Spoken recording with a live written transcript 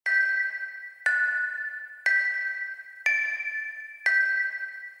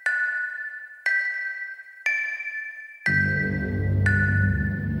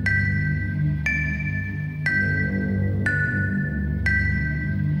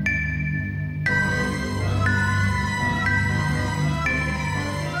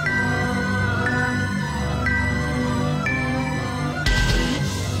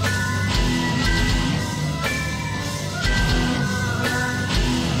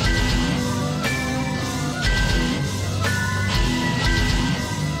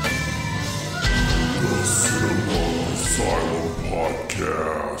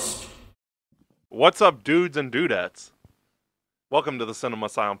What's up, dudes and dudettes? Welcome to the Cinema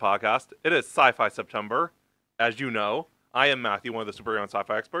Silent Podcast. It is Sci-Fi September. As you know, I am Matthew, one of the superhero and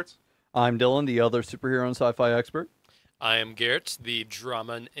sci-fi experts. I'm Dyllan, the other superhero and sci-fi expert. I am Garrett, the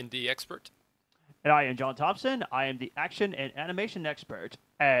drama and indie expert. And I am John Thompson. I am the action and animation expert.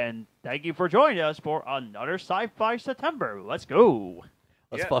 And thank you for joining us for another Sci-Fi September. Let's go.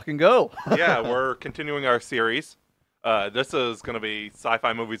 Let's fucking go. Yeah, we're continuing our series. This is going to be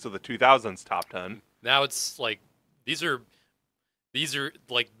sci-fi movies of the 2000s top 10. Now it's like these are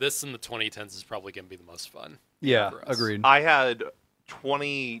like this in the 2010s is probably going to be the most fun. Yeah, for us. agreed. I had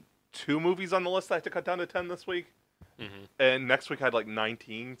 22 movies on the list I had to cut down to 10 this week. Mm-hmm. And next week I had like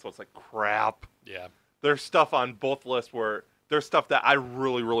 19, so it's like crap. Yeah. There's stuff on both lists where there's stuff that I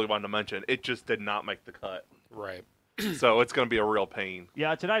really, really wanted to mention. It just did not make the cut. Right. So it's going to be a real pain.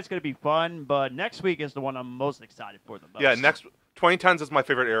 Yeah, tonight's going to be fun, but next week is the one I'm most excited for the most. Yeah, 2010s is my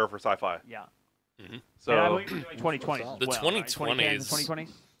favorite era for sci-fi. Yeah. Mm-hmm. So And I believe we're doing 2020s. The as well, right? 2020s 2010s, 2020s?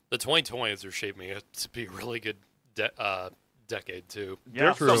 The 2020s are shaping up to be a really good decade too.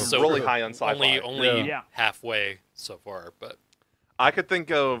 Yeah. there's some So really high on sci-fi. Only Yeah. halfway so far, but I could think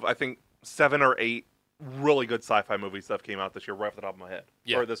of, 7 or 8 really good sci-fi movies that have came out this year right off the top of my head.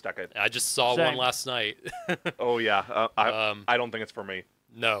 Yeah. Or this decade. I just saw Same. one last night. Oh, yeah. I don't think it's for me.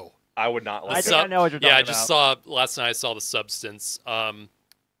 No. I would not like I it. think I know what you're talking Yeah, I about. just saw last night. I saw The Substance.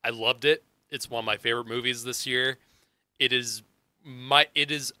 I loved it. It's one of my favorite movies this year. It is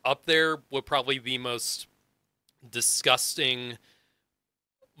up there with probably the most disgusting,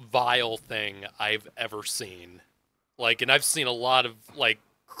 vile thing I've ever seen. And I've seen a lot of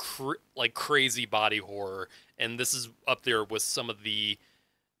crazy body horror, and this is up there with some of the.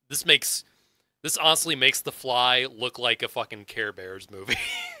 This honestly makes The Fly look like a fucking Care Bears movie.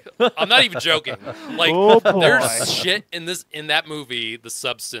 I'm not even joking. Oh, boy. There's shit in that movie, The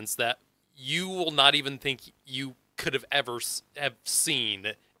Substance, that you will not even think you could have ever have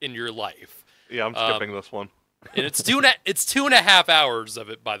seen in your life. Yeah, I'm skipping this one. And it's 2.5 hours of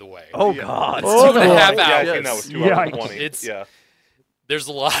it, by the way. Oh, Yeah. God. It's Oh, 2.5 boy. Yeah, I hours. think that was 2 hours and Yikes. 20. It's- There's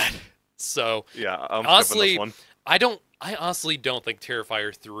a lot. So Yeah, I'm honestly, skipping this one. I honestly don't think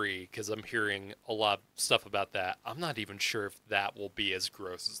Terrifier 3, because I'm hearing a lot of stuff about that. I'm not even sure if that will be as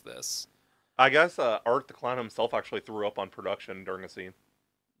gross as this. I guess Art the Clown himself actually threw up on production during a scene.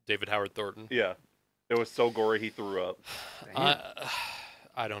 David Howard Thornton. Yeah. It was so gory he threw up.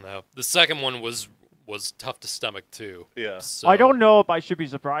 I don't know. The second one was tough to stomach too. Yeah. So, I don't know if I should be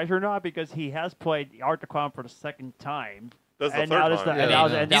surprised or not because he has played Art the Clown for the second time. That's the And third now this time. the- and Yeah. now-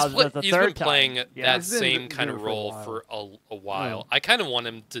 and now this is the He's third been playing time. Yeah. that He's been same doing kind it of for a role while. for a while. I kind of want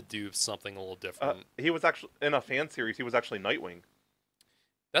him to do something a little different. He was actually, in a fan series, he was actually Nightwing.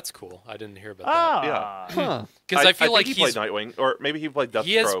 That's cool. I didn't hear about Ah. Huh. that. Because I feel like he played Nightwing, or maybe he played Deathstroke.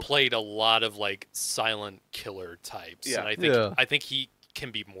 he has played a lot of silent killer types, Yeah. and I think he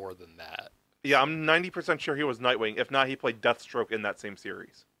can be more than that. Yeah, I'm 90% sure he was Nightwing. If not, he played Deathstroke in that same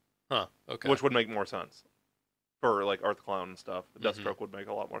series, Huh? Okay. which would make more sense for Art the Clown and stuff. Mm-hmm. Deathstroke would make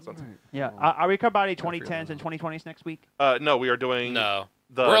a lot more sense. Yeah. Are we covering 2010s and 2020s next week? No, we are doing No,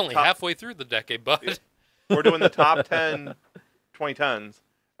 the we're only top, halfway through the decade, bud. Yeah. We're doing the top 10 2010s,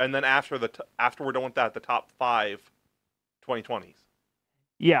 and then after we're done with that, the top 5 2020s.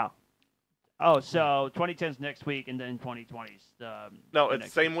 Yeah. Oh, so 2010s next week and then 2020s. No, the it's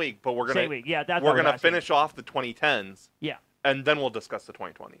next same week, but we're Same gonna week. Yeah, that's we're what I was gonna asking. finish off the 2010s. Yeah. And then we'll discuss the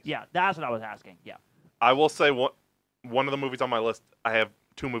 2020s. Yeah, that's what I was asking. Yeah. I will say one of the movies on my list, I have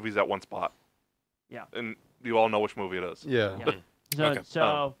 2 movies at one spot. Yeah. And you all know which movie it is. Yeah. Yeah.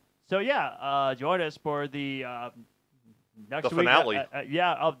 So, Okay. join us for the next The week. finale.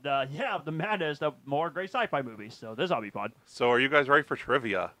 Of the madness of more great sci-fi movies. So this will be fun. So are you guys ready for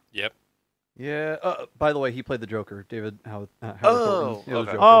trivia? Yep. Yeah. By the way, he played the Joker, David Howard Oh, Thornton. Yeah, the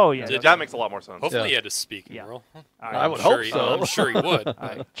okay. Joker. Oh yeah. Did That makes a lot more sense. Hopefully Yeah. he had a speaking Yeah. role. All right. I would I'm sure hope he- so. I'm sure he would. All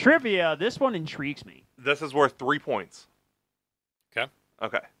right. Trivia. This one intrigues me. This is worth 3 points.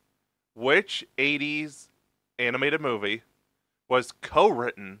 Okay. Which 80s animated movie was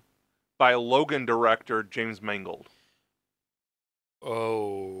co-written by Logan director James Mangold?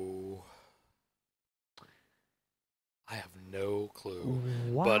 Oh. I have no clue.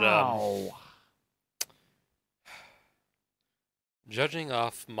 Wow. But, judging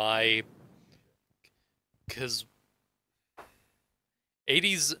off my, because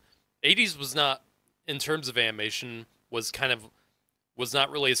 80s was not, in terms of animation, was not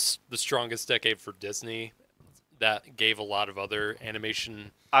really the strongest decade for Disney. That gave a lot of other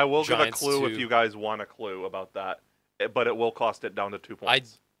animation. I will give a Giants clue to- if you guys want a clue about that, but it will cost it down to 2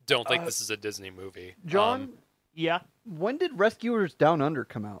 points. Don't think this is a Disney movie. John, Yeah. when did Rescuers Down Under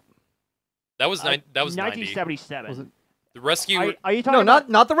come out? That was 90. 1977. Was it? The Rescue. Are you talking No, about?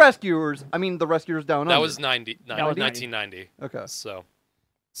 not the Rescuers. I mean the Rescuers Down Under. That was 90. That was 1990. Okay. So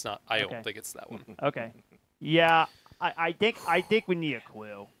it's not. I Okay. don't think it's that one. Okay. Yeah, I think we need a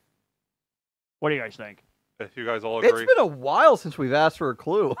clue. What do you guys think? If you guys all It's agree. been a while since we've asked for a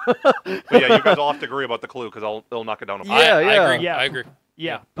clue. But yeah, you guys all have to agree about the clue because it'll knock it down a point. Yeah, I yeah. agree. Yeah. I agree.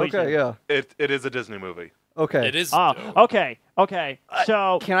 Yeah. Please Okay, do. yeah. It is a Disney movie. Okay. It is. Oh, okay.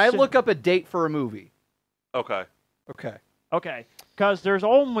 So Can I look up a date for a movie? Okay. Okay. Okay, because there's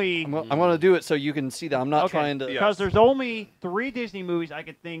only I'm gonna do it so you can see that. I'm not trying to. Yeah. because there's only 3 Disney movies I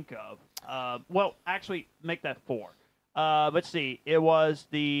could think of. Well, actually, make that 4. Let's see. It was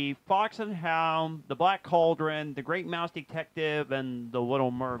the Fox and the Hound, the Black Cauldron, the Great Mouse Detective, and the Little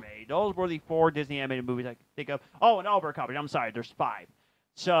Mermaid. Those were the 4 Disney animated movies I could think of. Oh, and Oliver Company. I'm sorry, there's 5.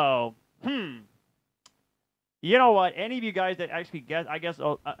 So, you know what? Any of you guys that actually guess, I guess,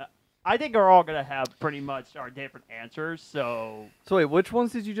 I think are all gonna have pretty much our different answers. So, wait, which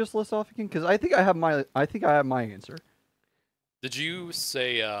ones did you just list off again? Because I think I have my answer. Did you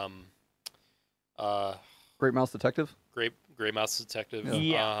say Great Mouse Detective. Gray Mouse Detective?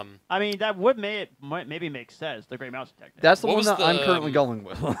 Yeah. I mean, that would maybe make sense. The Great Mouse Detective. That's the What one was that I'm the, currently going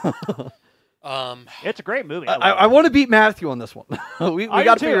with. It's a great movie. I want to beat Matthew on this one. we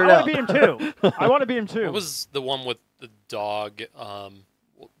got to figure it out. I want to beat him too. I want to beat him too. What was the one with the dog?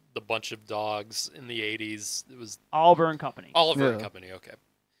 The bunch of dogs in the 80s. It was Oliver and Company. Oliver and Yeah. Company. Okay.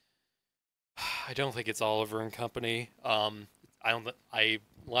 I don't think it's Oliver and Company. Last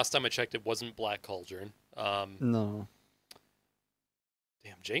time I checked, it wasn't Black Cauldron. No.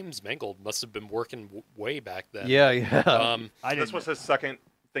 Damn, James Mangold must have been working way back then. Yeah. This was his second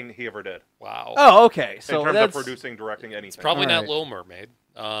thing he ever did. Wow. Oh, okay. So in terms that's of producing, directing, anything. It's probably not Alright. Little Mermaid.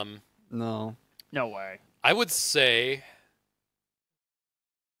 no. No way. I would say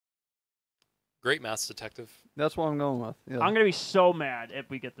Great Mouse Detective. That's what I'm going with. Yeah. I'm gonna be so mad if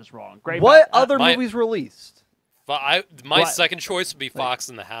we get this wrong. Great. What Mouse- other my- movies released? My What? second choice would be Fox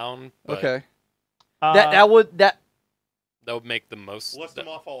and the Hound. But Okay. uh, that would make the most. List them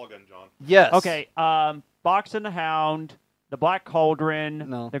off all again, John. yes. Okay. Fox and the Hound, the Black Cauldron,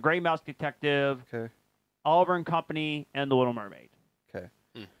 No. the Great Mouse Detective, Okay. Oliver and Company, and the Little Mermaid. Okay.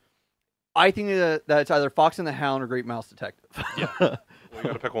 I think that's either Fox and the Hound or Great Mouse Detective. Yeah. Well, you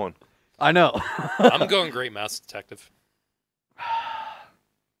got to pick one. I know. I'm going Great Mouse Detective.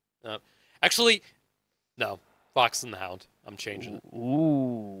 Actually, no. Fox and the Hound. I'm changing it.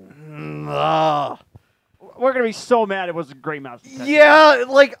 Ooh. Ah. We're gonna be so mad it was a Great Mouse Detective. Yeah,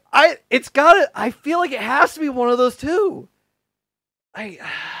 like I feel like it has to be one of those two. I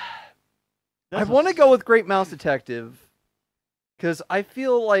want to go with Great Mouse Detective because I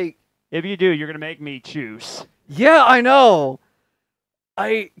feel like If you do, you're gonna make me choose. yeah, I know.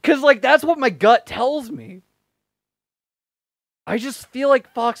 Because like that's what my gut tells me. I just feel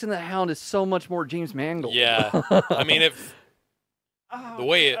like Fox and the Hound is so much more James Mangold. Yeah. I mean, if Oh, the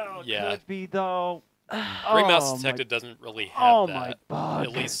way it- oh, yeah. could be though. Great Mouse Oh, Detective my, doesn't really have oh that, my god!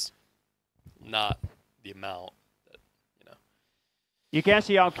 at least not the amount. You can't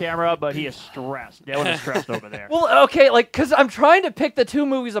see on camera, but he is stressed. Dylan is stressed over there. Well, okay, like because I'm trying to pick the two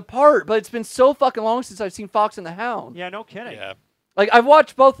movies apart, but it's been so fucking long since I've seen Fox and the Hound. Yeah, no kidding. Yeah. Like I've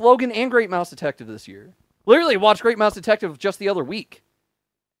watched both Logan and Great Mouse Detective this year. Literally watched Great Mouse Detective just the other week.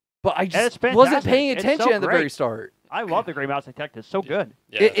 But I it's just wasn't fantastic. paying It's attention so at the great. very start. I love the Great Mouse Detective. It's so good.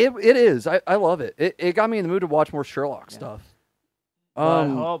 Yeah. It is. I love it. It got me in the mood to watch more Sherlock stuff. But,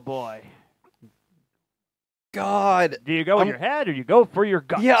 oh boy. God. Do you go with your head or do you go for your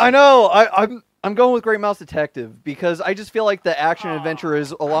gut? Yeah, I know. I'm going with Great Mouse Detective because I just feel like the action adventure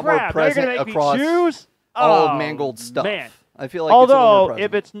is a lot more Crap, present you're gonna make across me choose? all Oh, of Mangold's stuff. Man. I feel like it's a little more Although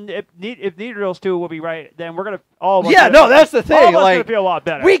present. if neither of those two will be right, then we're gonna all of us Yeah, gonna- no, that's the all thing. of us Like gonna feel a lot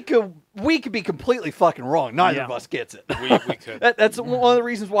better. we could be completely fucking wrong. Neither Yeah. of us gets it. We could. That's one of the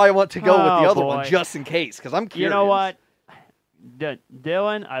reasons why I want to go with the Oh, other one, boy. just in case, because I'm curious. You know what,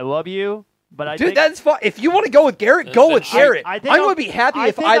 Dylan, I love you, but I Dude, think that's fine. If you want to go with Garrett, go with Garrett. I I'm think going I'll- to be happy I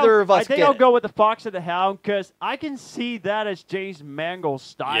if think either I'll- of us I think get I'll it. go with the Fox and the Hound because I can see that as James Mangold's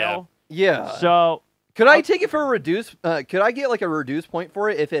style. Yeah. So Could I take it for a reduced? Could I get like a reduced point for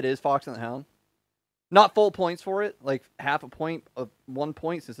it if it is Fox and the Hound? Not full points for it, like half a point of 1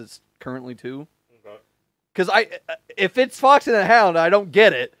 point since it's currently 2. Okay. Because if it's Fox and the Hound, I don't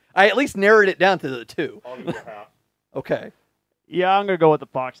get it. I at least narrowed it down to the 2. I'll give you half. Okay. yeah, I'm gonna go with the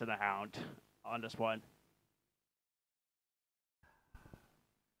Fox and the Hound on this one.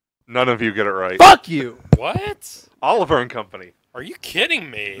 None of you get it right. Fuck you. What? Oliver and Company. Are you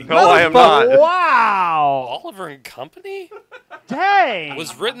kidding me? No, I am not. Wow. Oliver and Company? Dang. It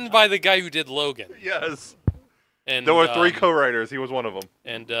was written by the guy who did Logan. Yes. And There were 3 co-writers. He was one of them.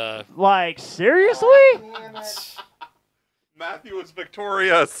 And Like, seriously? Matthew was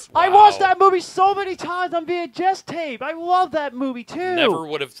victorious. I Wow. watched that movie so many times on VHS tape. I love that movie too. never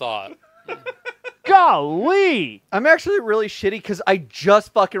would have thought. Golly. I'm actually really shitty because I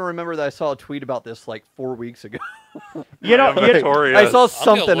just fucking remember that I saw a tweet about this like 4 weeks ago. You know, I am victorious. I saw gonna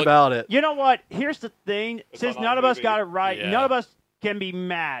something look- about it. you know what? Here's the thing. Since on none of us IMDb. got it right, Yeah. none of us can be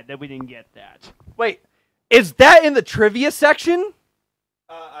mad that we didn't get that. Wait, is that in the trivia section?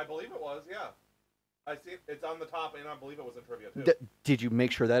 I believe it was, yeah. I see it's on the top, and I believe it was in trivia, too. Did you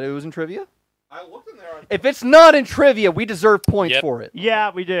make sure that it was in trivia? I looked in there. If it's not in trivia, we deserve points Yep. for it. Yeah,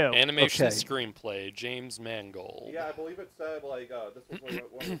 we do. Animation Okay. screenplay, James Mangold. Yeah, I believe it said, like, this was one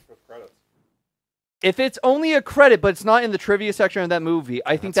of his first credits. If it's only a credit, but it's not in the trivia section of that movie,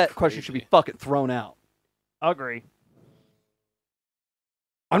 I think That's that question should be crazy. fucking thrown out. Agree.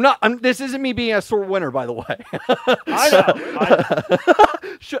 This isn't me being a sore winner, by the way. I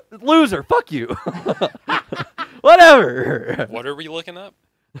know. Loser. Fuck you. Whatever. What are we looking up?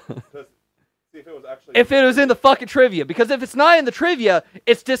 See if it was actually. If it was in the fucking trivia, because if it's not in the trivia,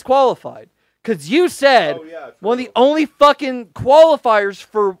 it's disqualified. Because you said Oh, yeah, one of the true. only fucking qualifiers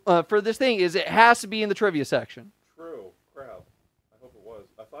for this thing is it has to be in the trivia section. True. Crap. I hope it was.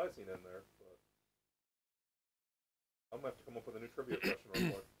 I thought I'd seen it in there. But... I'm going to have to come up with a new trivia question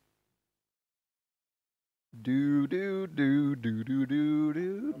real quick. Do do do do do do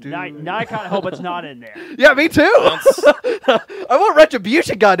do do. Now I kind of hope it's not in there. Yeah, me too. I want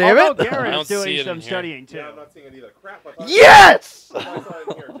retribution, goddammit. Although I Garrett don't is see doing it some in here. studying too. Yeah, I'm not seeing it either. Crap. I thought Yes. I saw it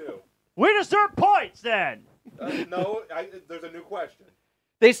in here, too. We deserve points then. No, there's a new question.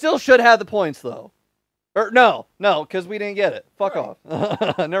 They still should have the points though. Or no, because we didn't get it. Fuck Right.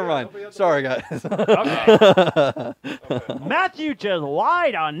 off. Never mind. nobody else Sorry, guys. Okay. Okay. Matthew just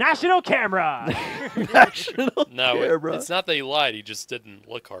lied on national camera. National No, camera. it's not that he lied. He just didn't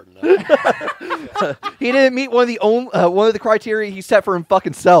look hard enough. He didn't meet one of the criteria he set for him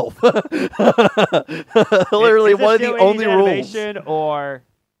fucking self. Literally Is this one of the still only 80s rules. animation or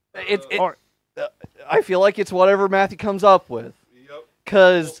It, I feel like it's whatever Matthew comes up with. Yep. We'll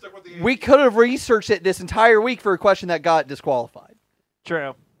Because stick with the we 80s. could have researched it this entire week for a question that got disqualified.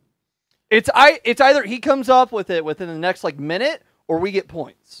 true? It's either he comes up with it within the next like minute or we get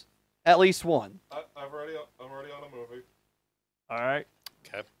points. At least one. I'm already on a movie. All right.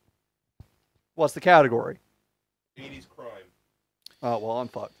 Okay. What's the category? 80s crime. Oh well, I'm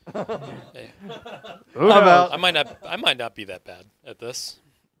fucked. Hey, I'm out. I might not be that bad at this.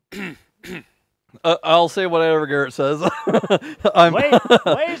 I'll say whatever Garrett says. I'm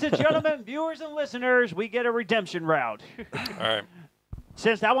Ladies and gentlemen, viewers and listeners, we get a redemption round. All right.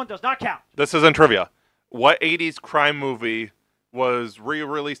 Since that one does not count. This is in trivia. What 80s crime movie was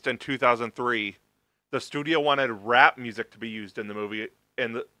re-released in 2003? The studio wanted rap music to be used in the movie,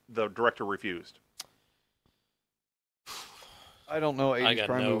 and the director refused. I don't know I 80s got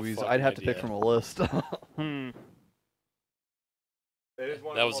crime no movies. fucking I'd have to pick idea. from a list. Hmm. It is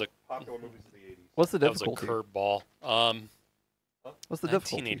one That of was the a- most popular movies of the 80s. What's the That was a difficulty? curveball. What's the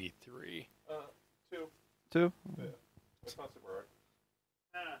difficulty? 1983. Two. Two. It's not super hard.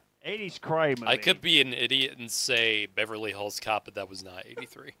 80s crime movie. I could be an idiot and say Beverly Hills Cop, but that was not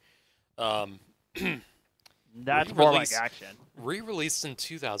 83. That's more like Re-release. action. Re-released in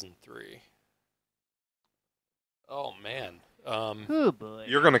 2003. Oh man. Oh boy.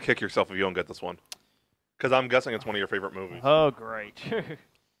 You're gonna kick yourself if you don't get this one, because I'm guessing it's one of your favorite movies. Oh great.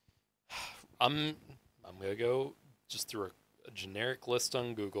 I'm gonna go just through a generic list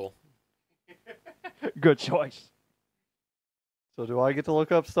on Google. Good choice. So do I get to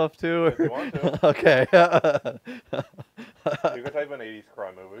look up stuff too? If you want to. Okay. You can type in 80s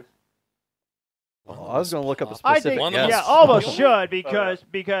crime movies. Oh, I was going to look up a I specific. think One of the yeah, most almost popular- should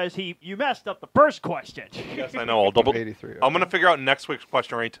because you messed up the first question. Yes, I know. I'll double. 83. I'm gonna figure out next week's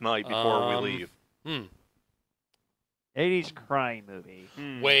question right tonight before we leave. 80s crime movie.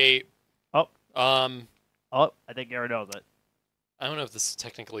 Wait. Oh. I I think Garrett knows it. don't know if this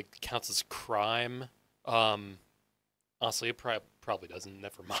technically counts as crime. Honestly, it probably doesn't.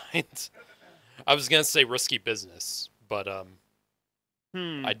 Never mind. I was gonna say Risky Business, but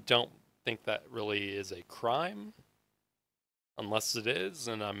I don't think that really is a crime, unless it is,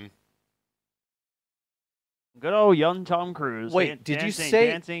 and I'm. Good old young Tom Cruise. Wait, did you dancing, say-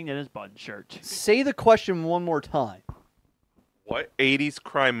 dancing in his button shirt? Say the question one more time. What 80s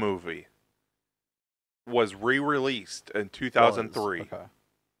crime movie was re-released in 2003? Okay.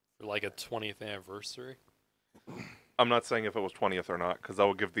 For like a 20th anniversary. I'm not saying if it was 20th or not, because that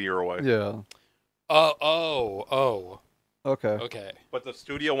would give the year away. Yeah. Oh. Okay. Okay. But the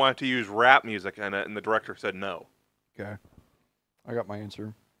studio wanted to use rap music in it, and the director said no. Okay. I got my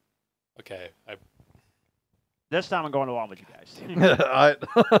answer. Okay. This time I'm going along with you guys.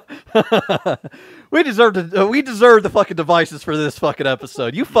 We deserve the fucking devices for this fucking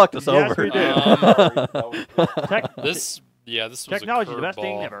episode. You fucked us Yes, over. we did. This was Technology, a the best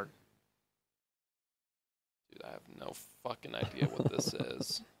thing curveball. ever. Dude, I have no fucking idea what this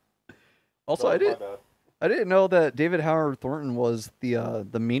is. Also, I didn't know that David Howard Thornton was the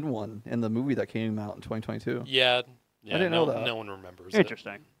mean one in the movie that came out in 2022. Yeah. I didn't know that. No one remembers it.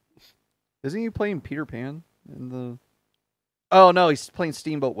 Interesting. Isn't he playing Peter Pan in the? Oh no, he's playing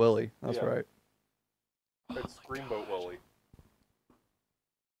Steamboat Willie. That's Yeah. right. It's Steamboat Willie.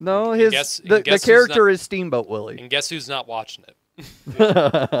 No, And his guess the who's character is Steamboat Willie. And guess who's not watching it?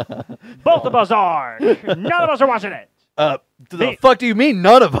 Both of us are. None of us are watching it. The fuck do you mean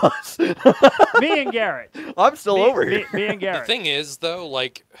none of us? Me and Garrett. I'm still over here. Me and The Garrett. thing is, though,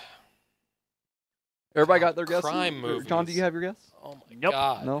 like, Everybody got their guesses? crime Or, John, do movies. you have your guess? oh my Nope.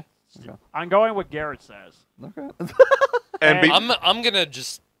 god. No. Okay. I'm going with Garrett says. Okay. And Hey. I'm gonna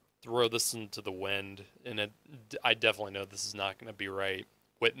just throw this into the wind, and I definitely know this is not gonna be right.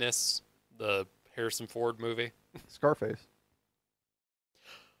 Witness, the Harrison Ford movie. Scarface.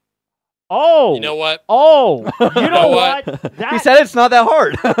 Oh. You know what? Oh. You know what? what? That, He said it's not that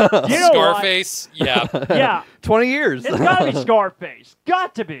hard. You know what? Scarface. Yeah. Yeah. 20 years. It's got to be Scarface.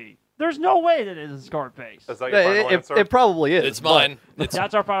 Got to be. There's no way that it isn't Scarface. Is that your final answer? It probably is. It's but mine. It's,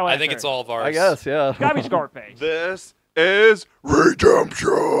 That's our final I answer. think it's all of ours. I guess, yeah. Got to be Scarface. This is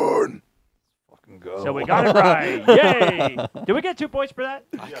Redemption. Fucking go. So we got it right. Yay. Did we get 2 points for that?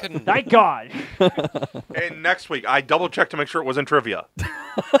 I couldn't. Thank God. And next week, I double-checked to make sure it was in trivia.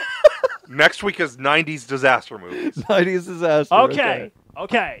 Next week is 90s disaster movies. 90s disaster. Okay.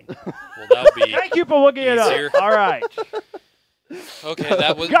 Okay. Well, that would be Thank you for looking it Easier. up. All right. okay.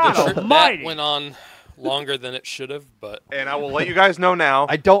 That was God that almighty. went on longer than it should have, but And I will let you guys know now.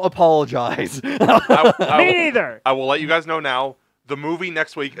 I don't apologize. I Me neither. will let you guys know now. The movie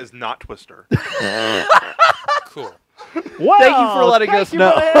next week is not Twister. cool. Well, Thank you for letting us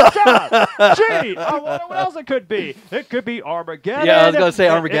know. Gee, I wonder what else it could be. It could be Armageddon. Yeah, I was gonna say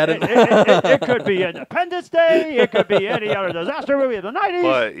Armageddon. It could be Independence Day. It could be any other disaster movie of the 90s.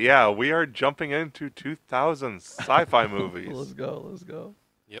 But yeah, we are jumping into 2000s sci-fi movies. Let's go. Let's go.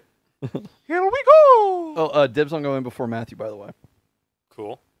 Yep. Here we go. Oh, dibs on going before Matthew, by the way.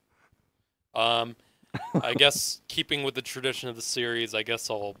 Cool. I guess keeping with the tradition of the series, I guess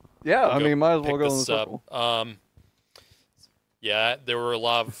I'll Yeah, I mean, might as well pick go in the this circle. up. Yeah, there were a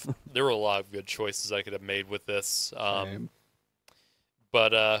lot of good choices I could have made with this. Same.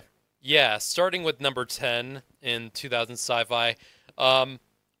 But yeah, starting with number 10 in 2000 sci-fi.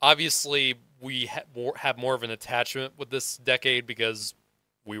 Obviously, we have more of an attachment with this decade because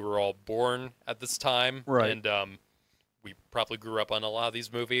we were all born at this time, Right. And we probably grew up on a lot of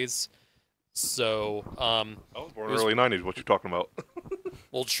these movies. So, I was born in the early 90s. What you talking about?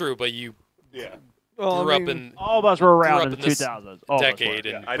 well, true, but you Yeah. Well, grew I up mean, in All of us were grew around up in the in this 2000s. All of us were. decade,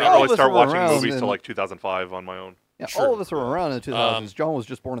 and I All didn't of really us start were watching around movies and- till like 2005 on my own. yeah, Sure. all of us were around in the 2000s. John was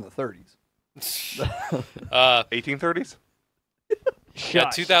just born in the 30s. 1830s? yeah,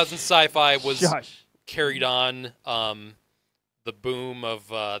 Shush. 2000 sci-fi was Shush. carried on the boom of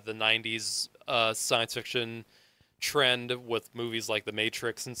the 90s science fiction trend with movies like The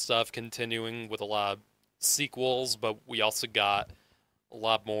Matrix and stuff, continuing with a lot of sequels, but we also got a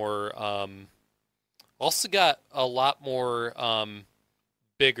lot more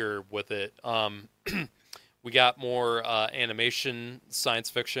bigger with it. We got more animation science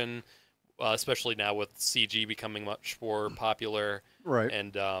fiction, especially now with CG becoming much more popular. Right.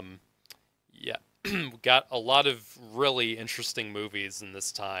 And yeah, we got a lot of really interesting movies in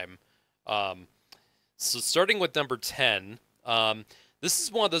this time. So starting with number 10, this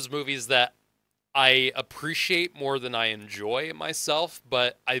is one of those movies that I appreciate more than I enjoy myself,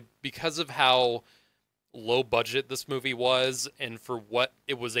 but because of how low budget this movie was and for what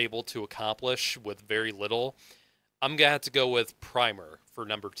it was able to accomplish with very little, I'm gonna have to go with Primer for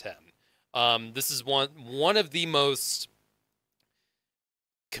number 10. This is one of the most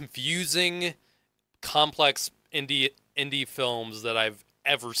confusing, complex indie films that I've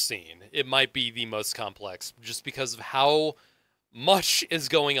ever seen. It might be the most complex just because of how much is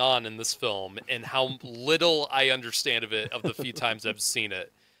going on in this film and how little I understand of it of the few times I've seen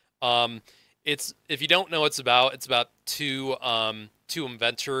it. It's, if you don't know what it's about two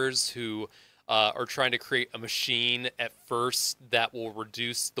inventors who are trying to create a machine at first that will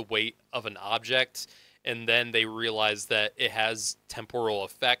reduce the weight of an object, and then they realized that it has temporal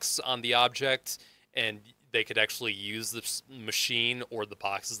effects on the object, and they could actually use this machine, or the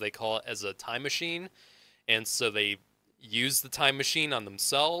box as they call it, as a time machine. And so they use the time machine on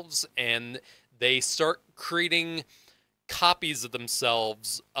themselves, and they start creating copies of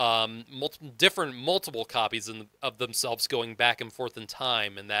themselves, multiple copies of themselves going back and forth in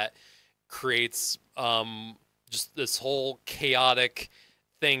time, and that creates just this whole chaotic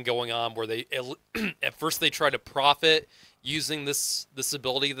thing going on where they at first they try to profit using this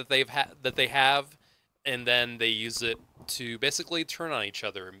ability that they have, and then they use it to basically turn on each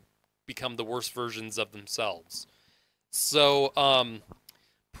other and become the worst versions of themselves. So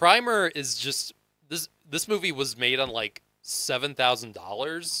Primer is just this movie was made on like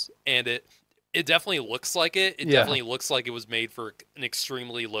 $7,000, and it definitely looks like it. It definitely looks like it was made for an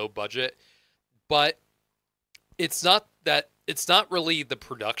extremely low budget, but it's not really the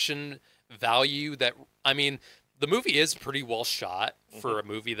production value that, I mean, the movie is pretty well shot for a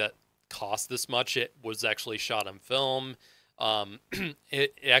movie that cost this much. It was actually shot on film.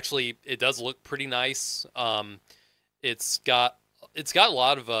 It does look pretty nice. It's got a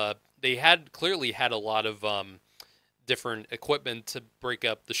lot of they clearly had a lot of different equipment to break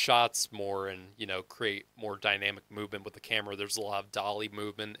up the shots more and, you know, create more dynamic movement with the camera. There's a lot of dolly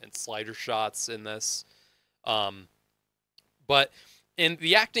movement and slider shots in this. But in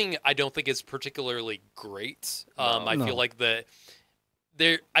the acting, I don't think is particularly great. I feel like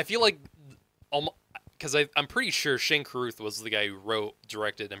because I'm pretty sure Shane Carruth was the guy who wrote,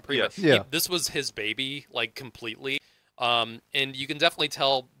 directed, and pretty much this was his baby, like, completely. And you can definitely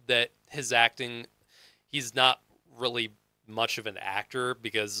tell that his acting, he's not really much of an actor,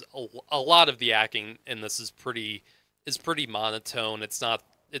 because a lot of the acting in this is pretty monotone. This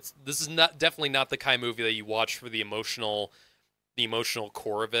is definitely not the kind of movie that you watch for the emotional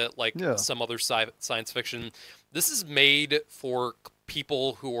core of it, like some other science fiction. This is made for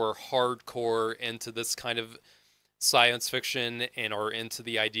people who are hardcore into this kind of science fiction and are into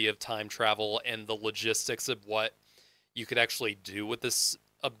the idea of time travel and the logistics of what you could actually do with this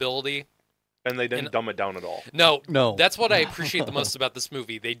ability. And they didn't dumb it down at all. No. That's what I appreciate the most about this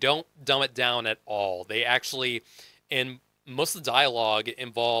movie. They don't dumb it down at all. They actually, and most of the dialogue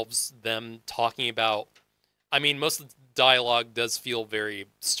involves them talking about, I mean, most of the dialogue does feel very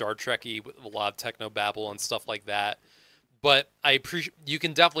Star Trek-y with a lot of technobabble and stuff like that. But you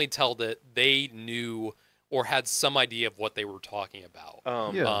can definitely tell that they knew or had some idea of what they were talking about.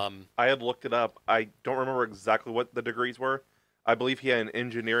 I had looked it up. I don't remember exactly what the degrees were. I believe he had an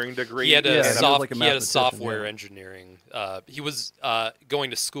engineering degree. He had a software engineering. He was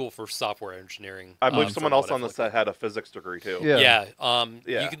going to school for software engineering. I believe someone else on the set had a physics degree too. Yeah.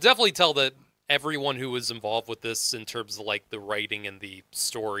 You can definitely tell that everyone who was involved with this, in terms of like the writing and the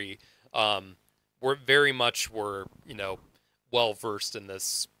story, were you know, well versed in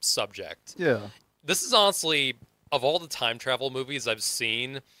this subject. Yeah. This is honestly, of all the time travel movies I've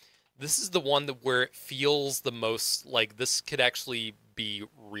seen, this is the one where it feels the most like this could actually be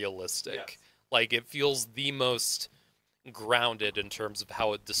realistic. Yes. Like, it feels the most grounded in terms of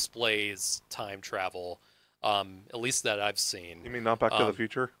how it displays time travel, at least that I've seen. You mean not Back to the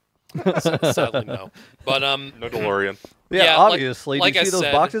Future? Sadly, no. But no DeLorean. Yeah, obviously. Like you see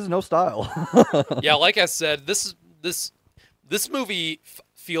those boxes? No style. Yeah, like I said, this movie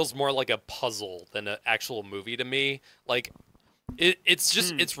feels more like a puzzle than an actual movie to me. Like,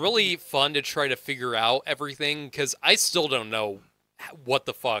 it's really fun to try to figure out everything, because I still don't know what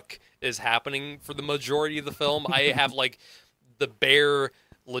the fuck is happening for the majority of the film. I have like the bare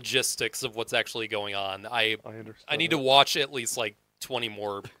logistics of what's actually going on. I need to watch at least like 20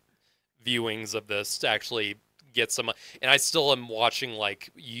 more viewings of this to actually get some, and I still am watching like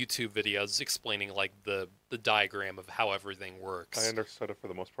YouTube videos explaining like the diagram of how everything works. I understood it for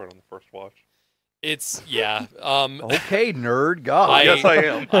the most part on the first watch. It's okay, nerd. God. Yes, I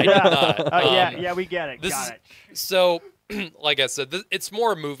am. I did not. Yeah, we get it. Got it. So, like I said, it's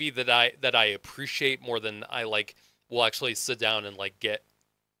more a movie that I appreciate more than I like will actually sit down and like get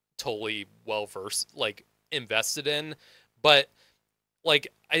totally well versed, like invested in. But like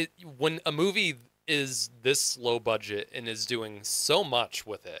when a movie is this low budget and is doing so much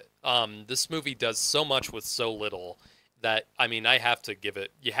with it, this movie does so much with so little that, I mean, you have to give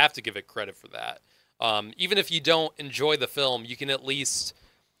it credit for that. Even if you don't enjoy the film, you can at least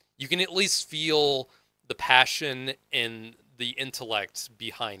feel the passion and the intellect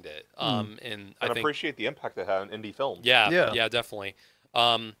behind it. And I think, appreciate the impact it had on indie films. Yeah, definitely.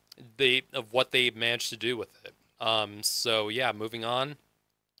 Of what they managed to do with it. So yeah, moving on.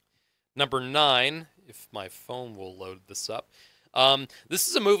 Number 9, if my phone will load this up. This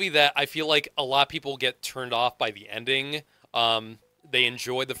is a movie that I feel like a lot of people get turned off by the ending. They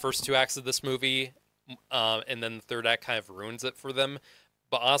enjoy the first two acts of this movie, and then the third act kind of ruins it for them.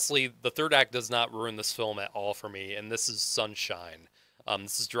 But honestly, the third act does not ruin this film at all for me, and this is Sunshine.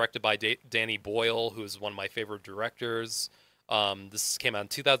 This is directed by Danny Boyle, who is one of my favorite directors. This came out in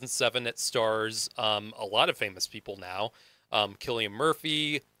 2007. It stars a lot of famous people now. Cillian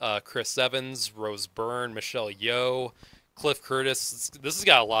Murphy, Chris Evans, Rose Byrne, Michelle Yeoh, Cliff Curtis. This has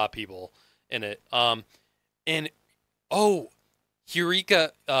got a lot of people in it. And Hiriki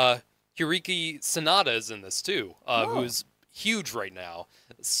Sanada is in this too, who's huge right now.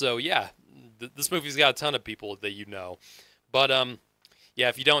 So yeah, this movie's got a ton of people that you know. But yeah,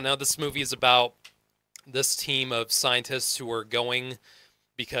 if you don't know, this movie is about this team of scientists who are going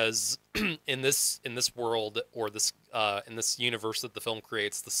because in this world, or this in this universe that the film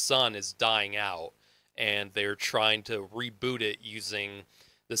creates, the sun is dying out, and they're trying to reboot it using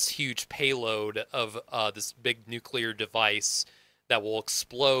this huge payload of this big nuclear device that will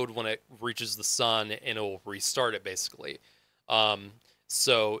explode when it reaches the sun, and it will restart it basically. And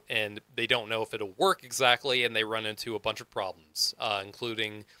they don't know if it'll work exactly, and they run into a bunch of problems,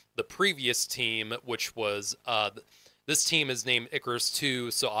 including the previous team, which was this team is named Icarus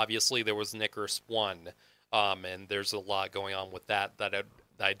 2, so obviously there was an Icarus 1, and there's a lot going on with that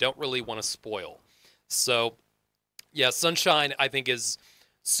I don't really want to spoil. So yeah, Sunshine I think is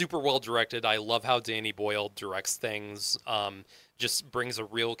super well directed. I love how Danny Boyle directs things. Just brings a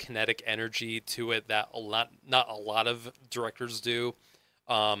real kinetic energy to it that not a lot of directors do.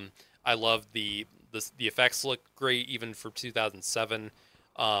 I love the effects look great even for 2007.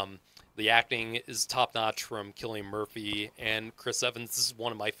 The acting is top notch from Cillian Murphy and Chris Evans. This is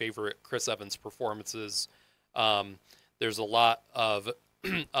one of my favorite Chris Evans performances. There's a lot of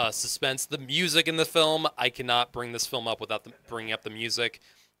suspense. The music in the film, I cannot bring this film up without bringing up the music.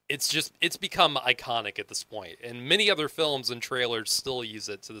 It's become iconic at this point, and many other films and trailers still use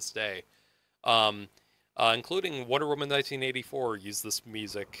it to this day, including Wonder Woman 1984 used this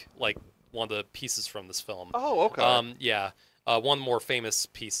music, like one of the pieces from this film. Oh, okay. Yeah, one of the more famous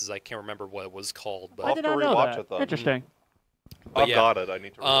pieces, I can't remember what it was called, but I did not know that. Interesting. But I've got it. I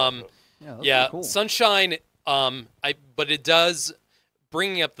need to rewatch it. Yeah, cool. Sunshine. But it does,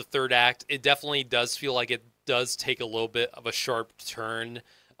 bringing up the third act, it definitely does feel like it does take a little bit of a sharp turn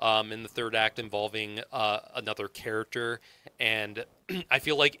in the third act, involving another character, and I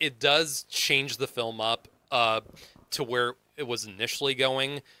feel like it does change the film up to where it was initially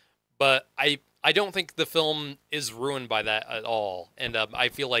going, but I don't think the film is ruined by that at all, and I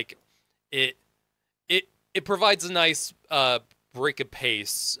feel like it provides a nice break of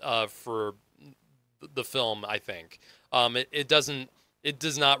pace for the film. I think it does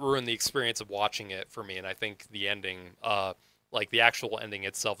not ruin the experience of watching it for me, and I think the ending, like the actual ending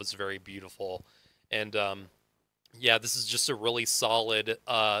itself, is very beautiful. And yeah, this is just a really solid,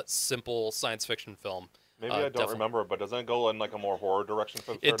 simple science fiction film. Maybe I don't remember it, but doesn't it go in like a more horror direction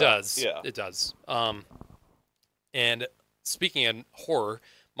for the third It does. act? Yeah. It does. And speaking of horror,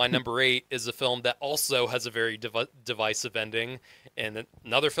 my number 8 is a film that also has a very divisive ending, and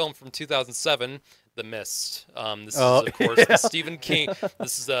another film from 2007, The Mist. This is, of course, the Stephen King.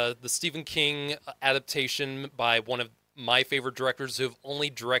 This is the Stephen King adaptation by one of my favorite directors who have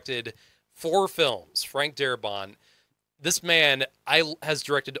only directed 4 films, Frank Darabont. This man has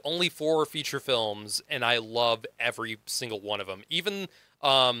directed only 4 feature films, and I love every single one of them. Even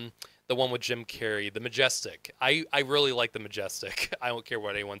the one with Jim Carrey, The Majestic. I really like The Majestic. I don't care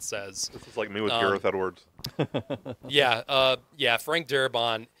what anyone says. This is like me with Garrett Edwards. Yeah, Frank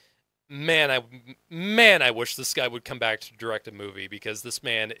Darabont. Man, I wish this guy would come back to direct a movie, because this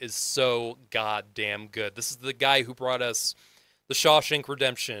man is so goddamn good. This is the guy who brought us The Shawshank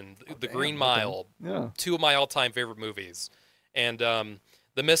Redemption, The Green Mile, 2 of my all-time favorite movies. And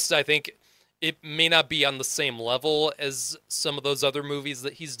The Mist, I think, it may not be on the same level as some of those other movies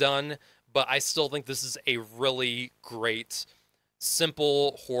that he's done, but I still think this is a really great,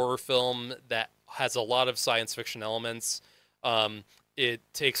 simple horror film that has a lot of science fiction elements. It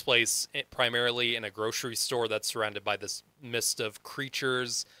takes place primarily in a grocery store that's surrounded by this mist of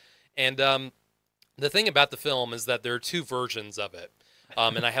creatures. And the thing about the film is that there are 2 versions of it.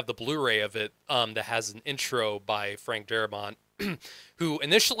 And I have the Blu-ray of it that has an intro by Frank Darabont, who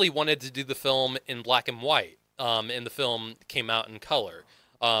initially wanted to do the film in black and white. And the film came out in color.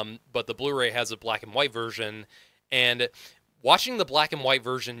 But the Blu-ray has a black and white version. And watching the black and white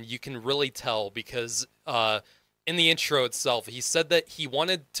version, you can really tell, because in the intro itself, he said that he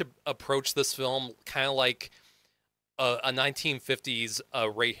wanted to approach this film kind of like a 1950s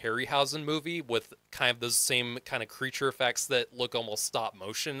Ray Harryhausen movie with kind of those same kind of creature effects that look almost stop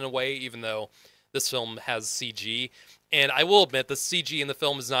motion in a way, even though this film has CG. And I will admit the CG in the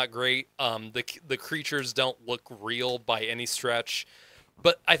film is not great. The creatures don't look real by any stretch,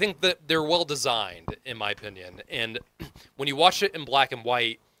 but I think that they're well designed, in my opinion. And when you watch it in black and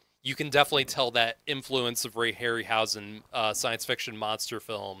white, you can definitely tell that influence of Ray Harryhausen science fiction monster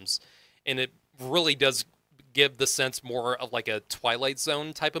films, and it really does give the sense more of like a Twilight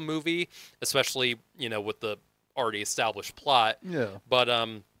Zone type of movie, especially, you know, with the already established plot. Yeah. But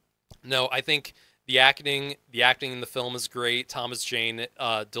no, I think the acting in the film is great. Thomas Jane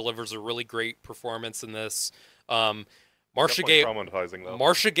delivers a really great performance in this. Marcia Gay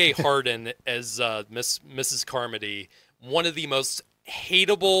Harden as Mrs. Carmody, one of the most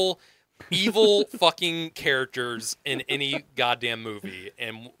hateable, evil fucking characters in any goddamn movie.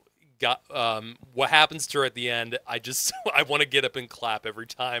 And what happens to her at the end, I want to get up and clap every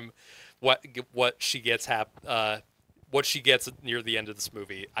time what she gets near the end of this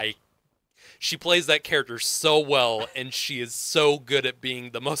movie. She plays that character so well, and she is so good at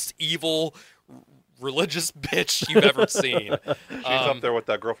being the most evil religious bitch you've ever seen. She's up there with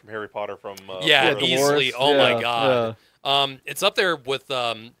that girl from Harry Potter from easily. Oh yeah, my god. Yeah. It's up there with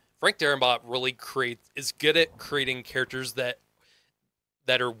Frank Darabont really is good at creating characters that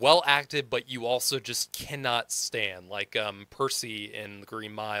are well acted, but you also just cannot stand, like Percy in The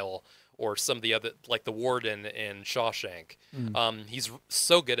Green Mile, or some of the other, like the Warden in Shawshank. He's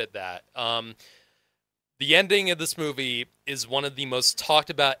so good at that. The ending of this movie is one of the most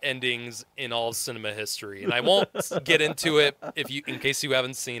talked about endings in all of cinema history, and I won't get into it in case you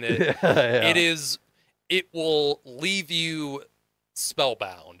haven't seen it. Yeah. It will leave you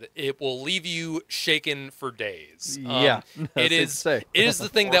spellbound. It will leave you shaken for days. It is the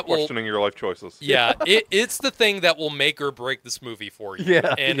thing that will questioning your life choices. Yeah, it's the thing that will make or break this movie for you.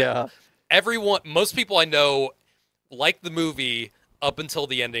 Most people I know like the movie up until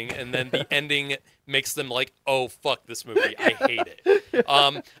the ending, and then the ending makes them like, oh fuck this movie, I hate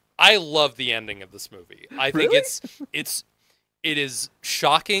it. I love the ending of this movie. I think it is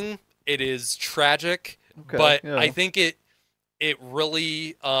shocking, it is tragic, but I think it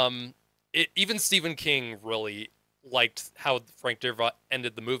really even Stephen King really liked how Frank Darabont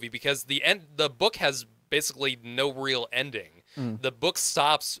ended the movie, because the book has basically no real ending. The book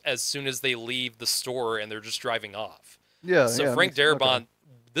stops as soon as they leave the store and they're just driving off. So Frank Darabont,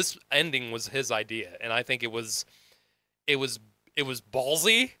 this ending was his idea, and I think it was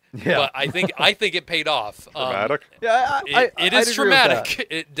ballsy, but I think it paid off. Dramatic. It is dramatic.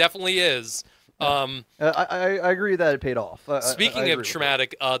 It definitely is. I agree that it paid off. Speaking of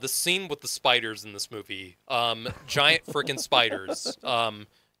traumatic, the scene with the spiders in this movie, giant freaking spiders,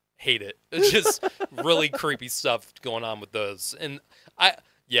 hate it. It's just really creepy stuff going on with those. And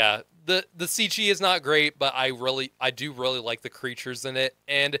the CG is not great, but I do really like the creatures in it.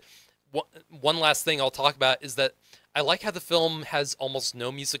 And one last thing I'll talk about is that I like how the film has almost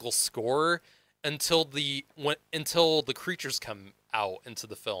no musical score until the creatures come out into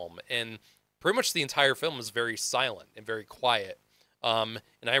the film, and pretty much the entire film is very silent and very quiet. And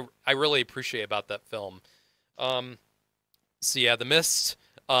I really appreciate about that film. So yeah, The Mist,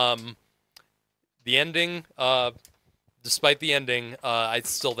 the ending, despite the ending, I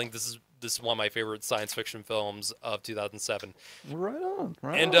still think this is one of my favorite science fiction films of 2007. Right on.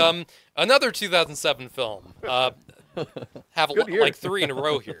 And another 2007 film. Have like 3 in a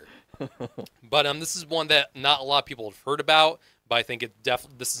row here. But this is one that not a lot of people have heard about, but I think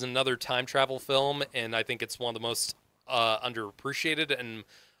this is another time travel film, and I think it's one of the most underappreciated and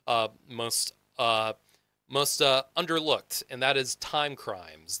most underlooked, and that is Time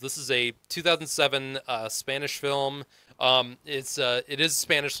Crimes. This is a 2007 Spanish film. It is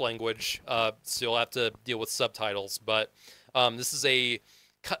Spanish language, so you'll have to deal with subtitles. But this is a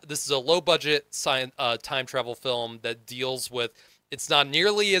low budget time travel film that deals with. It's not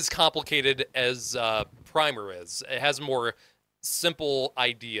nearly as complicated as Primer is. It has a more simple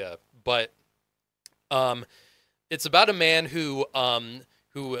idea, but it's about a man who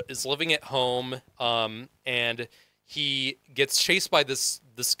is living at home, and he gets chased by this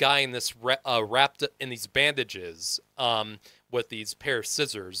guy in this wrapped in these bandages, with these pair of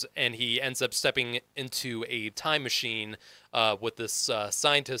scissors, and he ends up stepping into a time machine with this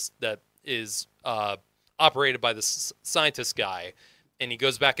scientist that is operated by this scientist guy, and he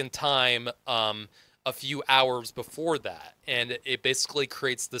goes back in time a few hours before that, and it basically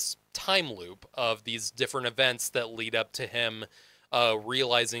creates this time loop of these different events that lead up to him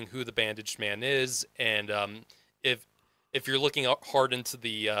realizing who the bandaged man is. And if you're looking hard into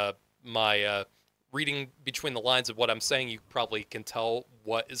the my reading between the lines of what I'm saying, you probably can tell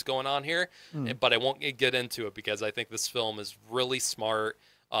what is going on here. But I won't get into it because I think this film is really smart.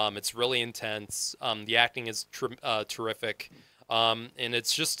 It's really intense. The acting is terrific. And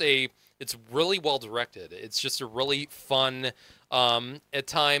it's just it's really well directed. It's just a really fun, at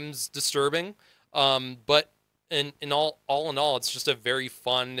times disturbing, but in all, it's just a very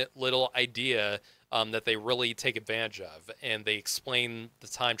fun little idea that they really take advantage of, and they explain the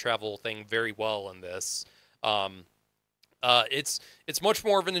time travel thing very well in this. It's much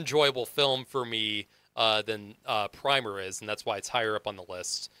more of an enjoyable film for me than Primer is, and that's why it's higher up on the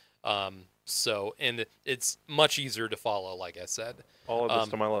list. And it's much easier to follow, like I said. All of this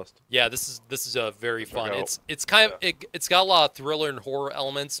to my list. Yeah, this is a very fun. It's kind of it's got a lot of thriller and horror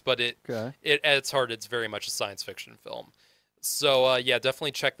elements, but it at its heart, it's very much a science fiction film. So yeah,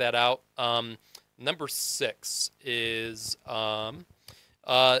 definitely check that out. Number 6 is my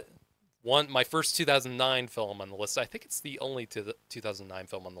first 2009 film on the list. I think it's the only 2009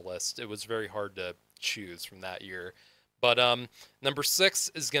 film on the list. It was very hard to choose from that year. But number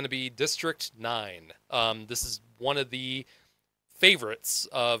 6 is going to be District 9. This is one of the favorites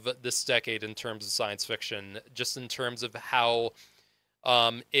of this decade in terms of science fiction, just in terms of how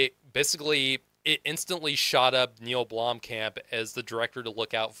it instantly shot up Neil Blomkamp as the director to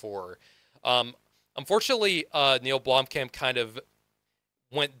look out for. Unfortunately, Neil Blomkamp kind of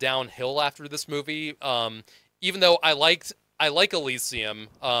went downhill after this movie. Even though I like Elysium,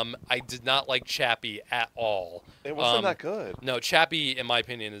 I did not like Chappie at all. It wasn't that good. No, Chappie, in my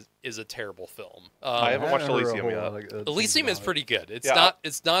opinion, is a terrible film. I haven't watched Elysium yet. Elysium is pretty good. It's not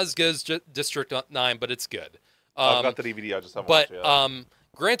as good as District 9, but it's good. I've got the DVD. I just haven't watched it yet.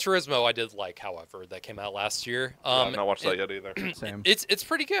 Gran Turismo I did like, however, that came out last year. I've not watched that yet either. Same. It's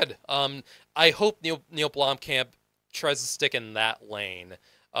pretty good. I hope Neil Blomkamp tries to stick in that lane,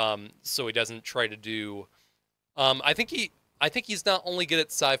 so he doesn't try to do. I think he's not only good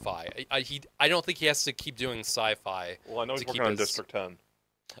at sci-fi. I don't think he has to keep doing sci-fi. Well, I know he's working on District 10.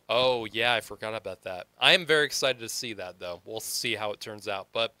 Oh yeah, I forgot about that. I am very excited to see that though. We'll see how it turns out,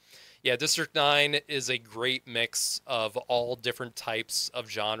 but. Yeah, District 9 is a great mix of all different types of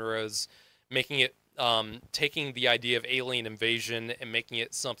genres, making it, taking the idea of alien invasion and making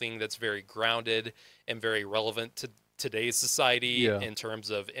it something that's very grounded and very relevant to today's society in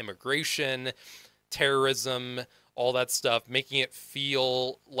terms of immigration, terrorism, all that stuff, making it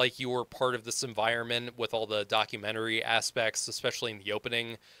feel like you were part of this environment with all the documentary aspects, especially in the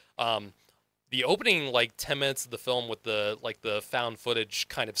opening. The opening, 10 minutes of the film with the found footage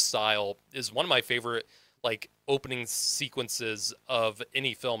kind of style is one of my favorite, opening sequences of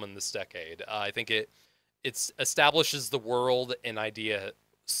any film in this decade. I think it establishes the world and idea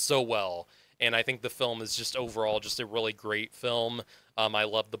so well, and I think the film is just overall just a really great film. I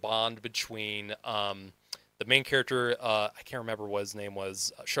love the bond between the main character, I can't remember what his name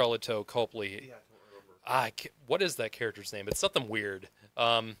was, Charlotte Copley. Yeah, I don't remember. What is that character's name? It's something weird.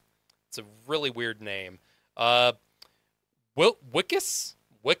 It's a really weird name. Wickus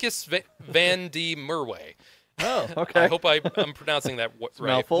Van de Merwe. Oh, okay. I hope I'm pronouncing that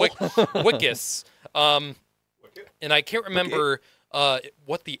right. Wickus. And I can't remember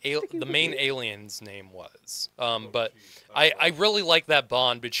what the main alien's name was. But I really like that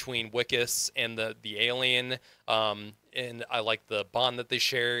bond between Wickus and the alien. And I like the bond that they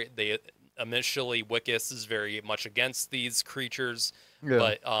share. Initially, Wickus is very much against these creatures. Yeah.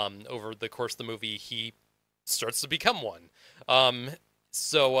 But over the course of the movie, he starts to become one. And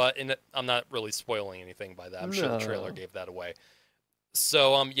I'm not really spoiling anything by that. I'm sure the trailer gave that away.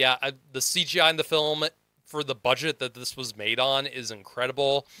 So, the CGI in the film for the budget that this was made on is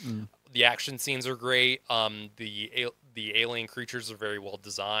incredible. The action scenes are great. The alien creatures are very well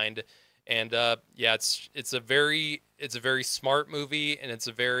designed, and it's a very smart movie, and it's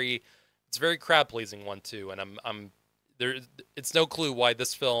a very crowd pleasing one too. And I'm there. It's no clue why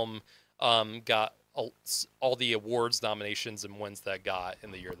this film got all the awards nominations and wins that got in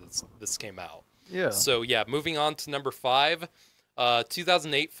the year that this came out. Yeah. So yeah, moving on to number 5,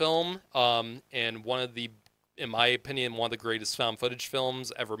 2008 film, and in my opinion, one of the greatest found footage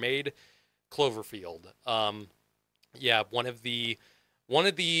films ever made, Cloverfield. One of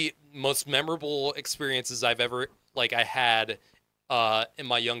the most memorable experiences I've ever I had in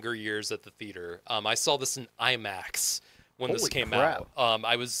my younger years at the theater. I saw this in IMAX when this came out.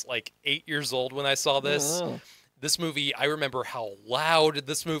 I was 8 years old when I saw this. Oh. This movie, I remember how loud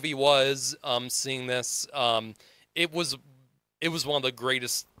this movie was. Seeing this, it was one of the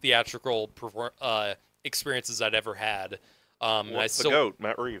greatest theatrical experiences I'd ever had. What's the GOAT?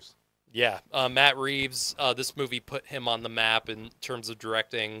 Matt Reeves. Yeah, Matt Reeves. This movie put him on the map in terms of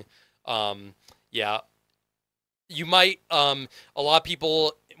directing. yeah, you might a lot of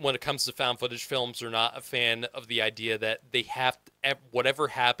people when it comes to found footage films are not a fan of the idea that they have to, whatever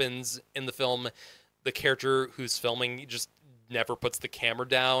happens in the film, the character who's filming just never puts the camera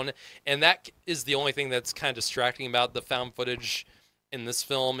down, and that is the only thing that's kind of distracting about the found footage in this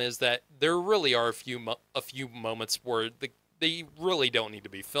film, is that there really are a few moments where they really don't need to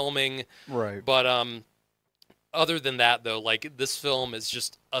be filming, Right. but other than that, though, like, this film is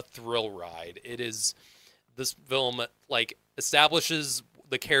just a thrill ride. This film, like, establishes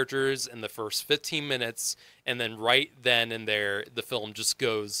the characters in the first 15 minutes, and then right then and there, the film just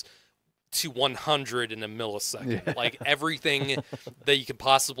goes to 100 in a millisecond. Yeah. Like, everything that you could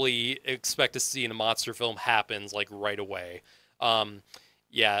possibly expect to see in a monster film happens, like, right away. I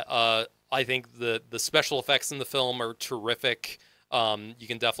think the special effects in the film are terrific. You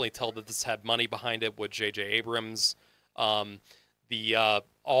can definitely tell that this had money behind it with J.J. Abrams. There's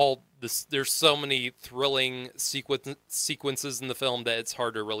so many thrilling sequences in the film that it's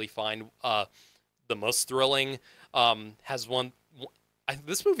hard to really find the most thrilling.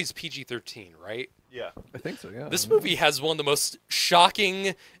 This movie's PG-13, right? Yeah. I think so, yeah. This movie has one of the most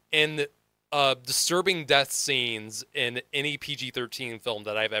shocking and disturbing death scenes in any PG-13 film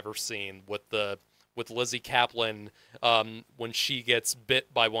that I've ever seen, with Lizzie Kaplan when she gets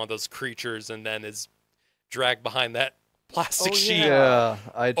bit by one of those creatures and then is dragged behind that plastic sheet. Yeah,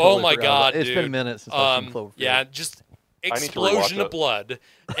 I totally my forgot God, about it. It's been dude. minutes since I've seen Cloverfield. Yeah, just need to explosion rewatch of it. blood,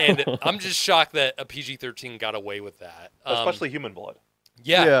 and I'm just shocked that a PG-13 got away with that. Especially human blood.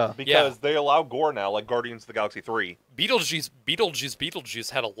 Yeah. Because they allow gore now, like Guardians of the Galaxy 3.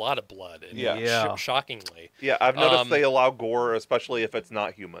 Beetlejuice had a lot of blood. And Yeah. shockingly. Yeah, I've noticed they allow gore, especially if it's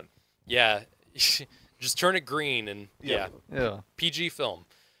not human. Yeah. Just turn it green and Yeah. PG film.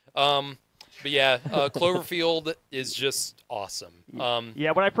 But yeah, Cloverfield is just awesome.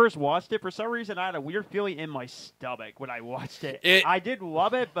 Yeah, when I first watched it, for some reason I had a weird feeling in my stomach when I watched it. I did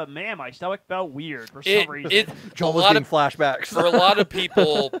love it, but man, my stomach felt weird for some reason. John was getting flashbacks. For a lot of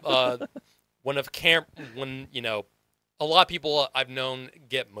people, a lot of people I've known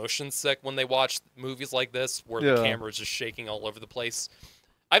get motion sick when they watch movies like this, where the camera is just shaking all over the place.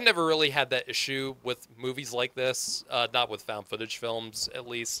 I've never really had that issue with movies like this, not with found footage films, at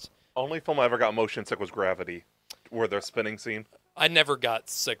least. Only film I ever got motion sick was Gravity, where the spinning scene. I never got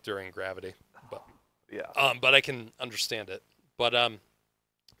sick during Gravity, but but I can understand it. But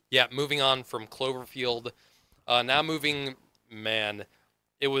moving on from Cloverfield,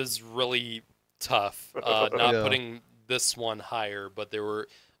 it was really tough not putting this one higher, but there were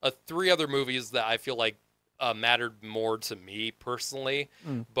 3 other movies that I feel like mattered more to me personally.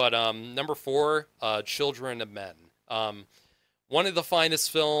 But number 4, Children of Men. One of the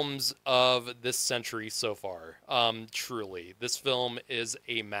finest films of this century so far. Truly, this film is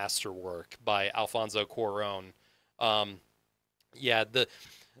a masterwork by Alfonso Cuarón. Some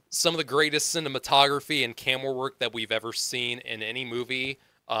of the greatest cinematography and camera work that we've ever seen in any movie.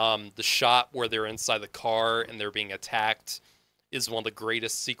 The shot where they're inside the car and they're being attacked is one of the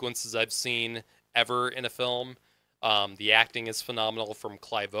greatest sequences I've seen ever in a film. The acting is phenomenal, from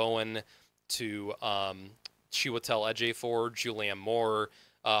Clive Owen to Chiwetel Ejiofor, Julianne Moore,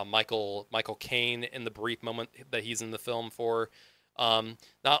 Michael Caine in the brief moment that he's in the film for.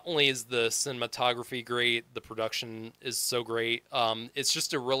 Not only is the cinematography great, the production is so great.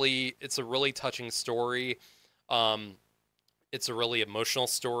 It's a really touching story. It's a really emotional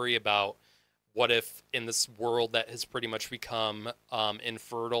story about what if in this world that has pretty much become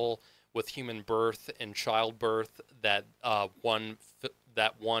infertile with human birth and childbirth, that one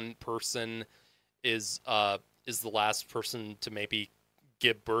person is the last person to maybe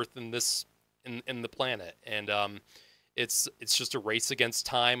give birth in the planet, and it's just a race against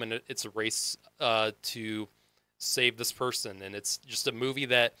time, and it's a race to save this person, and it's just a movie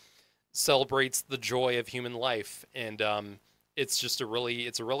that celebrates the joy of human life, and it's a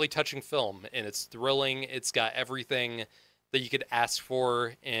really touching film, and it's thrilling. It's got everything that you could ask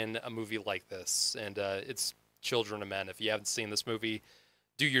for in a movie like this, and it's Children of Men. If you haven't seen this movie,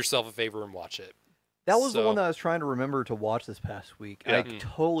 do yourself a favor and watch it. That was the one that I was trying to remember to watch this past week. I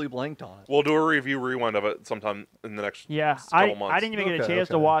totally blanked on it. We'll do a review rewind of it sometime in the next couple months. I didn't even get a chance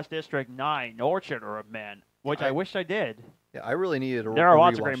to watch District 9 or Children of Men, which I wish I did. Yeah, I really needed to. There are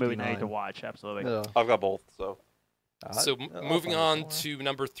lots of great movies I need to watch. Absolutely. Yeah. I've got both. So moving on to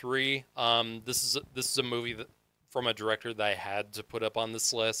number 3. This is a movie from a director that I had to put up on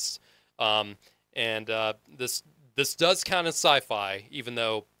this list, and this does count as sci-fi, even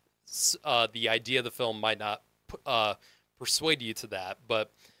though the idea of the film might not persuade you to that.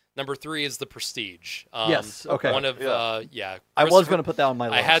 But Number 3 is The Prestige. Yes, okay. One of I was going to put that on my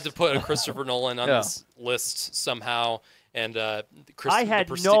list. I had to put a Christopher Nolan on this list somehow, and I had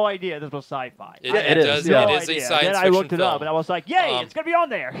no idea this was sci-fi. It is. Yeah. It is a science Then I fiction looked it up, film. and I was like, "Yay, it's gonna be on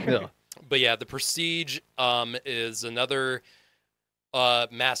there." Yeah. But yeah, The Prestige is another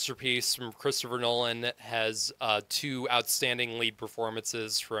masterpiece from Christopher Nolan. It has 2 outstanding lead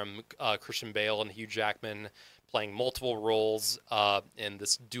performances from Christian Bale and Hugh Jackman, playing multiple roles in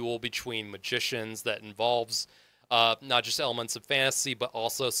this duel between magicians that involves not just elements of fantasy, but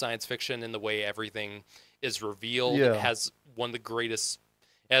also science fiction in the way everything is revealed. Yeah. It has one of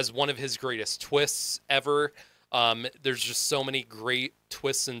his greatest twists ever. There's just so many great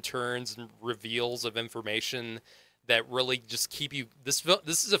twists and turns and reveals of information that really just keep you. This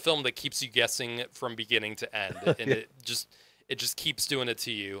is a film that keeps you guessing from beginning to end, and it just keeps doing it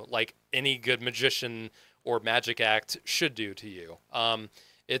to you, like any good magician or magic act should do to you.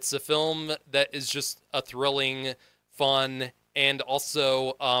 It's a film that is just a thrilling, fun, and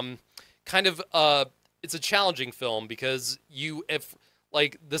also it's a challenging film because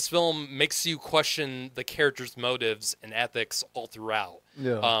this film makes you question the character's motives and ethics all throughout.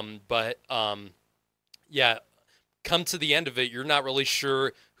 Yeah. Come to the end of it, you're not really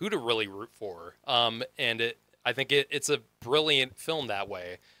sure who to really root for. I think it's a brilliant film that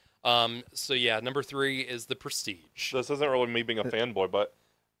way. Number 3 is The Prestige. This isn't really me being a fanboy, but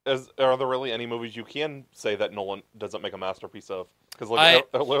are there really any movies you can say that Nolan doesn't make a masterpiece of? Because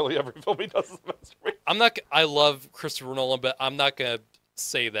literally every film he does is a masterpiece. I love Christopher Nolan, but I'm not gonna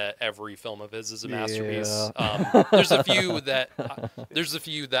say that every film of his is a masterpiece. There's a few that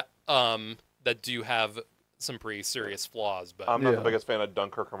do have some pretty serious flaws, but I'm not the biggest fan of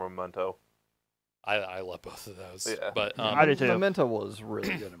Dunkirk or Memento. I love both of those. Yeah. But I did too. Memento was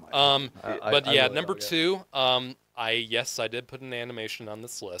really good in my opinion. Number 2, I did put an animation on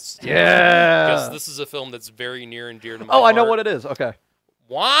this list. Yeah. Because this is a film that's very near and dear to my heart. I know what it is. Okay.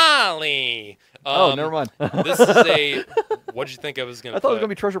 WALL-E. Never mind. This is what did you think I was going to I thought it was going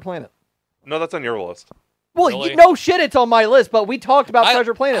to be Treasure Planet. No, that's on your list. Well, Really? no shit, it's on my list, but we talked about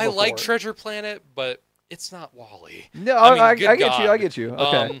Treasure Planet before. I like Treasure Planet, but it's not WALL-E. No, I get you. I get you.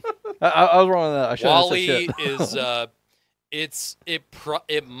 Okay. I was wrong on that. I should have said shit. is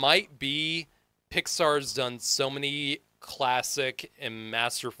it might be Pixar's done so many classic and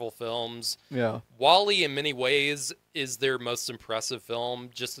masterful films. Yeah. WALL-E in many ways is their most impressive film,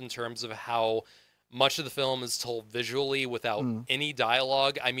 just in terms of how much of the film is told visually without any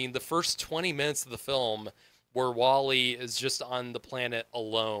dialogue. I mean, the first 20 minutes of the film where WALL-E is just on the planet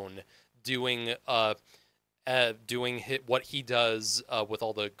alone doing what he does with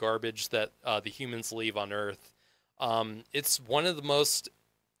all the garbage that the humans leave on Earth. It's one of the most,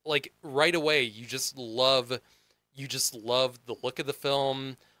 like, right away you just love the look of the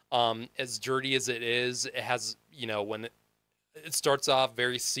film. As dirty as it is, it has, when it starts off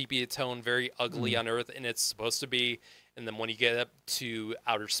very sepia tone, very ugly on Earth, and it's supposed to be, and then when you get up to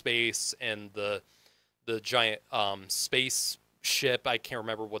outer space and the giant space ship, I can't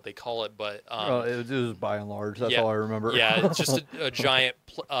remember what they call it, but it was by and large. That's all I remember. Yeah, it's just a giant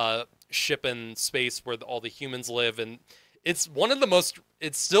ship in space where all the humans live, and it's still one of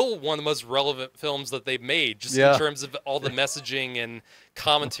the most relevant films that they've made, just in terms of all the messaging and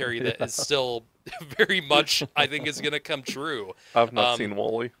commentary that is still very much, I think, is going to come true. I've not seen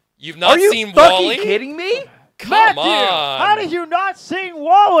WALL-E. You've not seen WALL-E? Are you fucking kidding me? Come Matthew, on. how did you not sing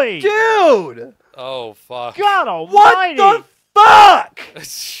WALL-E? Dude! Oh, fuck. God What almighty! the fuck?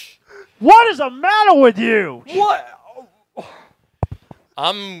 What is the matter with you? What?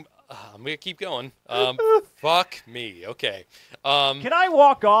 I'm gonna keep going. Fuck me. Okay. Can I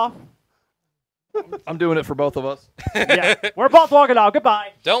walk off? I'm doing it for both of us. Yeah, we're both walking out.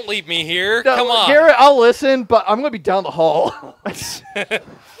 Goodbye. Don't leave me here. No, Come on. Garrett, I'll listen, but I'm going to be down the hall.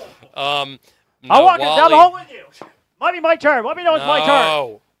 I'll walk down the hall with you. Might be my turn. Let me know it's my turn.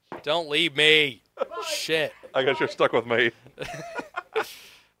 No. Don't leave me. Goodbye. Shit. I guess you're stuck with me,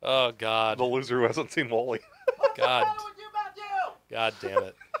 Oh, God. the loser who hasn't seen WALL-E. God. God damn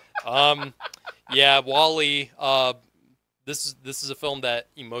it. Yeah, WALL-E. This is a film that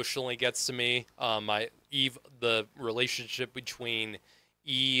emotionally gets to me. The relationship between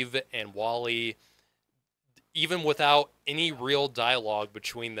Eve and WALL-E, even without any real dialogue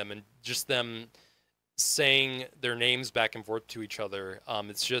between them, and just them saying their names back and forth to each other.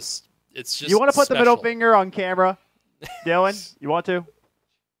 It's just. You want to put the middle special. finger on camera, Dyllan? You want to?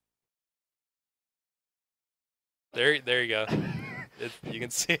 There you go. You can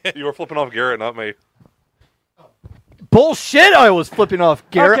see it. You were flipping off Garrett, not me. Bullshit! I was flipping off,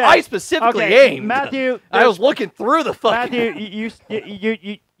 Garrett. Okay. I specifically aimed. Matthew, I was looking through the fucking.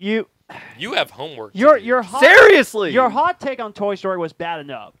 Matthew, You have homework. your hot, Seriously, your hot take on Toy Story was bad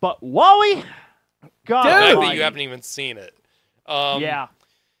enough, but Wall-E, God, The fact that almighty. you haven't even seen it. Yeah,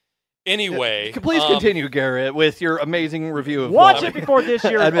 Anyway, please continue, Garrett, with your amazing review of watch Wall-E. it before this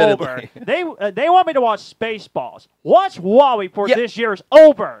year is over. Admittedly. They want me to watch Spaceballs. Watch Wall-E before this year is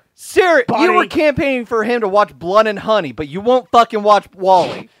over. Serious, you buddy. were campaigning for him to watch Blood and Honey, but you won't fucking watch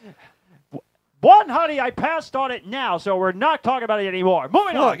Wall-E. One, honey, I passed on it now, so we're not talking about it anymore.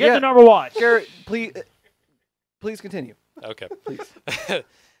 Moving on, get yeah. to number one. Garrett, please continue. okay. Please.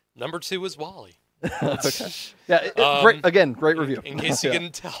 Number 2 is Wall-E. Okay. Yeah, great review. In case you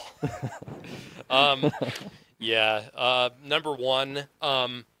couldn't tell. Number 1.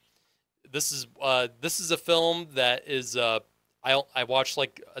 This is a film that is I watched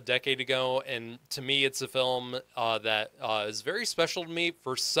like a decade ago, and to me, it's a film that is very special to me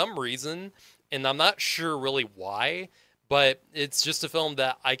for some reason, and I'm not sure really why. But it's just a film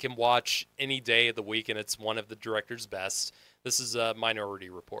that I can watch any day of the week, and it's one of the director's best. This is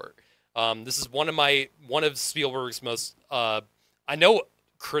Minority Report. This is one of Spielberg's most. I know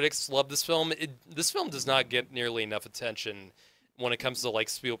critics love this film. This film does not get nearly enough attention when it comes to like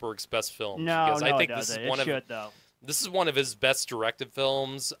Spielberg's best films. No, because I think it this is doesn't. one It of should, though. this is one of his best directed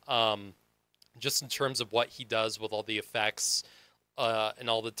films. Just in terms of what he does with all the effects and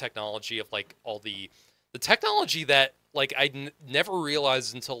all the technology of like all the technology that like I never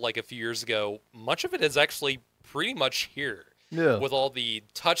realized until like a few years ago. Much of it is actually pretty much here. Yeah. With all the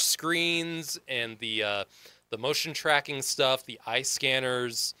touch screens and the motion tracking stuff, the eye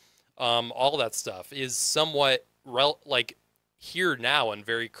scanners, all that stuff is somewhat like here now and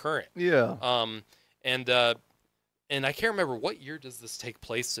very current. Yeah. And I can't remember what year does this take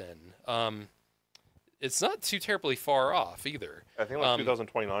place in. It's not too terribly far off either. I think like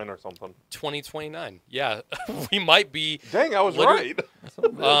 2029 or something. 2029. Yeah, we might be. Dang, I was right.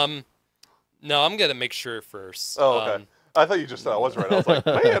 No, I'm gonna make sure first. Oh, okay. I thought you just said I was right. I was like,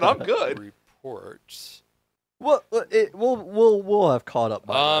 man, I'm good. Report. Well, we'll have caught up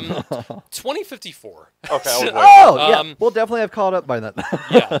by then. 2054. Okay. I was right. Oh, yeah. We'll definitely have caught up by then.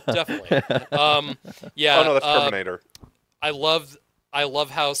 Yeah, definitely. Yeah. Oh no, that's Terminator. I love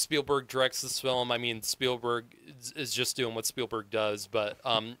how Spielberg directs this film. I mean, Spielberg is just doing what Spielberg does, but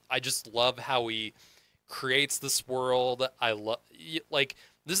I just love how he creates this world. I love like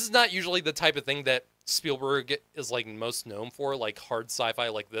this is not usually the type of thing that Spielberg is like most known for, like hard sci-fi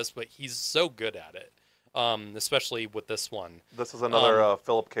like this, but he's so good at it. Especially with this one. This is another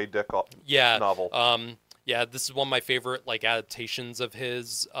Philip K. Dick novel. Yeah, this is one of my favorite like adaptations of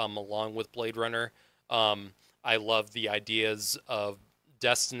his, along with Blade Runner. I love the ideas of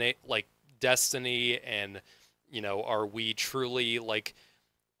destiny, and are we truly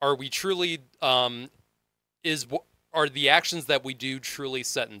are the actions that we do truly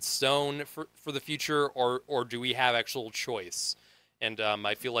set in stone for the future, or do we have actual choice? And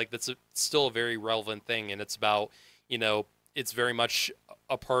I feel like that's still a very relevant thing, and it's about, it's very much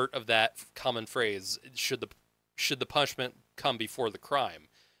a part of that common phrase, should the punishment come before the crime?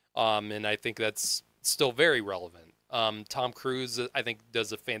 And I think that's still very relevant. Tom Cruise, I think,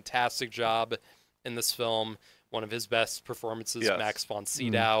 does a fantastic job in this film. One of his best performances, yes. Max von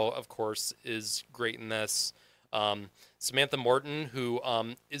Sydow, of course, is great in this. Samantha Morton, who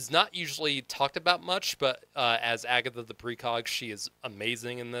is not usually talked about much, but as Agatha the Precog, she is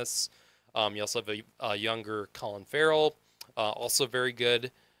amazing in this. You also have a younger Colin Farrell, also very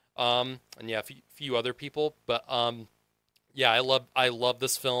good. And yeah, a few other people, but yeah, I love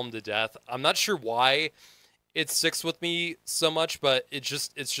this film to death. I'm not sure why it sticks with me so much, but it's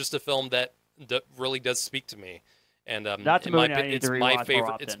just a film that really does speak to me. And it's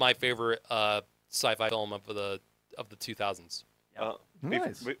my favorite sci-fi film of the 2000s.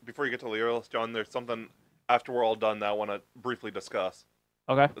 Nice. Before you get to the list, John, there's something after we're all done that I want to briefly discuss.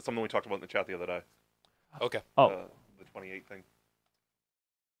 Okay. It's something we talked about in the chat the other day. Okay. The 28 thing.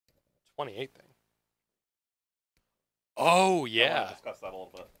 28 thing. Oh I yeah. want to discuss that a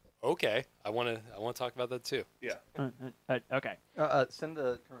little bit. Okay. I want to talk about that too. Yeah. Okay. Send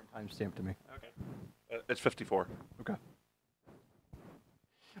the current timestamp to me. Okay. It's 54. Okay.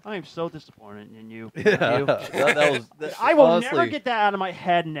 I am so disappointed in you. Yeah. You. that was. I will honestly, never get that out of my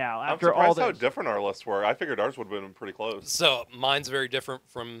head now. I'm After all surprised how this. different our lists were. I figured ours would have been pretty close. So mine's very different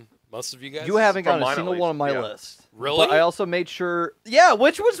from most of you guys. You haven't From got a mine, at single least. one on my Yeah. list. Really? But I also made sure. Yeah,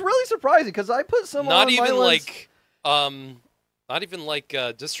 which was really surprising because I put some not on even my list. not even like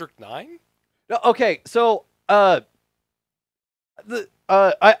District 9? No, okay, so I'll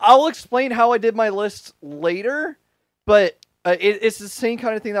explain how I did my list later, But it's the same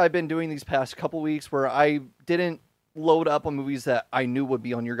kind of thing that I've been doing these past couple weeks, where I didn't load up on movies that I knew would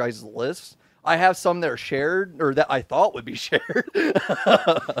be on your guys' list. I have some that are shared, or that I thought would be shared.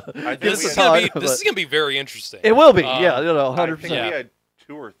 This is gonna be very interesting. It will be, yeah, 100%. I think we had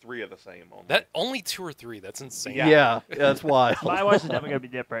 2 or 3 of the same. Only 2 or 3. That's insane. Yeah, that's wild. My voice is definitely gonna be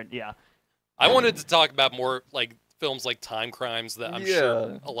different. Yeah. I wanted to talk about more like films like Time Crimes that I'm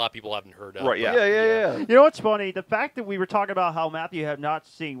sure a lot of people haven't heard of. Right? Yeah. You know what's funny? The fact that we were talking about how Matthew had not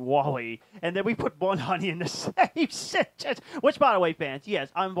seen Wall-E, and then we put Bun Honey in the same sentence. Which, by the way, fans, yes,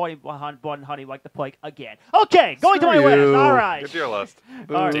 I'm voting Bun Honey like the plague again. Okay, going to my list. All right. Get to your list.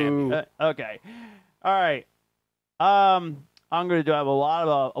 All right. Okay. All right. I'm going to have a lot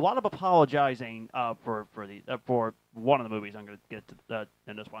of apologizing for one of the movies I'm going to get to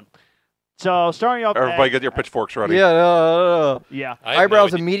in this one. So starting off, everybody get your pitchforks ready. Yeah, no. Yeah.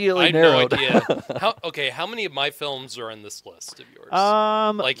 Eyebrows immediately narrowed. I have no idea. How many of my films are on this list of yours?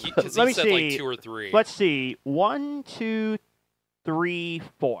 Because he said like 2 or 3. Let's see. 1, 2, 3,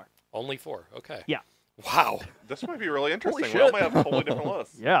 4. Only 4. Okay. Yeah. Wow. This might be really interesting. Holy We all might have totally different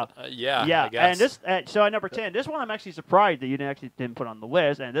lists. Yeah. Yeah. I guess. And so at number 10, this one I'm actually surprised that you didn't put on the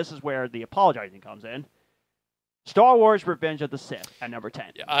list, and this is where the apologizing comes in. Star Wars: Revenge of the Sith at number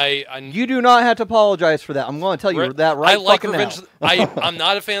 10. Yeah, you do not have to apologize for that. I'm going to tell you that right. I like fucking Revenge. now. I'm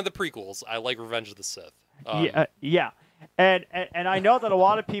not a fan of the prequels. I like Revenge of the Sith. Yeah. And I know that a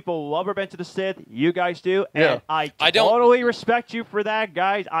lot of people love Revenge of the Sith. You guys do. And I totally respect you for that,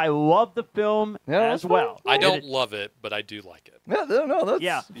 guys. I love the film as well. I don't love it, but I do like it. Yeah, no,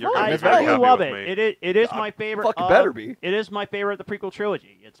 that's I do love it. It is my favorite. Fucking better be. It is my favorite of the prequel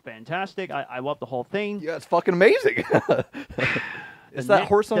trilogy. It's fantastic. I love the whole thing. Yeah, it's fucking amazing. It's that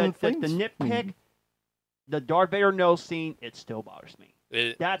horse on the nitpick. The Darth Vader nose scene. It still bothers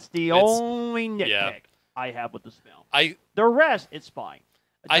me. That's the only nitpick I have with this film. The rest, it's fine.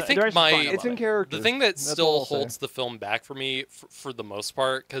 I think it's in character. The thing that still holds the film back for me, for the most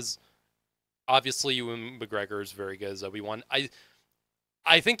part, because obviously Ewan McGregor is very good as Obi-Wan.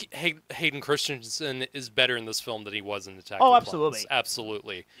 I think Hayden Christensen is better in this film than he was in Attack of the Clones. Absolutely.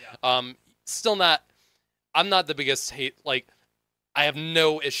 Absolutely. Yeah. Still not. I'm not the biggest I have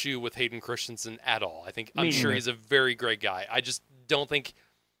no issue with Hayden Christensen at all. I'm sure he's a very great guy. I just don't think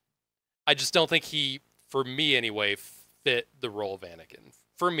he, for me anyway, fit the role of Anakin.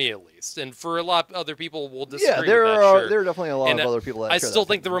 For me, at least, and for a lot of other people, will disagree. Yeah, there are definitely a lot of other people that. I still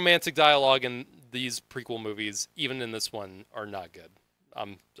think the romantic dialogue in these prequel movies, even in this one, are not good.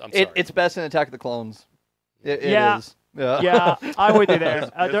 I'm sorry. It's best in Attack of the Clones. It is. Yeah, I'm with you there.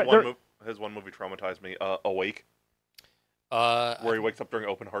 His one movie traumatized me. Awake. Where he wakes up during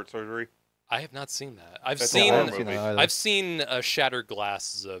open heart surgery. I have not seen that. I've seen Shattered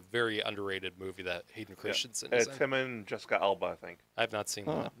Glass is a very underrated movie that Hayden Christensen is in. It's him and Jessica Alba, I think. I have not seen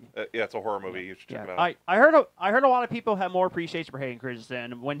that. Yeah, it's a horror movie. You should check it out. I heard a lot of people have more appreciation for Hayden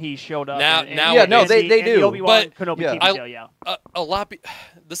Christensen when he showed up. They do. But a lot.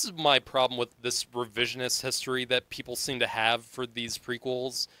 This is my problem with this revisionist history that people seem to have for these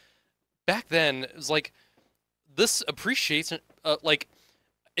prequels. Back then, it was like this appreciation,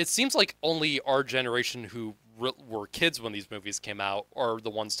 it seems like only our generation who were kids when these movies came out are the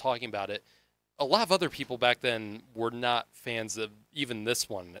ones talking about it. A lot of other people back then were not fans of even this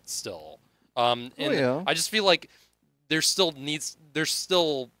one still. I just feel like there still needs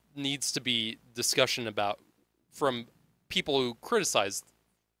to be discussion about from people who criticize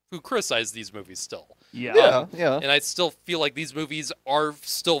these movies still. Yeah. And I still feel like these movies are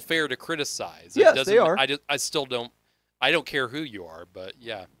still fair to criticize. Yes, they are. I still don't. I don't care who you are, but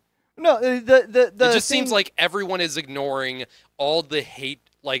yeah. No, it just seems like everyone is ignoring all the hate,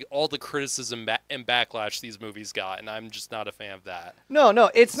 all the criticism and backlash these movies got, and I'm just not a fan of that.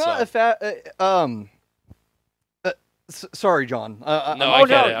 No, it's not a sorry, John.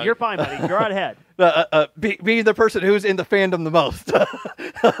 No, you're fine, buddy. You're right ahead. Being the person who's in the fandom the most,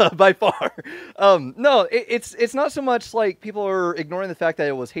 by far. No, it's not so much like people are ignoring the fact that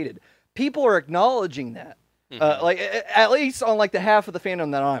it was hated. People are acknowledging that. At least on the half of the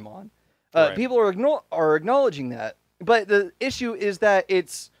fandom that I'm on, right. People are acknowledging that. But the issue is that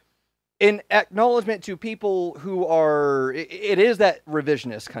it's an acknowledgement to people who are. It is that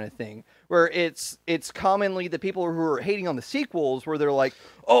revisionist kind of thing where it's commonly the people who are hating on the sequels where they're like,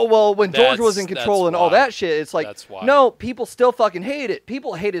 oh well, when George was in control and all that shit. It's like, no, people still fucking hate it.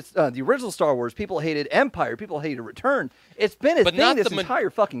 People hated the original Star Wars. People hated Empire. People hated Return. It's been a thing this entire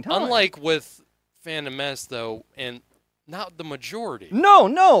fucking time. Unlike with Phantom Menace, though, and not the majority.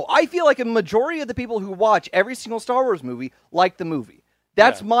 No. I feel like a majority of the people who watch every single Star Wars movie like the movie.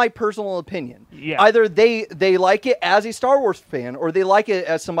 That's my personal opinion. Yeah. Either they like it as a Star Wars fan, or they like it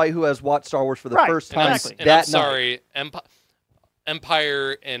as somebody who has watched Star Wars for the first time And I'm sorry,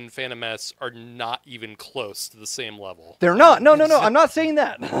 Empire and Phantom Menace are not even close to the same level. They're not. No. I'm not saying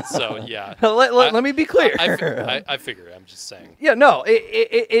that. So yeah, let me be clear. I figure. I'm just saying. Yeah, no.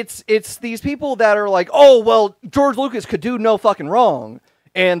 It's these people that are like, oh well, George Lucas could do no fucking wrong,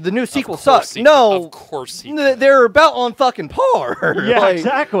 and the new sequel sucks. No, of course they're about on fucking par. Yeah,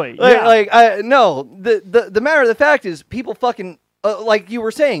 exactly. No. The matter of the fact is, people fucking like you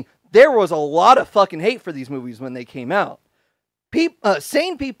were saying, there was a lot of fucking hate for these movies when they came out.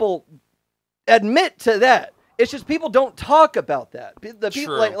 Sane people admit to that. It's just people don't talk about that. The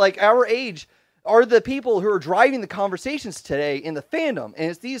people like our age are the people who are driving the conversations today in the fandom,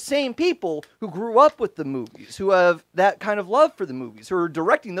 and it's these same people who grew up with the movies, who have that kind of love for the movies, who are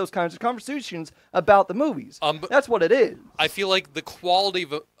directing those kinds of conversations about the movies. That's what it is. I feel like the quality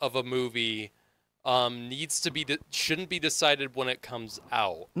of a movie shouldn't be decided when it comes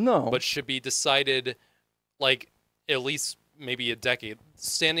out. No, but should be decided like at least maybe a decade.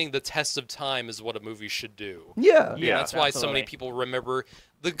 Standing the test of time is what a movie should do. Yeah. That's why so many people remember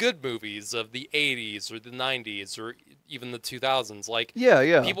the good movies of the 80s or the 90s or even the 2000s. Like,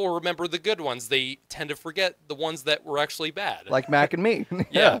 people remember the good ones. They tend to forget the ones that were actually bad. Like Mac and me.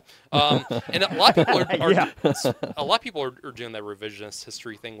 Yeah. And a lot of people are doing that revisionist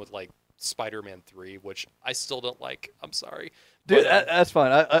history thing with like Spider-Man 3, which I still don't like. I'm sorry. Dude, that's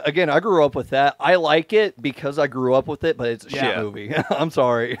fine. I grew up with that. I like it because I grew up with it, but it's a shit movie. I'm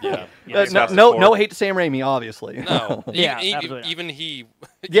sorry. Yeah. No hate to Sam Raimi, obviously. No. Absolutely. Even he.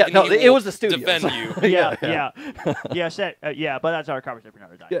 It was the studio. Defend you. But that's our conversation for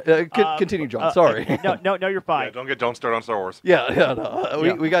another time. Yeah, continue, John. Sorry. No, you're fine. Yeah, don't start on Star Wars.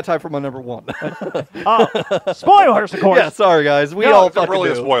 We got time for my number one. Spoilers, of course. Yeah, sorry guys. We no, all it's fucking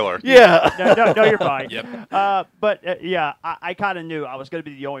really do. a spoiler. Yeah. No, you're fine. Yep. I kind of knew I was going to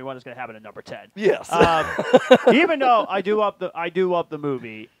be the only one that's going to have it at number 10. Yes. Even though I do love the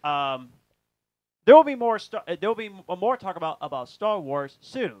movie. There will be more. There will be more talk about Star Wars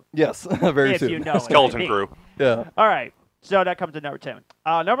soon. Yes, very if soon. You know Skeleton Crew. Yeah. All right. So that comes to number 10.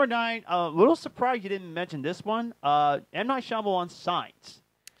 Number 9. A little surprised you didn't mention this one. M. Night Shyamalan's Signs.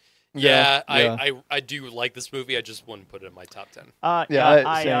 Yeah, I do like this movie. I just wouldn't put it in my top 10. I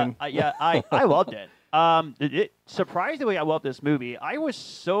loved it. Surprisingly, I loved this movie. I was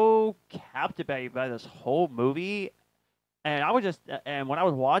so captivated by this whole movie, and when I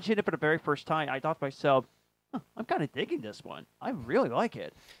was watching it for the very first time, I thought to myself, I'm kind of digging this one. I really like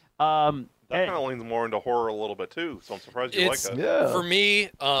it. That kind of leans more into horror a little bit too, so I'm surprised you like that. Yeah. For me,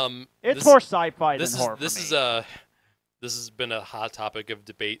 it's more sci-fi than horror. This has been a hot topic of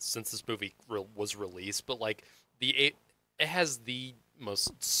debate since this movie was released, but like it has the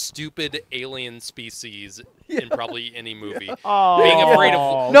most stupid alien species in probably any movie. Being afraid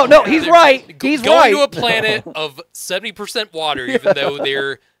of no, he's right. He's going to a planet of 70% water, even though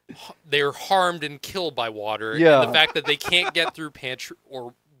they're harmed and killed by water. Yeah. And the fact that they can't get through pantry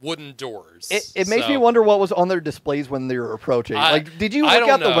or wooden doors. It makes me wonder what was on their displays when they were approaching. Did you look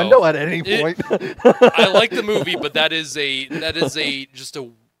out the know. window at any point? I like the movie, but that is a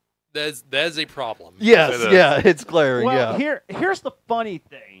problem. Yes, it's glaring. Well, here's the funny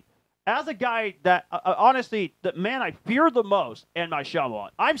thing. As a guy that, honestly, the man I fear the most, M. Night Shyamalan,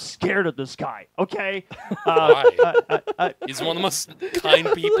 I'm scared of this guy, okay? Why? He's one of the most kind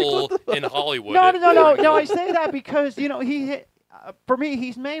people in Hollywood. No, I say that because, for me,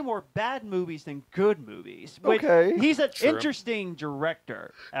 he's made more bad movies than good movies. Okay. He's an interesting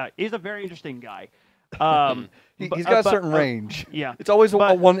director. He's a very interesting guy. He's got a certain range. Yeah. It's always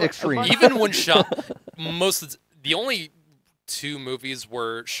one extreme. Even when the only two movies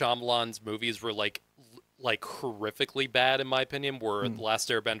where Shyamalan's movies were like horrifically bad in my opinion were The Last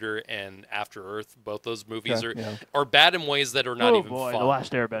Airbender and After Earth. Both those movies are bad in ways that are not even fun. The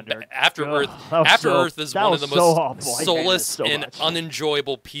Last Airbender. After Earth is one of the most soulless and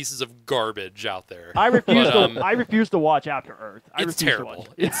unenjoyable pieces of garbage out there. I refuse to watch After Earth. It's terrible.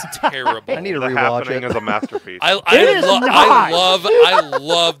 It's terrible. I need to The rewatch Happening it. is a masterpiece. I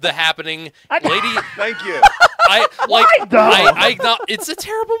love The Happening. Lady, Thank you. It's a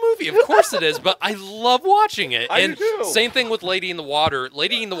terrible movie. Of course it is, but I love watching it. I do too. Same thing with Lady in the Water.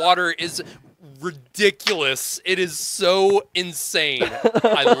 Lady in the Water is ridiculous. It is so insane.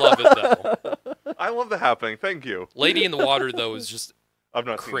 I love it though. I love The Happening. Thank you. Lady in the Water though is just I've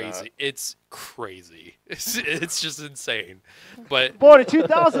not crazy. seen that. It's crazy. It's just insane. But boy, the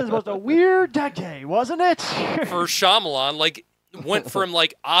 2000s was a weird decade, wasn't it? For Shyamalan, went from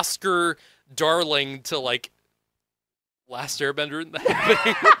Oscar darling to Last Airbender in the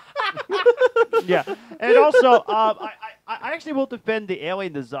happening. Yeah, and also, I actually will defend the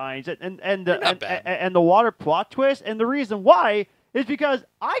alien designs and the water plot twist, and the reason why is because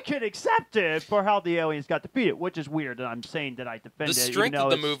I could accept it for how the aliens got defeated, which is weird that I'm saying that I defend it. The strength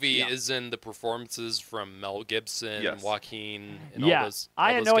of the movie is in the performances from Mel Gibson, Joaquin, and all those.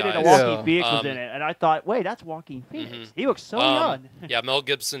 I had no idea that Joaquin Phoenix was in it, and I thought, wait, that's Joaquin Phoenix. He looks so young. Yeah, Mel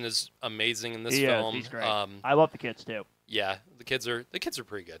Gibson is amazing in this film. He's great. I love the kids too. Yeah, the kids are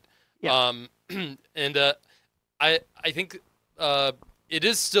pretty good. Yeah. And I think it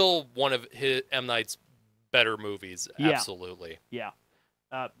is still one of M. Night's better movies. Absolutely. Yeah.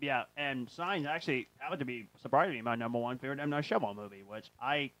 And Signs actually happened to be surprisingly my number one favorite M. Night Shyamalan movie, which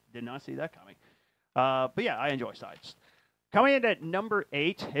I did not see that coming. But yeah, I enjoy Signs. Coming in at number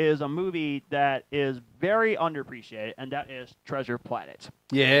 8 is a movie that is very underappreciated, and that is Treasure Planet.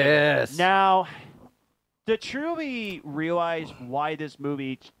 Yes. Now, to truly realize why this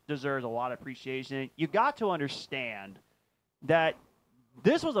movie deserves a lot of appreciation, you got to understand that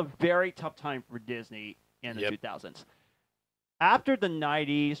this was a very tough time for Disney in the 2000s. After the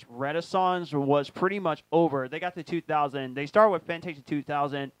 90s, Renaissance was pretty much over. They got to 2000. They started with Fantasia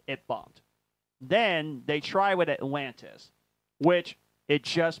 2000. It bombed. Then they tried with Atlantis, which it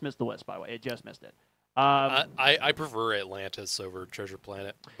just missed the list, by the way. It just missed it. I prefer Atlantis over Treasure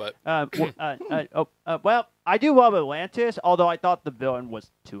Planet, but well, I do love Atlantis, although I thought the villain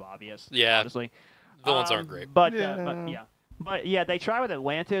was too obvious. Yeah, honestly, villains aren't great. But they try with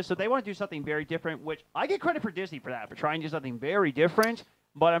Atlantis, so they want to do something very different. Which I get credit for Disney for that, for trying to do something very different.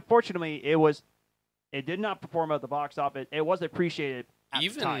 But unfortunately, it did not perform at the box office. It wasn't appreciated.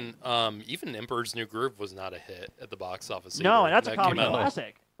 Even Emperor's New Groove was not a hit at the box office. No, and that's a comedy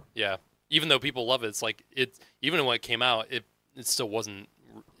classic. Yeah. Even though people love it, it's like even when it came out, it still wasn't.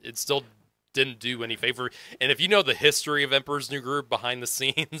 It still didn't do any favor. And if you know the history of Emperor's New Groove behind the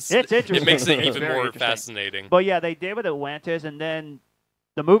scenes, it's interesting. It makes it even more fascinating. But yeah, they did with Atlantis, and then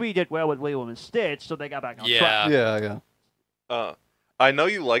the movie did well with Lilo and Stitch, so they got back on track. Yeah. I know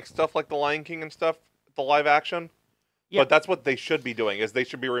you like stuff like The Lion King and stuff, the live action. Yeah. But that's what they should be doing. Is they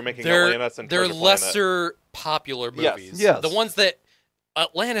should be remaking Atlantis and Treasure Planet. They're lesser popular movies. Yes. The ones that.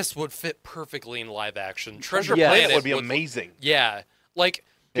 Atlantis would fit perfectly in live action. Treasure Planet Planet would be amazing. Yeah, like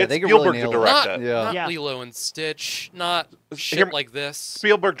they could Spielberg really to direct it. Not Lilo and Stitch, not shit like this.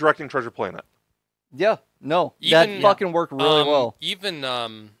 Spielberg directing Treasure Planet. Yeah, no, that fucking worked really well. Even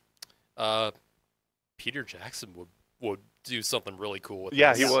Peter Jackson would do something really cool with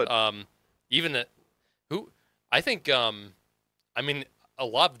this. He would. I think I mean. A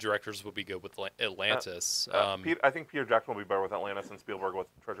lot of directors would be good with Atlantis. I think Peter Jackson will be better with Atlantis and Spielberg with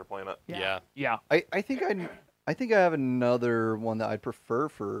Treasure Planet. Yeah. I think I have another one that I'd prefer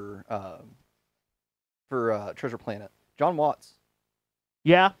for Treasure Planet. John Watts.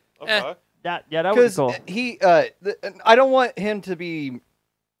 Yeah. Okay. That was cool. I don't want him to be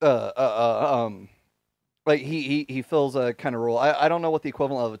like he fills a kind of role. I don't know what the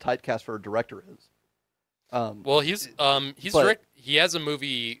equivalent of a typecast for a director is. Well, he has a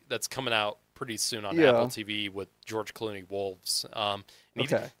movie that's coming out pretty soon on Apple TV with George Clooney, Wolves.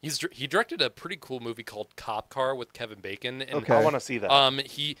 He directed a pretty cool movie called Cop Car with Kevin Bacon. And I want to see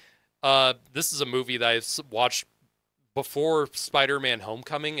that. This is a movie that I watched before Spider-Man: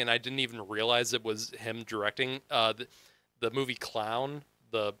 Homecoming, and I didn't even realize it was him directing the movie Clown.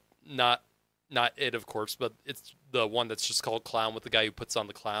 Not it, of course, but it's the one that's just called Clown with the guy who puts on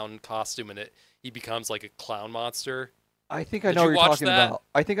the clown costume and he becomes like a clown monster. I think I know what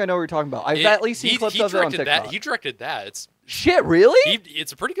you're talking about. I've at least seen clips of it on TikTok. He directed that. It's shit, really?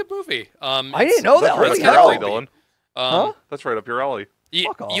 It's a pretty good movie. I didn't know that. That's Holy right hell. up your alley, Dylan. That's right up your alley.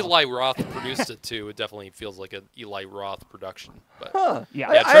 Eli Roth produced it too. It definitely feels like an Eli Roth production. But, I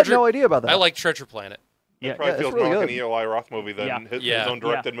had no idea about that. I like Treasure Planet. It probably feels really more like good. an Eli Roth movie than his own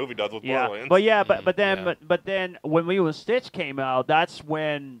directed movie does with Borderlands. But then when Lilo and Stitch came out, that's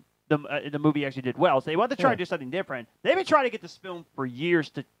when the movie actually did well. So they wanted to try to do something different. They've been trying to get this film for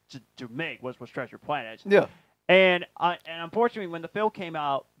years to make, was Treasure Planet. Yeah. And unfortunately, when the film came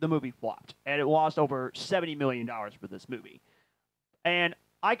out, the movie flopped, and it lost over $70 million for this movie. And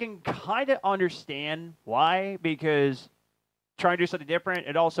I can kind of understand why, because trying to do something different,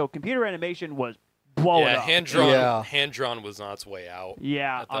 and also computer animation was blowing up. Hand-drawn was on its way out.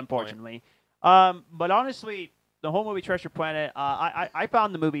 Yeah, unfortunately. But honestly, the whole movie Treasure Planet, I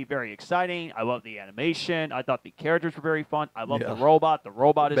found the movie very exciting. I love the animation. I thought the characters were very fun. I love the robot. The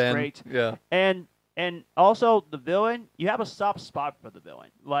robot is great. Yeah. And also the villain, you have a soft spot for the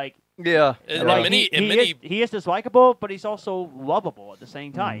villain. Like Yeah. And Like, many, he is dislikable, but he's also lovable at the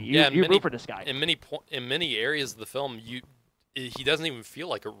same time. You root for this guy. In many areas of the film, he doesn't even feel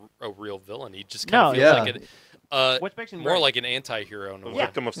like a real villain. He just kind of feels like which makes him more great. like an anti-hero in a way.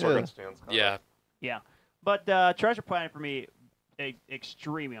 Victim of circumstance. Yeah. Yeah. But Treasure Planet for me,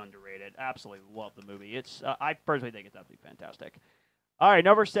 extremely underrated. Absolutely love the movie. It's I personally think it's absolutely fantastic. All right,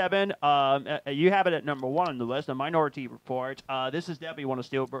 number 7. You have it at number 1 on the list, The Minority Report. This is definitely one of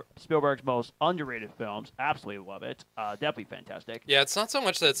Spielberg's most underrated films. Absolutely love it. Definitely fantastic. Yeah, it's not so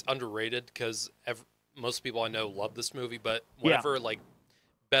much that it's underrated because most people I know love this movie, but whenever like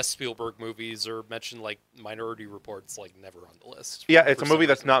best Spielberg movies are mentioned, like Minority Report's like never on the list. Yeah, it's a movie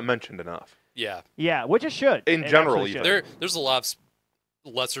that's not mentioned enough. Yeah. Yeah, which it should. In general, even. There's a lot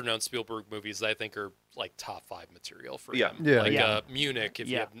of lesser known Spielberg movies that I think are like top 5 material for him. Yeah. Like Munich.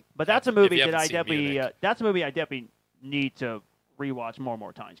 But that's a movie that I definitely need to rewatch more and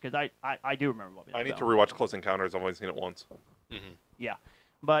more times because I do remember loving it. I need to rewatch Close Encounters. I've only seen it once. Mm-hmm. Yeah.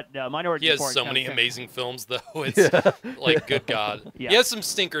 But Minority Report. He has so many amazing films, though. It's like, good God. Yeah. He has some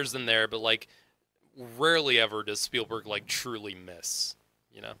stinkers in there, but like, rarely ever does Spielberg like truly miss.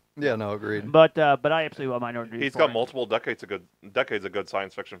 You know? Yeah, no, agreed. But I absolutely love Minority Report. He's got multiple decades of good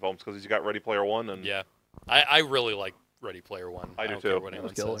science fiction films because he's got Ready Player One and I really like Ready Player One. I do don't too. care what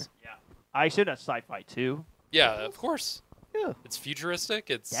anyone says. Yeah. I assume that's Sci-Fi too. Yeah, of course. Yeah. It's futuristic.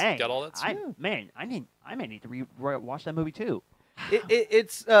 It's Dang. got all that stuff. I may need to watch that movie too.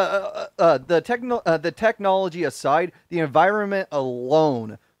 It's the technology aside, the environment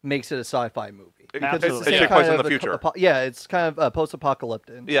alone makes it a sci-fi movie. it Absolutely. takes place in the future. It's kind of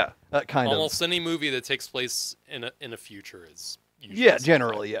post-apocalyptic. Yeah. Kind of. Almost any movie that takes place in a future is usually sci-fi.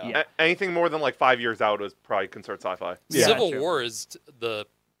 Generally, yeah. Anything more than like 5 years out is probably considered sci-fi. Yeah. Civil Sure. War is the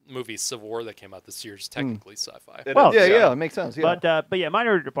movie Civil War that came out this year is technically sci-fi. It Well, is, Yeah, it makes sense. Yeah. But yeah,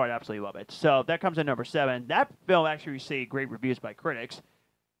 Minority Report, I absolutely love it. So that comes in number 7. That film actually received great reviews by critics.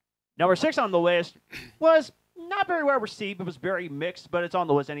 Number 6 on the list was not very well received. It was very mixed, but it's on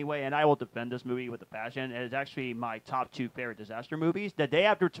the list anyway, and I will defend this movie with a passion. It is actually my top 2 favorite disaster movies. The Day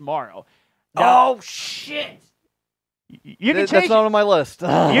After Tomorrow. Now, shit! you can That's change. not on my list. You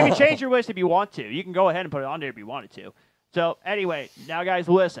can change your list if you want to. You can go ahead and put it on there if you wanted to. So anyway, now guys,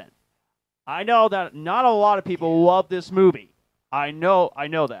 listen. I know that not a lot of people love this movie. I know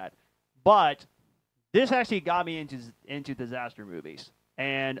that, but this actually got me into disaster movies,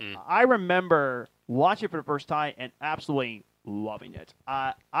 and I remember watching it for the first time and absolutely loving it.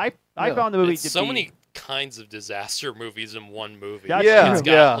 I found the movie to so be many kinds of disaster movies in one movie. That's Yeah, It's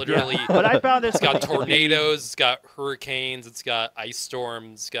true. got literally. But I found this. It's got tornadoes. It's got hurricanes. It's got ice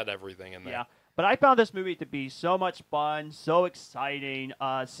storms. It's got everything in there. Yeah. But I found this movie to be so much fun, so exciting.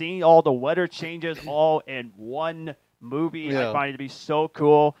 Seeing all the weather changes all in one movie, I find it to be so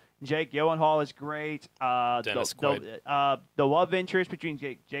cool. Jake Gyllenhaal is great. Dennis the love interest between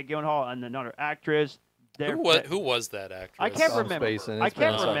Jake Gyllenhaal and another actress. Who was that actress? I can't I'm remember. spacing. I It's been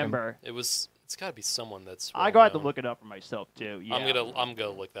a can't second. remember. It's got to be someone that's. I got to well-known. look it up for myself too. Yeah. I'm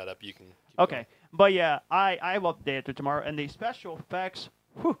gonna look that up. You can. Keep Okay, going. but yeah, I love Day After Tomorrow and the special effects.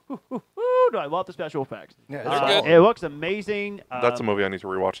 Do I love the special effects? Yeah, They're good. It looks amazing. That's a movie I need to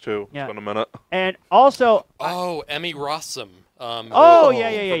rewatch too. Yeah. It's been a minute. And also, Oh, Emmy Rossum.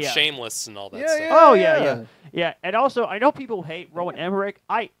 yeah. From Shameless and all that Yeah, stuff. yeah. Oh yeah. And also, I know people hate Rowan Emmerich.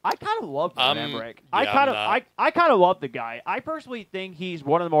 I kind of love Rowan Emmerich. I kind of love the guy. I personally think he's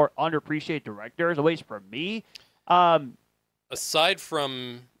one of the more underappreciated directors, at least for me. Aside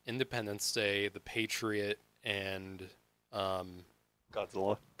from Independence Day, The Patriot, and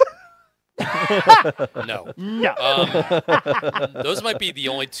Godzilla. no, those might be the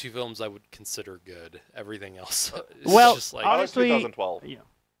only 2 films I would consider good. Everything else, is Well, just like honestly, 2012. Yeah,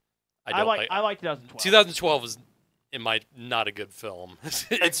 I like 2012. 2012 is not a good film.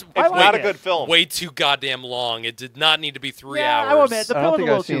 it's not a good film. way too goddamn long. It did not need to be 3 Yeah, hours. I will admit, the I film don't is think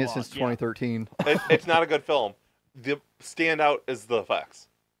a I've little seen too it long. since Yeah. 2013. It's not a good film. The standout is the effects.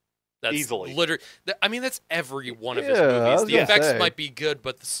 That's Easily. literally. I mean, that's every one of his Yeah, I movies. was The gonna effects say. might be good,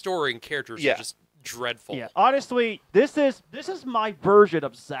 but the story and characters Yeah. are just dreadful. Yeah, honestly, this is my version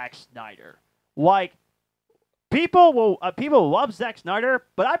of Zack Snyder. Like, people love Zack Snyder,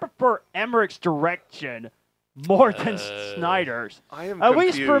 but I prefer Emmerich's direction more than Snyder's. I am At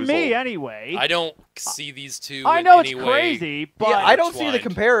least for confused. me, anyway. I don't see these two. I in know it's any way. crazy, but Yeah, I don't see the intertwined.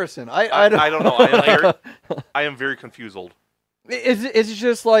 comparison. I I don't, don't know. I am very confused. Is it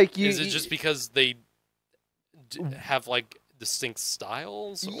just like you? Is it just because they have like distinct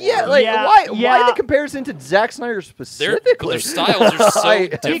styles? Yeah, or- like Yeah, why yeah. the comparison to Zack Snyder their specifically? styles are so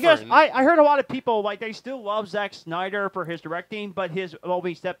different. Because I heard a lot of people like they still love Zack Snyder for his directing, but his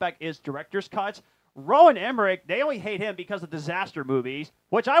only step back is director's cuts. Rowan Emmerich, they only hate him because of disaster movies,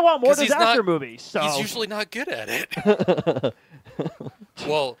 which I want more 'Cause he's disaster not- movies. So He's usually not good at it.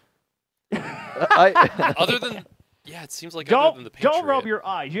 Well, other than it seems like other than the Patriot. don't rub your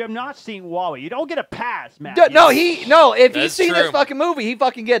eyes. You have not seen Wally. You don't get a pass, Matt. No, if he's That's seen this true. fucking movie, he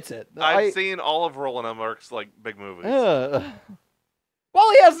fucking gets it. I've seen all of Roland Emmerich's like big movies. Well,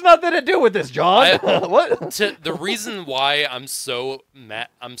 he has nothing to do with this, John. What? The reason why I'm still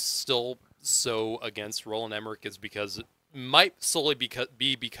so against Roland Emmerich is because it might solely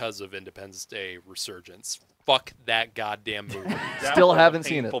be because of Independence Day resurgence. Fuck that goddamn movie. That Still was a haven't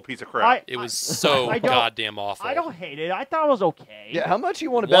seen it. painful piece of crap. It was so I don't- goddamn awful. I don't hate it. I thought it was okay. Yeah, how much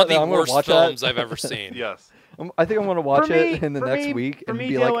you want to One bet of that the I'm going worst to watch films that? I've ever seen. Yes. I think I'm going to watch For me- it in the for next me- week for and me,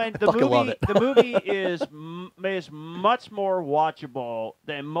 be Dyllan, like, I the fucking movie, love it. The movie is much more watchable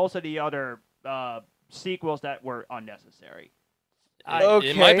than most of the other sequels that were unnecessary. Okay.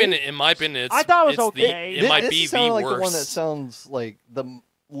 In my opinion, it's, I thought it was it's okay. it might this be sounds the like worst. the one that sounds like the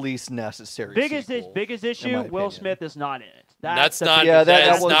least necessary. Biggest sequel, biggest in issue, my Will opinion. Smith is not in it. That's the not. biggest- Yeah, that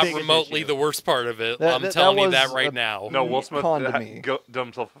that is was not the biggest remotely issue. the worst part of it. That- I'm that telling you was that right a- now. No, Will Smith Con to me. did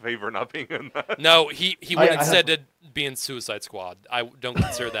himself a favor not being in that. No, he I went have- instead to be in Suicide Squad. I don't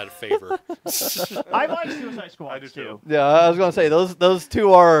consider that a favor. I like Suicide Squad I do too. Yeah, I was going to say those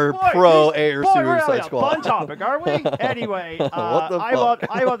two are Boy, pro this- Air boy, we're having Suicide a Squad. Fun topic, are we? Anyway, What the I fuck?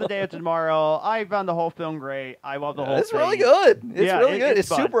 love The Day After Tomorrow. I found the whole film great. I love the whole It's thing. really good. It's Yeah, really good. it's It's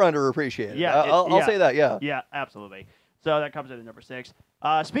fun. super underappreciated. Yeah, I'll yeah. say that. Yeah. Yeah, absolutely. So that comes in at number 6.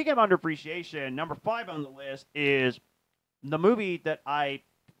 Speaking of underappreciation, number 5 on the list is the movie that I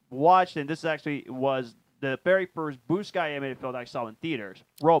watched, and this actually was the very first Blue Sky animated film that I saw in theaters.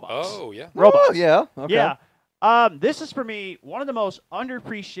 Robots. Oh yeah. Robots. Oh, yeah. Okay. Yeah. This is for me one of the most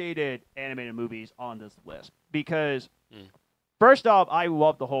underappreciated animated movies on this list because, first off, I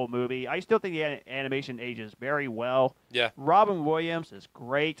love the whole movie. I still think the animation ages very well. Yeah. Robin Williams is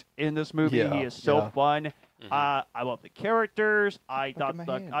great in this movie. Yeah, He is so yeah. fun. Mhm. I love the characters. I thought my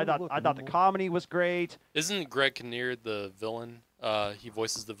the hand. I thought Look, I thought the look. comedy was great. Isn't Greg Kinnear the villain? He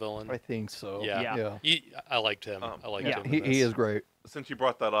voices the villain. I think so. Yeah. Yeah. I liked him. I liked Yeah. him. in He this. is great. Since you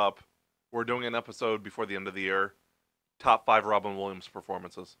brought that up, we're doing an episode before the end of the year. Top 5 Robin Williams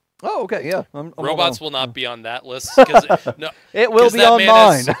performances. Oh, okay. Yeah. I'm Robots on. will not be on that list because It will be that on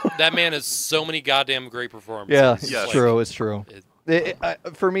man mine. that man has so many goddamn great performances. Yeah, it's Yes. true. It's true.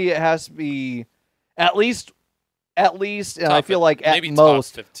 For me, it has to be at least, and I Top fif- like maybe at top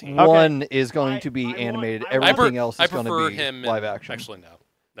most 15. one is going to I be want- animated. I want- Everything else I is going prefer to be him live in- action. Actually, no.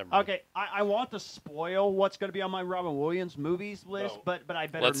 Never mind. Okay, I want to spoil what's going to be on my Robin Williams movies list, No. but I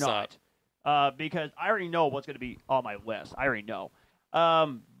better Let's not. Because I already know what's going to be on my list. I already know.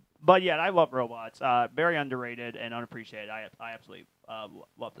 But yeah, I love Robots. Very underrated and unappreciated. I absolutely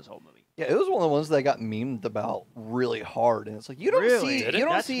love this whole movie. Yeah, it was one of the ones that got memed about really hard, and it's like you don't Really? see Did it? you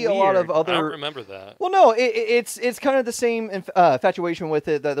don't That's see a lot of weird. I don't other. remember that. Well, no, it's kind of the same infatuation with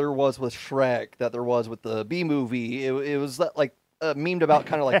it that there was with Shrek, that there was with the B movie. It was like memed about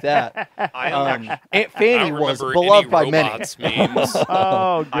kind of like that. I am, Aunt I Fanny don't was remember beloved any by many. robots memes.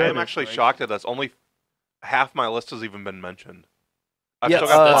 Oh, I am goodness actually gracious. shocked at this. Only half my list has even been mentioned. I've Yeah, still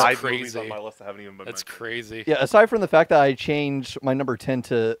got that's 5 movies crazy. on my list that haven't even been That's mentioned. crazy. Yeah, aside from the fact that I changed my number 10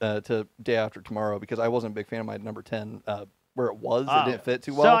 to Day After Tomorrow because I wasn't a big fan of my number 10 where it was. Oh. It didn't fit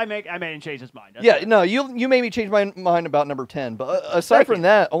too So well. I made him change his mind. That's Yeah, it. no, you made me change my mind about number 10. But aside Thank from you.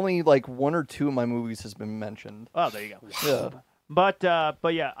 that, only like 1 or 2 of my movies has been mentioned. Oh, there you go. Yeah. But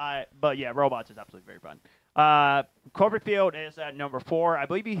yeah, Robots is absolutely very fun. Cloverfield is at number 4. I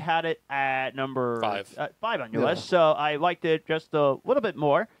believe he had it at number 5. 5 on your Yeah. list, so I liked it just a little bit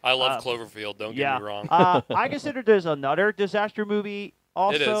more. I love Cloverfield. Don't Yeah, get me wrong. I consider there's another disaster movie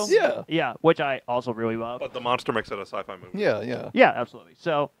also. is. Yeah. Which I also really love. But the monster makes it a sci-fi movie. Yeah. Yeah, absolutely.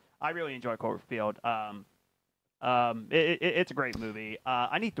 So I really enjoy Cloverfield. It's a great movie.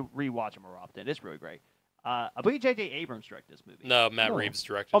 I need to rewatch it more often. It's really great. I believe J.J. Abrams directed this movie. No, Matt Oh. Reeves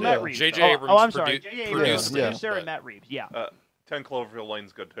directed Oh, it. Matt Reeves. J.J. Abrams I'm sorry. J.J. Abrams produced was Yeah. it. producer and but- Matt Reeves. Yeah. 10 Cloverfield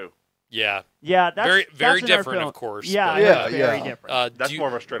Lane's good too. Yeah. Yeah, that's Very that's very another different, film. of course. Yeah, but, Yeah, that's very yeah. different. That's more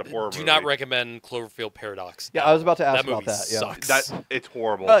of a straight up horror Do movie. not recommend Cloverfield Paradox. Yeah, I was about to ask that about movie that. Yeah. sucks. It's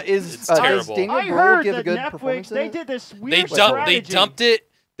horrible. It's Does terrible. Daniel I Brühl heard give that a good Netflix performance in they it? did this They weird dumped strategy. it.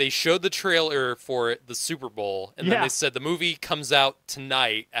 They showed the trailer for it, the Super Bowl, and then Yeah. they said the movie comes out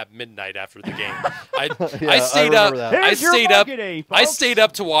tonight at midnight after the game. Yeah, I stayed up. remember that. I Here's your stayed up. marketing, I folks. stayed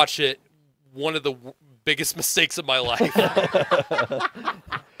up to watch it. One of the biggest mistakes of my life.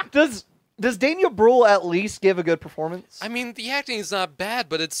 Does Daniel Bruhl at least give a good performance? I mean, the acting is not bad,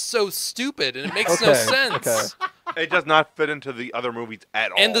 but it's so stupid and it makes no sense. Okay. It does not fit into the other movies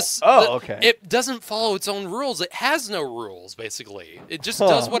at all. And okay. It doesn't follow its own rules. It has no rules, basically. It just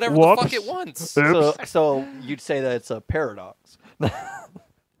does whatever the fuck it wants. So you'd say that it's a paradox.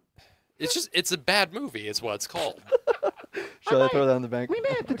 It's a bad movie, is what it's called. Should I throw that in the bank? We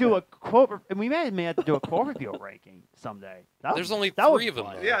may have to do a quote. We may have to do a quote review ranking someday. There's only 3 of them.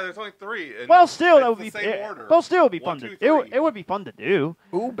 Though. Yeah, there's only 3. And well, still that would be same order. Well, still would be 1, fun 2, to. 3. It would be fun to do.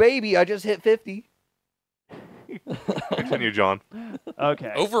 Ooh, baby, I just hit 50. Continue, John.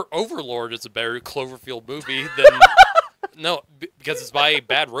 Okay. Overlord is a better Cloverfield movie than no, because it's by a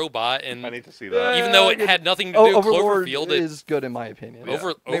bad robot, and I need to see that. even though it had nothing to do with Overlord Cloverfield, is good in my opinion. Maybe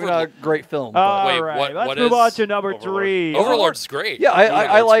Overlord, not a great film. All Wait, right, what let's move on to number Overlord. 3. Overlord's great. Yeah,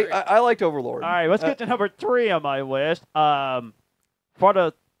 I great. liked Overlord. All right, let's get to number 3 on my list. For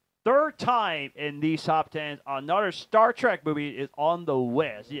the 3rd time in these top 10s, another Star Trek movie is on the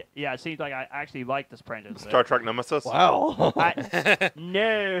list. Yeah, it seems like I actually like this franchise. Star Trek Nemesis? Wow.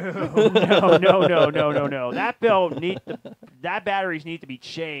 No. That batteries need to be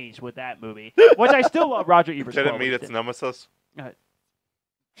changed with that movie. Which I still love Roger Ebert's. Did it meet its nemesis?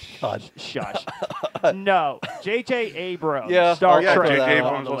 God. Shush. No. J.J. Abrams. Yeah, Star Yeah, Trek. throw that J.J. out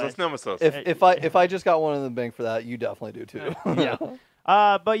Abrams was its nemesis. If I just got one in the bank for that, you definitely do too. Yeah.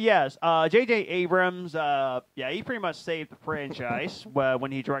 But yes, J.J. Abrams, he pretty much saved the franchise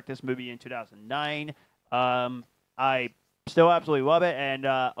when he directed this movie in 2009. I still absolutely love it, and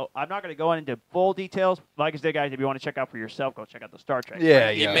I'm not going to go into full details. Like I said, guys, if you want to check out for yourself, go check out the Star Trek.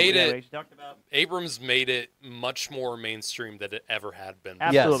 Yeah, He yeah. made it. We talked about. Abrams made it much more mainstream than it ever had been.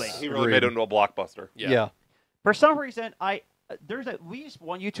 Absolutely. Yes. He really made it into a blockbuster. Yeah. For some reason, there's at least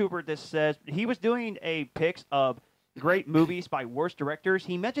one YouTuber that says he was doing a picks of great movies by worst directors.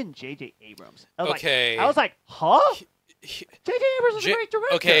 He mentioned J.J. Abrams. I was like, huh? J.J. Abrams is a great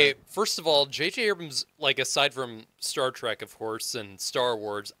director. Okay, first of all, J.J. Abrams, like, aside from Star Trek, of course, and Star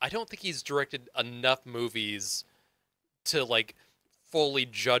Wars, I don't think he's directed enough movies to, like, fully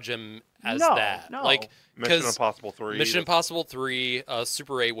judge him as that. No. Like, Mission Impossible 3. Mission Impossible 3,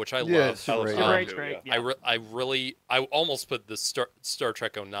 Super 8, which I Yeah, love. Super 8. Super 8's great. Yeah. I almost put the Star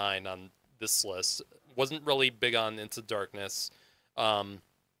Trek 09 on this list. Wasn't really big on Into Darkness.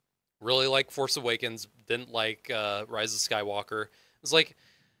 Really like Force Awakens. Didn't like Rise of Skywalker. It's like,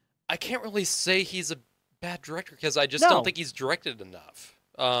 I can't really say he's a bad director because I just don't think he's directed enough.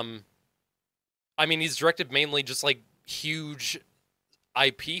 I mean, he's directed mainly just like huge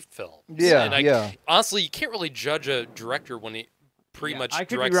IP films. Yeah, and honestly, you can't really judge a director when he pretty much I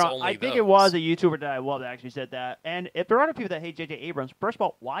could directs be wrong. only I think those. it was a YouTuber that I love that actually said that. And if there are other people that hate J.J. Abrams, first of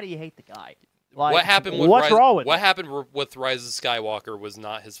all, why do you hate the guy? Like, what happened with what's wrong with what it? happened with Rise of Skywalker was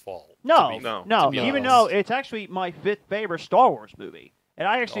not his fault. No, to be even honest. though it's actually my 5th favorite Star Wars movie. And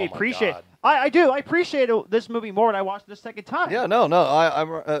I actually Oh my appreciate God. I do. I appreciate this movie more when I watched it the second time. Yeah, no.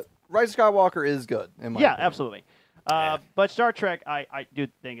 I'm Rise of Skywalker is good in my opinion. Absolutely. But Star Trek, I do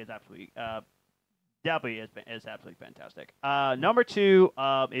think is absolutely definitely is absolutely fantastic. Number 2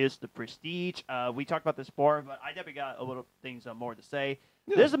 is The Prestige. We talked about this before, but I definitely got a little things more to say.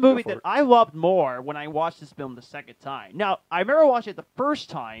 Yeah, This is a movie go for that it. I loved more when I watched this film the second time. Now, I remember watching it the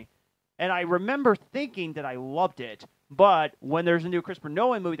first time, and I remember thinking that I loved it. But when there's a new Christopher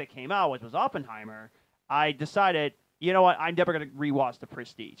Nolan movie that came out, which was Oppenheimer, I decided, you know what, I'm never going to rewatch The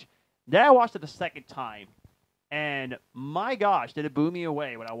Prestige. Then I watched it the second time, and my gosh, did it blew me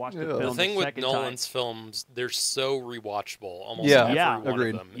away when I watched the Yeah. film The thing with second Nolan's films, they're so rewatchable. Almost Yeah. every Yeah. one Agreed.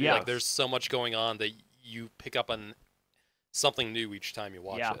 of them. Yeah. Like, there's so much going on that you pick up on something new each time you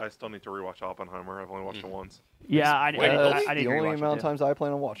watch Yeah. it. I still need to rewatch Oppenheimer. I've only watched it once. Yeah, I Wait, didn't the rewatch only it, amount of too. times I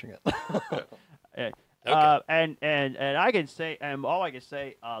plan on watching it. Okay. And I can say, and all I can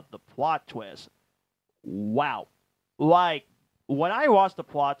say, the plot twist. Wow, like when I watched the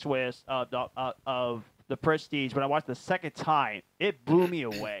plot twist of the Prestige, when I watched the second time, it blew me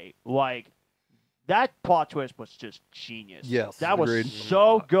away. Like that plot twist was just genius. Yes, that agreed. was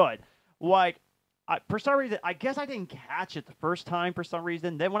so good. Like for some reason, I guess I didn't catch it the first time for some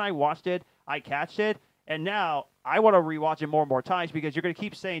reason. Then when I watched it, I catched it. And now I want to rewatch it more and more times because you're going to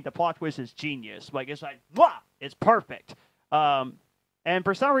keep saying the plot twist is genius. Like, it's like, wow, it's perfect. And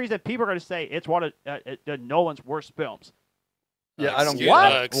for some reason, people are going to say it's one of Nolan's worst films. Yeah, I don't Excuse- get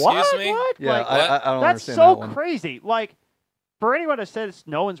What? it. excuse What? me? What? Yeah, Like, I don't that's understand so that one. crazy. Like, for anyone that said it's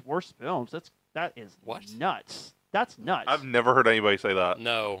Nolan's worst films, that is What? nuts. That's nuts. I've never heard anybody say that.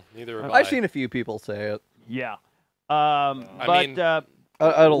 No, neither have I've I. seen a few people say it. Yeah. I But mean-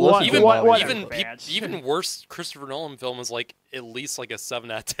 I don't listen even to Bobby. even worse Christopher Nolan film is like at least like a 7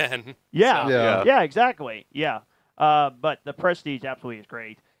 out of 10. Yeah, So. yeah, exactly. Yeah, but The Prestige absolutely is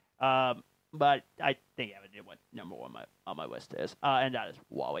great. But I think I haven't did what number one on my list is, and that is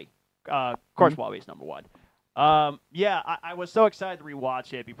Wall-E. Of course, Wall-E is number one. Yeah, I was so excited to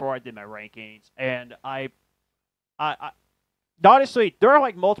rewatch it before I did my rankings, and I honestly, there are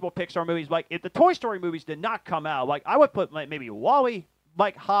like multiple Pixar movies. Like if the Toy Story movies did not come out, like I would put like maybe Wall-E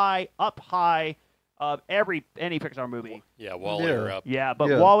like up high of any Pixar movie. Yeah, Wall-E are up. Yeah,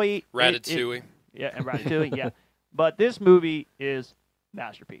 but Wall-E, Ratatouille. Yeah, and Ratatouille. Yeah, but this movie is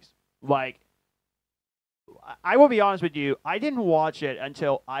masterpiece. Like, I will be honest with you, I didn't watch it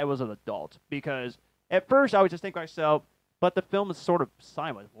until I was an adult because at first I would just think to myself, but the film is sort of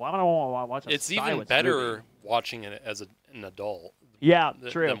silent. Why don't I want to watch a It's even silent better movie? watching it as an adult. Yeah,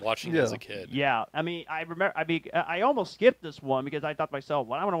 true. Than watching it as a kid. Yeah, I mean, I remember. I almost skipped this one because I thought to myself,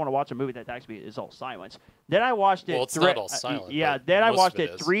 well, I don't want to watch a movie that actually is all silence. Then I watched it. Well, it's not all silent. Yeah, but then I most watched of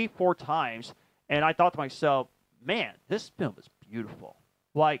it is. 3-4 times, and I thought to myself, man, this film is beautiful.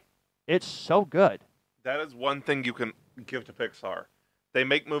 Like, it's so good. That is one thing you can give to Pixar. They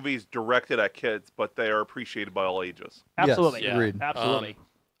make movies directed at kids, but they are appreciated by all ages. Absolutely, Yes, agreed. Absolutely.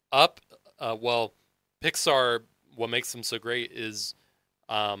 Well, Pixar, what makes them so great is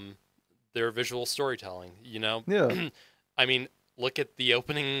their visual storytelling, you know? Yeah. I mean, look at the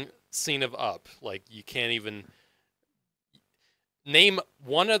opening scene of Up. Like, you can't even name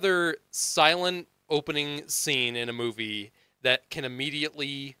one other silent opening scene in a movie that can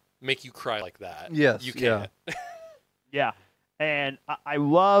immediately make you cry like that. Yes, You can't. Yeah, and I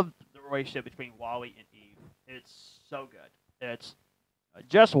love the relationship between Wall-E and Eve. It's so good. It's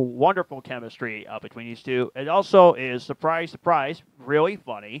just wonderful chemistry between these two. It also is, surprise, surprise, really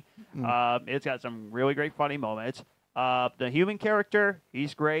funny. It's got some really great funny moments. The human character,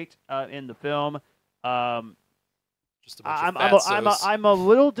 he's great in the film. Just a bunch of fatsos. I'm a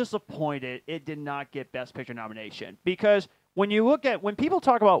little disappointed it did not get Best Picture nomination because when people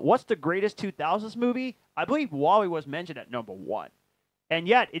talk about what's the greatest 2000s movie, I believe Wall-E was mentioned at number 1. And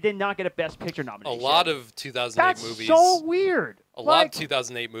yet, it did not get a Best Picture nomination. A lot of 2008 That's movies. so weird. A lot of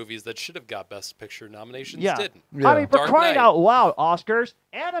 2008 movies that should have got Best Picture nominations didn't. Yeah. I mean, for Dark crying Knight. out loud, Oscars,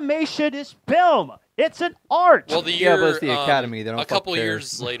 animation is film. It's an art. Well, the Yeah, year, but it's the Academy. They don't a couple fuck years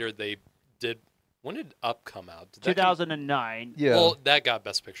cares. later, they did. When did Up come out? Did that come- 2009. Yeah. Well, that got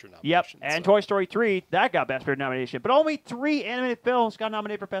Best Picture Yep, nomination. and so. Toy Story 3, that got Best Picture nomination. But only 3 animated films got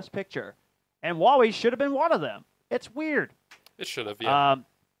nominated for Best Picture. And Wall-E should have been one of them. It's weird. It should have, yeah.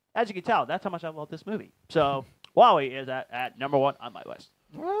 As you can tell, that's how much I love this movie. So, Wall-E is at number 1 on my list.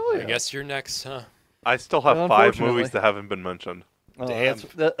 Well, yeah. I guess you're next, huh? I still have 5 Unfortunately. movies that haven't been mentioned. Damn.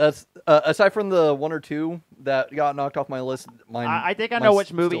 That's aside from the 1 or 2 that got knocked off my list. Mine. I think I mine's know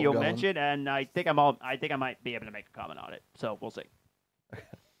which movie still you'll going. mention, and I think I might be able to make a comment on it. So we'll see.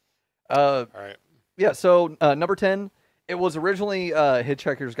 All right. Yeah. So number 10, it was originally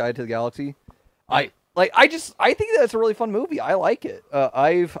Hitchhiker's Guide to the Galaxy. I think that's a really fun movie. I like it.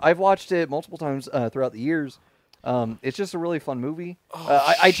 I've watched it multiple times throughout the years. It's just a really fun movie.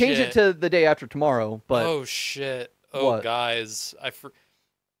 Oh, I changed it shit. to The Day After Tomorrow, but Oh shit! Oh What? guys,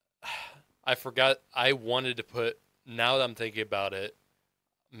 I forgot. I wanted to put. Now that I'm thinking about it,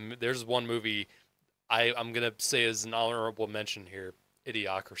 there's one movie I'm gonna say is an honorable mention here: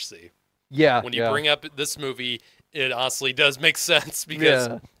 Idiocracy. yeah. When you yeah. bring up this movie, it honestly does make sense because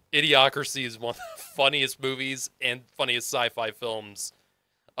Yeah. Idiocracy is one of the funniest movies and funniest sci-fi films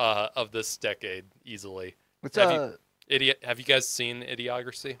of this decade, easily. It's, Have you guys seen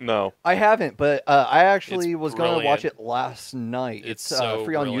Idiocracy? No. I haven't, but I actually It's was going to watch brilliant. it last night. It's It's so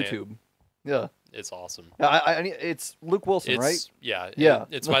free on brilliant. YouTube. Yeah. It's awesome. It's Luke Wilson, It's right? yeah, Yeah.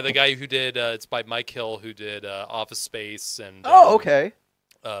 it's by the guy who did. It's by Mike Hill, who did Office Space and Oh, okay.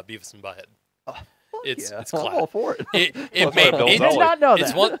 Beavis and Butthead. Fuck It's yeah. it's I'm all class. for it. It That's made why Bill I it, did not know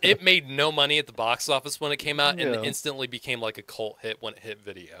it's that. one. It made no money at the box office when it came out, and Yeah. instantly became like a cult hit when it hit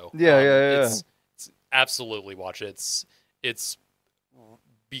video. Yeah. It's absolutely watch it. It's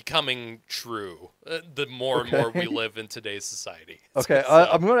becoming true. The more and more we live in today's society. Okay, So,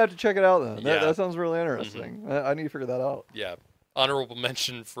 I'm going to have to check it out then. Yeah. That sounds really interesting. I need to figure that out. yeah. Honorable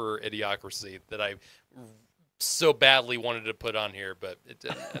mention for Idiocracy that I so badly wanted to put on here, but it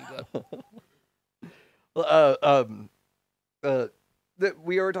didn't end up.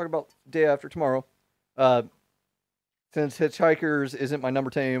 We already talked about Day After Tomorrow. Since Hitchhikers isn't my number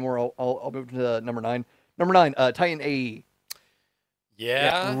 10 anymore, I'll move to number 9. Number 9, Titan AE.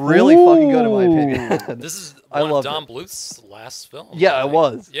 Yeah. really fucking good in my opinion. This is I one of loved Don it. Bluth's last films. Yeah, I it think.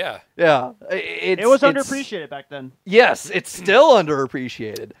 was. Yeah. Yeah, It was underappreciated back then. Yes, it's still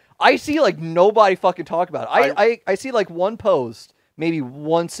underappreciated. I see like nobody fucking talk about it. I see like one post maybe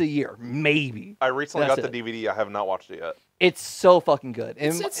once a year, maybe. I recently That's got the DVD. I have not watched it yet. It's so fucking good.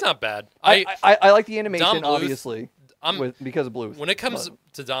 And It's not bad. I like the animation, Bluth, obviously, because of Bluth. When it comes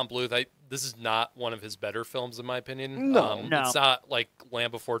to Don Bluth, this is not one of his better films, in my opinion. No. No. It's not like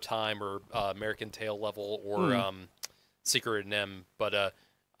Land Before Time or American Tail level or Secret NIMH. But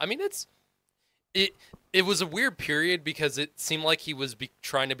I mean, it was a weird period because it seemed like he was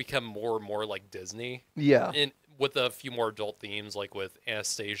trying to become more and more like Disney. Yeah. With a few more adult themes, like with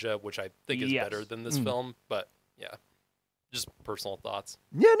Anastasia, which I think is better than this film. But yeah, just personal thoughts.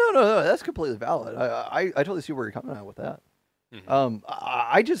 Yeah, no, that's completely valid. I totally see where you're coming at with that. Mm-hmm.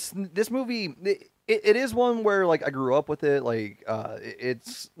 I just this movie it is one where like I grew up with it. Like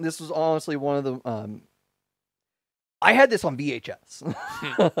this was honestly one of the I had this on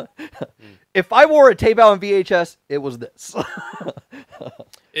VHS. If I wore a tape out on VHS, it was this.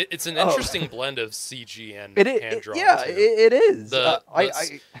 It's an interesting blend of CG and hand drawn. Yeah, too. it is.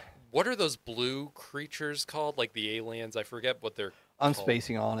 What are those blue creatures called? Like the aliens? I forget what they're. I'm called.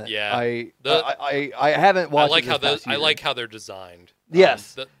 spacing on it. Yeah, I haven't watched. I like how they're designed.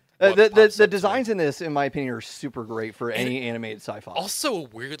 Yes. The The designs in this, in my opinion, are super great for any animated sci-fi. Also, a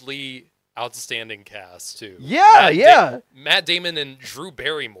weirdly outstanding cast too. Yeah, Matt Damon and Drew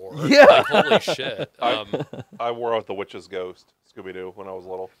Barrymore. Yeah. Like, holy shit. I wore out the witch's ghost, Scooby Doo, when I was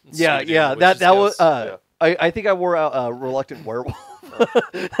little. Yeah. That was. I think I wore out Reluctant Werewolf.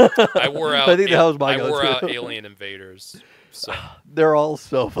 I wore out. I think that was my I wore go-to. out Alien Invaders. So. They're all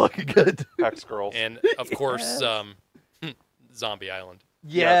so fucking good. Hex Girls. And of course, Zombie Island.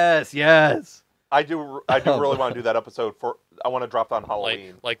 Yes. I do really want to do that episode for. I want to drop that on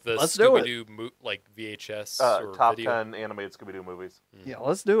Halloween. Like the Let's do it. Scooby-Doo like VHS or top video. 10 animated Scooby-Doo movies. Yeah,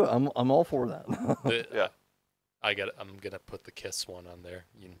 let's do it. I'm all for that. Yeah. I'm gonna put the Kiss one on there.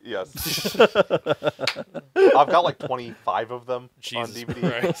 Yes. I've got like 25 of them on Jesus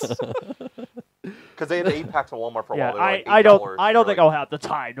DVD. Christ. Because they had 8-packs at Walmart for a Yeah, while. They were like I don't $8 think for, I'll have the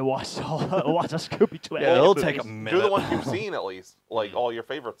time to watch a Scooby Doo. Yeah, it'll but take a do minute. the ones you've seen at least, like all your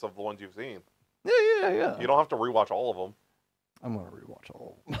favorites of the ones you've seen. Yeah. You don't have to rewatch all of them. I'm gonna rewatch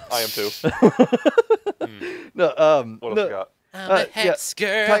all of them. I am too. No, What else you got? I'm a hex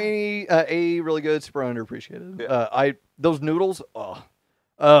girl. Tiny, really good, super underappreciated. Yeah. Those noodles.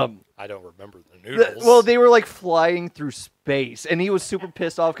 I don't remember the noodles. Well, they were like flying through space, and he was super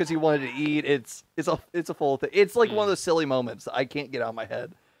pissed off because he wanted to eat. It's a full thing. It's like one of those silly moments I can't get out of my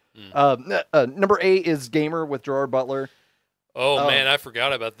head. Number 8 is Gamer with Gerard Butler. Oh man, I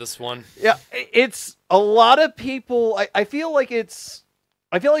forgot about this one. Yeah, it's a lot of people. I feel like it's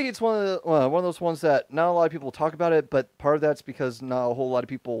one of those ones that not a lot of people talk about it, but part of that's because not a whole lot of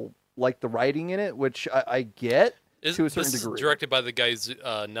people like the writing in it, which I get to a certain degree. Is directed by the guys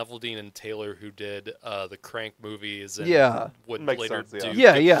Neville Dean and Taylor who did the Crank movies and would Makes later sense, do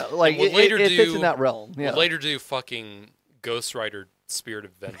Yeah, like would later it fits do- in that realm. Yeah, would later do fucking Ghost Rider Spirit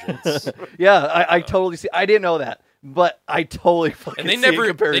of Vengeance. yeah, I totally see. I didn't know that, but I totally fucking And they see it never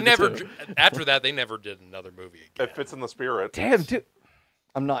comparing the two. after that they never did another movie again. It fits in the spirit. Damn, dude,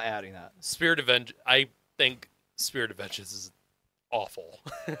 I'm not adding that. Spirit of Vengeance, I think Spirit of Vengeance is awful.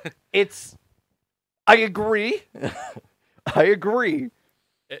 I agree. I agree.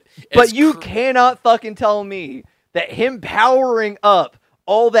 It's But you cannot fucking tell me that him powering up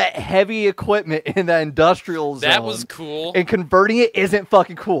all that heavy equipment in that industrial zone that was cool. and converting it isn't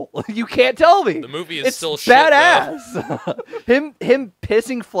fucking cool. You can't tell me. The movie is it's still shit, badass. him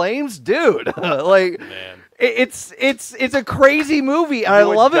pissing flames, dude. Like Man. it's a crazy movie, and I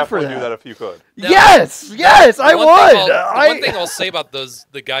love it for You would that. definitely do that if you could. Yes, I would. One thing I'll say about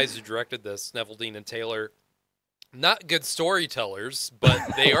the guys who directed this, Neville Dean and Taylor, not good storytellers, but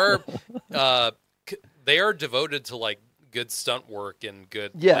they are devoted to like good stunt work and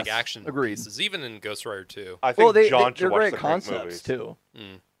good like action agreed. pieces, even in Ghost Rider 2. I think John they're should watch great the Crank concepts movies. too.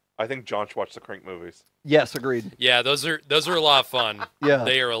 I think John should watch the Crank movies. Yes, agreed. Yeah, those are a lot of fun. Yeah.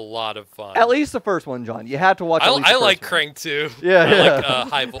 They are a lot of fun. At least the first one, John. You had to watch. At least the I first like one. Crank too. Yeah,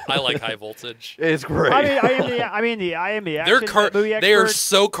 I like High Voltage. It's great. I mean the action movie expert. They are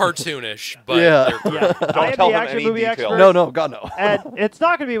so cartoonish, but Yeah. they're great. Don't tell them any movie details. expert. No, God no. And it's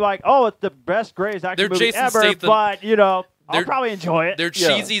not going to be like, oh, it's the best, greatest action They're movie Jason ever, Statham. but I'll They're- probably enjoy it. They're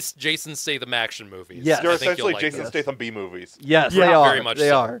Yeah. cheesy Jason Statham action movies. Yes. They're I think you'll essentially like Jason those. Statham B movies. Yes, Yeah, they are. very much they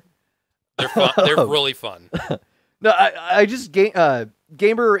so. are. They're fun. They're really fun. No, I just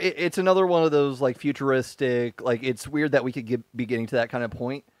Gamer, it's another one of those like futuristic. Like it's weird that we could be getting to that kind of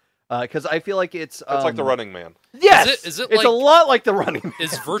point. Because I feel like it's like The Running Man. Yes, is it it's like, a lot like The Running Man.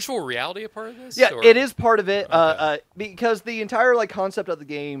 Is virtual reality a part of this? Yeah, or? it is part of it. Okay. Because the entire like concept of the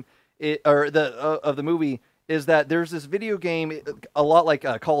game, of the movie, is that there's this video game, a lot like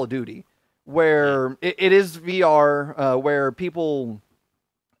Call of Duty, where it is VR, where people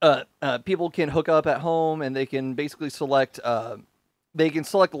can hook up at home and they can basically select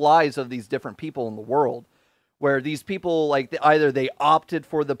lives of these different people in the world. Where these people, like, either they opted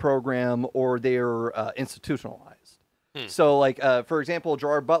for the program or they're institutionalized. So, like, for example,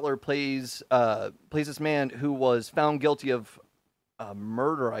 Gerard Butler plays this man who was found guilty of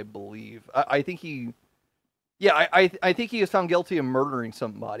murder, I believe. I think he was found guilty of murdering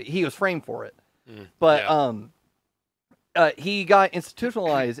somebody. He was framed for it. But he got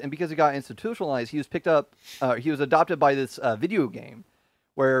institutionalized, and because he got institutionalized, he was picked up. He was adopted by this video game,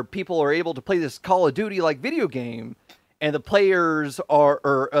 where people are able to play this Call of Duty like video game, and the players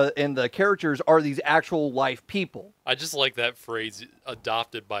and the characters are these actual life people. I just like that phrase,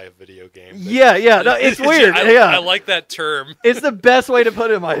 adopted by a video game. Yeah, no, it's weird. I like that term. It's the best way to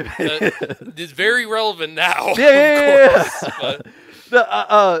put it, in my opinion. It's very relevant now. Yeah. But...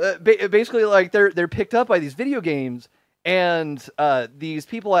 basically, like they're picked up by these video games, and these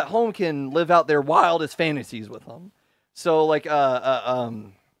people at home can live out their wildest fantasies with them. So like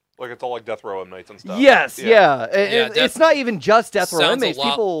it's all like death row inmates and stuff. Yes, yeah. It's not even just death row inmates.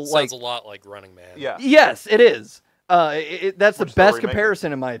 People sounds a lot like Running Man. Yeah. Yes, it is. That's the best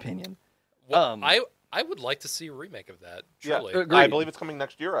comparison in my opinion. Well, I would like to see a remake of that. Truly. Yeah, I believe it's coming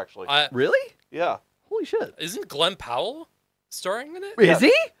next year. Actually. Really? Yeah. Holy shit! Isn't Glenn Powell starring in it? Is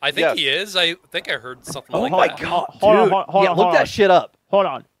he? I think he is. I think I heard something like my that. god, Hold dude! on, Look that shit up. Hold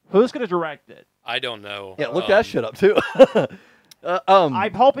on. Who's going to direct it? I don't know. Yeah, look that shit up too.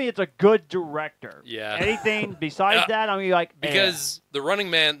 I'm hoping it's a good director. Yeah. Anything besides that, I'm like, because The Running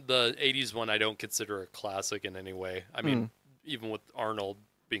Man, the '80s one, I don't consider a classic in any way. I mean, even with Arnold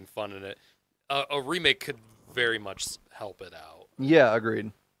being fun in it, a remake could very much help it out. Yeah,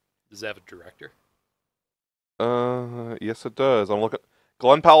 agreed. Does it have a director? Yes, it does. I'm looking.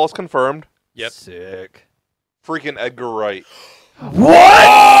 Glenn Powell's confirmed. Yep. Sick. Freaking Edgar Wright. What?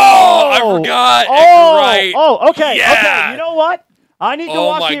 Oh, I forgot. Edgar Wright. Oh, okay. Yeah. Okay. You know what? I need to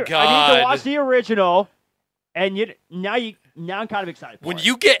watch my I need God. to watch the original, and now I'm kind of excited. When it.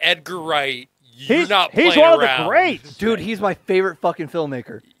 you get Edgar Wright, you're not playing he's one around. of the greats, Dude, he's my favorite fucking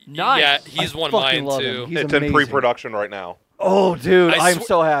filmmaker. Nice. Yeah, he's one of mine too. He's It's amazing. in pre-production right now. Oh, dude, I'm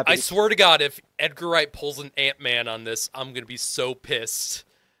so happy. I swear to God, if Edgar Wright pulls an Ant-Man on this, I'm gonna be so pissed.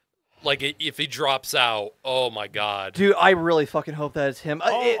 Like if he drops out, oh my God, dude, I really fucking hope that it's him.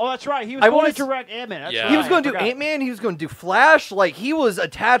 That's right. He was going to direct Ant-Man. Yeah. He was going to do Ant-Man. He was going to do Flash. Like he was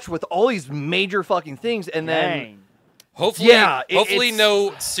attached with all these major fucking things, and then hopefully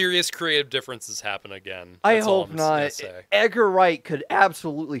no serious creative differences happen again. I That's all hope I'm just gonna not. say. Edgar Wright could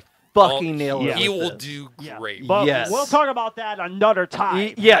absolutely fucking nail it. He with will this. do great. But Yes. we'll talk about that another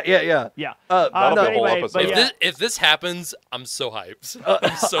time. Yeah. That'll be a whole episode. If this happens, I'm so hyped.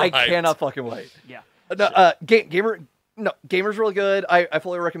 I'm so I hyped. cannot fucking wait. Yeah. Gamer's really good. I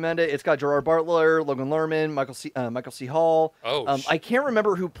fully recommend it. It's got Gerard Butler, Logan Lerman, Michael C. Hall. I can't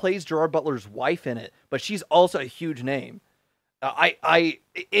remember who plays Gerard Butler's wife in it, but she's also a huge name.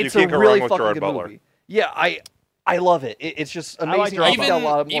 It's a really fucking good movie. Yeah, I love it. It's just amazing.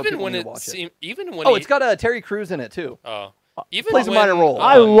 Even when it's got Terry Crews in it too. Even plays a minor role.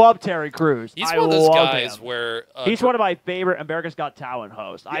 I love Terry Crews. He's one of those guys where he's one of my favorite America's Got Talent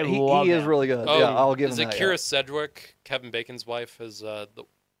hosts. Yeah, love he him. is really good. Oh, yeah, I'll give him that. that. Is it Kira Sedgwick, Kevin Bacon's wife? Is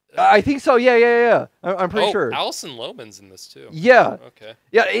I think so. Yeah. I'm pretty sure. Allison Lohman's in this too. Yeah. Okay.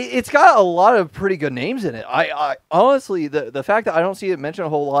 Yeah, it's got a lot of pretty good names in it. I honestly, the fact that I don't see it mentioned a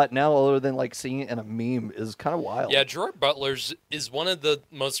whole lot now, other than like seeing it in a meme, is kind of wild. Yeah, Gerard Butler's is one of the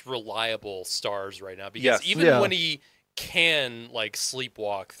most reliable stars right now because when he can like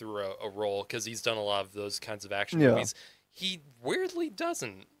sleepwalk through a role, because he's done a lot of those kinds of action movies, he weirdly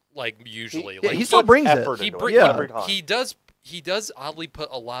doesn't usually. He still brings it. He does oddly put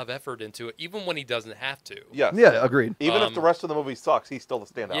a lot of effort into it, even when he doesn't have to. Yes. Yeah, agreed. Even if the rest of the movie sucks, he's still the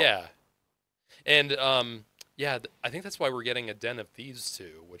standout. Yeah. And I think that's why we're getting a Den of Thieves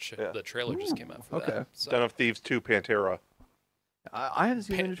 2, which the trailer just came out for that. So. Den of Thieves 2 Pantera. I haven't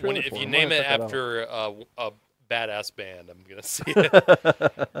seen any trailer if you name it after a badass band, I'm gonna see it.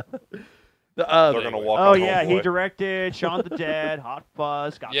 They're gonna walk. Oh yeah, he directed Shaun of the Dead, Hot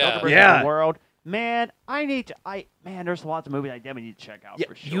Fuzz, got the World. Man, there's lots of movies I definitely need to check out Yeah,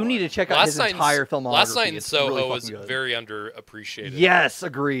 for sure. you need to check out his entire filmography. Last Night in It's Soho really was fucking good. very underappreciated. Yes,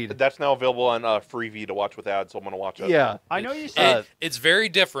 agreed. That's now available on Freevee to watch with ads, so I'm gonna watch it. Yeah, I know you said It's very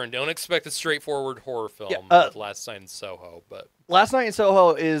different. Don't expect a straightforward horror film with Last Night in Soho, but Last Night in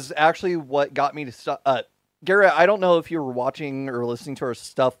Soho is actually what got me to stop. Garrett, I don't know if you were watching or listening to our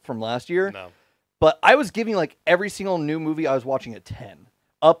stuff from last year, no. but I was giving like every single new movie I was watching a 10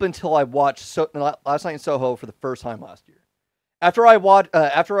 up until I watched Last Night in Soho for the first time last year. After I watched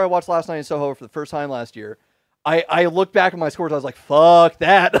Last Night in Soho for the first time last year, I looked back at my scores. I was like, "Fuck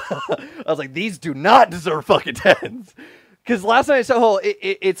that!" I was like, "These do not deserve fucking 10s." Because Last Night in Soho,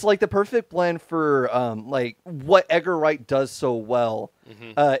 it's like the perfect blend for like what Edgar Wright does so well,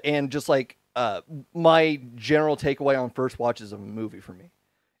 and just like my general takeaway on first watches of a movie for me.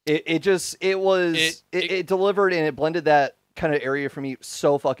 It delivered and it blended that kind of area for me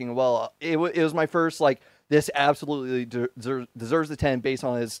so fucking well. It was my first like, this absolutely deserves the 10 based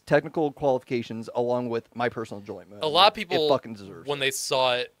on his technical qualifications along with my personal enjoyment. A lot of people, it fucking deserves when they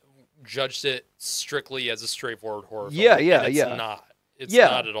saw it, judged it strictly as a straightforward horror film. Yeah, and it's not. It's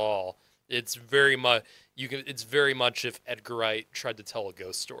not at all. It's very much It's very much if Edgar Wright tried to tell a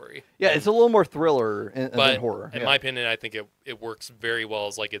ghost story. Yeah, it's a little more thriller than horror. In my opinion, I think it works very well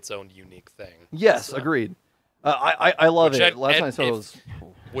as like its own unique thing. Yes, agreed. I love it. Last Night in Soho was...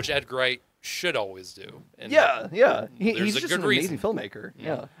 which Edgar Wright should always do. And yeah. He's just an amazing reason. filmmaker.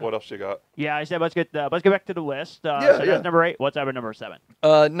 Yeah. What else you got? Yeah, I said let's get back to the list. So that's number 8. What's ever number 7?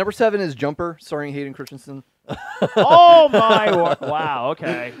 Number 7 is Jumper, starring Hayden Christensen. Oh my! Wow.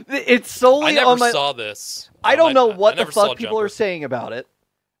 Okay. It's solely I on never saw this. I don't know what the fuck people Jumper. are saying about it.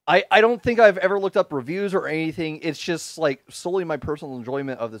 I don't think I've ever looked up reviews or anything. It's just like solely my personal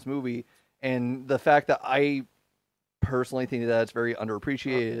enjoyment of this movie and the fact that I personally think that it's very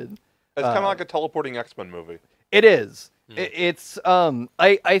underappreciated. It's kind of like a teleporting X-Men movie. It is. It's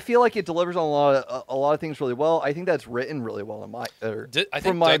I feel like it delivers on a lot of things really well. I think that's written really well in my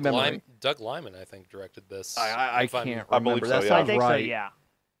from my memory. Doug Lyman, I think, directed this. I can't remember. I believe so, That yeah. sounds I think right. so.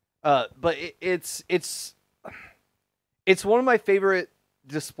 Yeah. But it's one of my favorite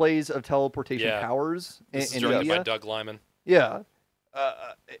displays of teleportation powers This is in directed media. by Doug Lyman. Yeah.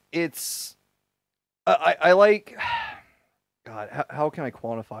 It's I like. God, how can I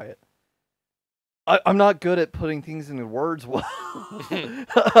quantify it? I'm not good at putting things into words well.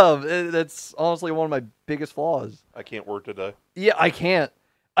 That's honestly one of my biggest flaws. I can't word today. Yeah, I can't.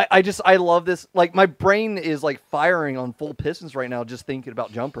 I love this. Like, my brain is like firing on full pistons right now just thinking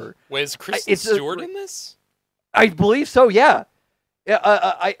about Jumper. Wait, is Kristen Stewart in this? I believe so, yeah. Yeah,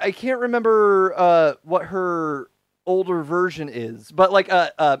 I can't remember what her older version is, but like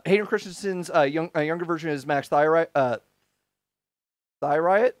Hayden Christensen's younger version is Max Thiriot.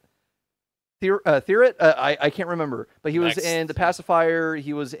 Thiriot? I can't remember, but he was in The Pacifier.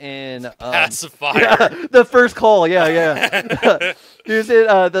 He was in Pacifier. Yeah, the first call. Yeah. He was in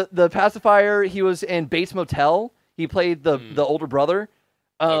the Pacifier. He was in Bates Motel. He played the older brother.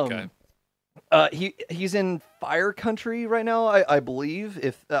 Okay. He's in Fire Country right now, I believe.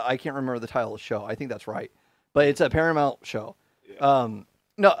 If I can't remember the title of the show, I think that's right, but it's a Paramount show. Yeah.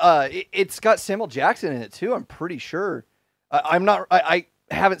 It's got Samuel Jackson in it too. I'm pretty sure. I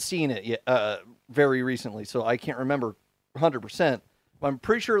haven't seen it yet, very recently, so I can't remember 100%. But I'm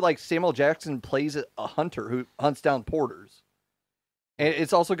pretty sure like Samuel Jackson plays a hunter who hunts down porters, and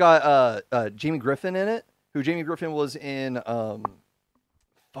it's also got Jamie Griffin in it. Who Jamie Griffin was in?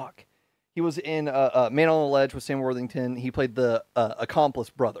 He was in Man on the Ledge with Sam Worthington. He played the accomplice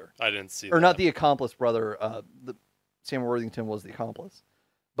brother. I didn't see. Or not the accomplice brother. Sam Worthington was the accomplice,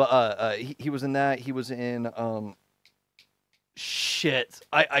 but he was in that. He was in shit.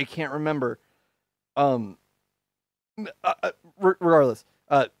 I can't remember. Regardless,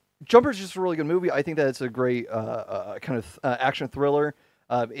 Jumper's just a really good movie. I think that it's a great kind of action thriller.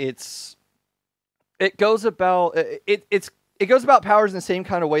 It goes about powers in the same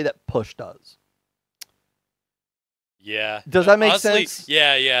kind of way that Push does. Yeah. Does that make Honestly, sense?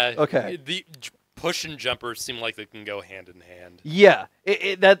 Yeah. Okay. The Push and Jumper seem like they can go hand in hand. Yeah,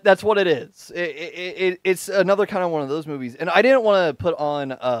 that's what it is. It's another kind of one of those movies, and I didn't want to put on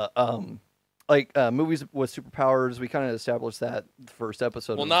movies with superpowers. We kind of established that the first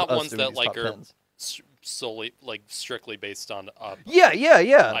episode. Well, not ones that like are solely like strictly based on yeah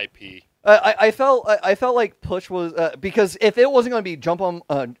IP. I felt like Push was because if it wasn't going to be Jumper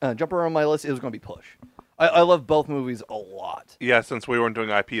on my list, it was going to be Push. I love both movies a lot. Yeah, since we weren't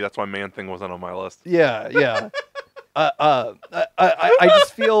doing IP, that's why Man Thing wasn't on my list. Yeah. I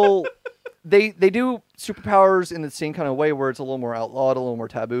just feel they do superpowers in the same kind of way where it's a little more outlawed, a little more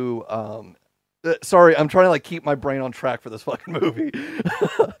taboo. Sorry, I'm trying to like keep my brain on track for this fucking movie.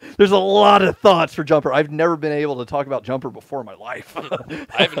 There's a lot of thoughts for Jumper. I've never been able to talk about Jumper before in my life.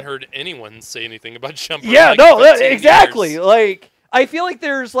 I haven't heard anyone say anything about Jumper. Yeah, in like no, 15 exactly. years. Like, I feel like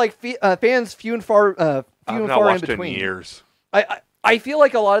there's like fans few and far, I've in not watched between. in years. I feel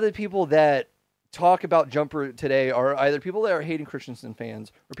like a lot of the people that talk about Jumper today are either people that are Hayden Christensen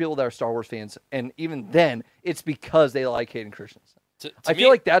fans or people that are Star Wars fans, and even then, it's because they like Hayden Christensen. I feel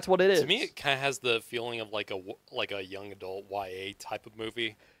like that's what it is. To me, it kind of has the feeling of like a young adult YA type of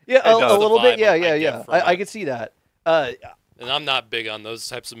movie. Yeah, a little bit. Yeah, I yeah. get from it. I could see that. And I'm not big on those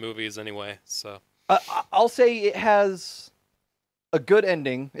types of movies anyway. So I'll say it has a good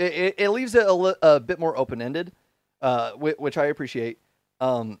ending. It leaves it a bit more open-ended, which I appreciate.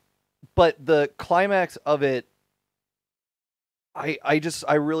 But the climax of it, I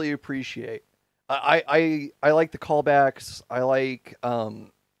really appreciate. I like the callbacks. I like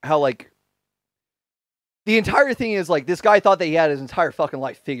how like the entire thing is like this guy thought that he had his entire fucking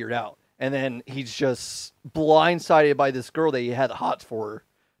life figured out, and then he's just blindsided by this girl that he had the hots for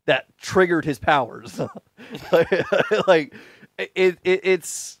that triggered his powers. Like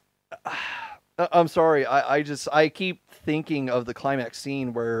it's. I'm sorry. I keep thinking of the climax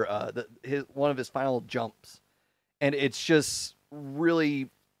scene where one of his final jumps, and it's just really.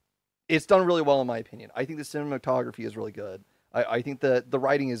 It's done really well in my opinion. I think the cinematography is really good. I think the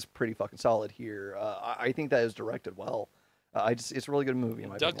writing is pretty fucking solid here. I think that is directed well. It's a really good movie in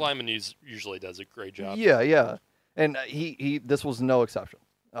my opinion. Doug Liman usually does a great job. Yeah. And this was no exception.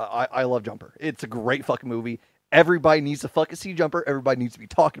 I love Jumper. It's a great fucking movie. Everybody needs to fucking see Jumper. Everybody needs to be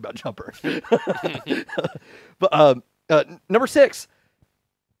talking about Jumper. But number 6.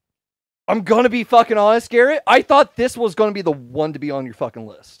 I'm gonna be fucking honest, Garrett. I thought this was gonna be the one to be on your fucking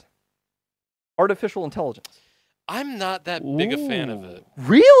list. Artificial intelligence. I'm not that big a fan of it.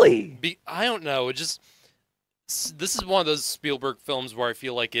 Really? I don't know. This is one of those Spielberg films where I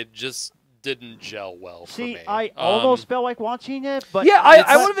feel like it just didn't gel well for me. I almost felt like watching it, but yeah,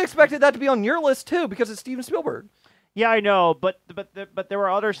 I would have expected that to be on your list too because it's Steven Spielberg. Yeah, I know, but there were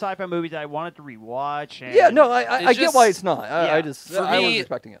other sci-fi movies that I wanted to rewatch. And yeah, no, I get why it's not. I wasn't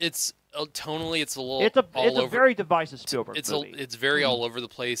expecting it. It's tonally, it's a little. It's a very divisive Spielberg movie. It's very all over the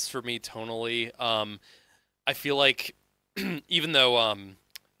place for me tonally. I feel like even though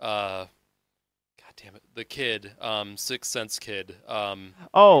God damn it, the kid, Sixth Sense kid. Haley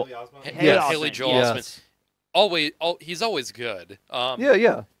Joel Osment. He's always good.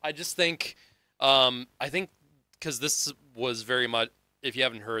 Yeah. I just think, because this was very much, if you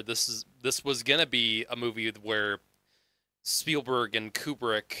haven't heard, this was gonna be a movie where Spielberg and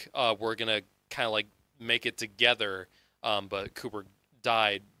Kubrick were gonna kind of like make it together, but Kubrick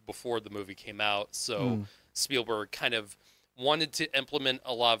died before the movie came out, so Spielberg kind of wanted to implement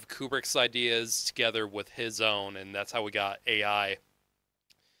a lot of Kubrick's ideas together with his own, and that's how we got AI.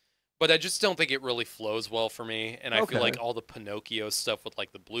 But I just don't think it really flows well for me, and I feel like all the Pinocchio stuff with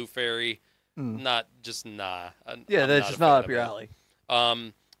like the Blue Fairy, nah. Yeah, that's just not up your alley.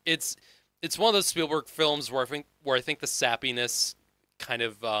 It's one of those Spielberg films where I think the sappiness kind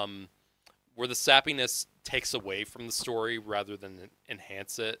of where the sappiness takes away from the story rather than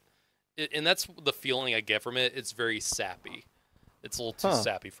enhance it. And that's the feeling I get from it. It's very sappy. It's a little too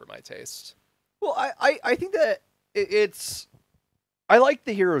sappy for my taste. Well, I think that it's. I like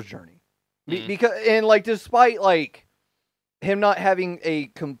the hero's journey because like despite like him not having a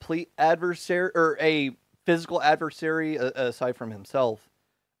complete adversary or a physical adversary aside from himself.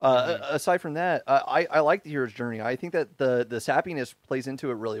 Aside from that, I like the hero's journey. I think that the sappiness plays into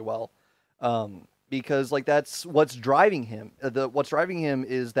it really well, because like that's what's driving him. What's driving him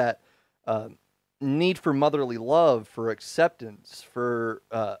is that need for motherly love, for acceptance, for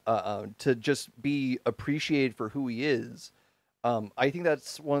to just be appreciated for who he is. I think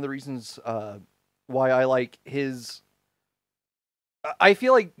that's one of the reasons why I like his. I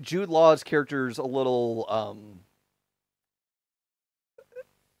feel like Jude Law's character is a little.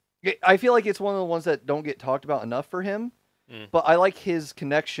 I feel like it's one of the ones that don't get talked about enough for him, but I like his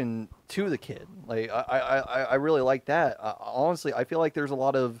connection to the kid. Like I really like that. Honestly, I feel like there's a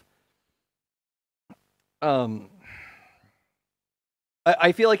lot of.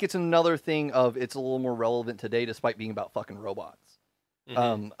 I feel like it's another thing of it's a little more relevant today, despite being about fucking robots.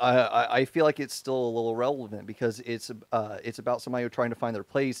 I feel like it's still a little relevant because it's about somebody trying to find their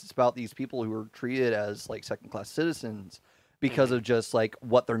place. It's about these people who are treated as like second-class citizens because of just like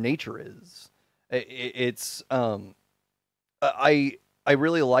what their nature is. I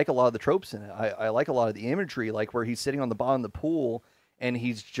really like a lot of the tropes in it. I like a lot of the imagery, like where he's sitting on the bottom of the pool and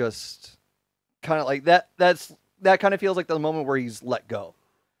he's just kind of like that. That kind of feels like the moment where he's let go.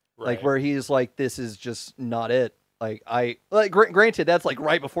 like where he's like, this is just not it. Granted, that's like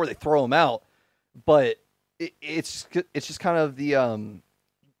right before they throw him out, but it's just kind of the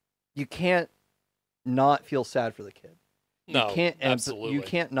you can't not feel sad for the kid. No, you can't absolutely. You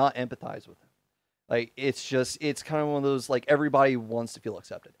can't not empathize with him. Like it's kind of one of those, like, everybody wants to feel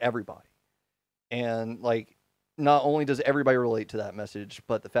accepted, everybody, and like not only does everybody relate to that message,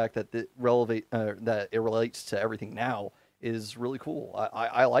 but the fact that that it relates to everything now is really cool.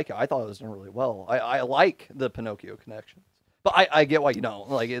 I like it. I thought it was done really well. I like the Pinocchio connections, but I get why you don't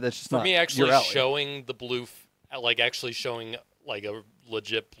like it. That's just for not me. Actually, your alley. showing the blue, actually showing like a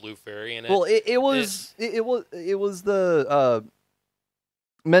legit blue fairy in it. Well, it was the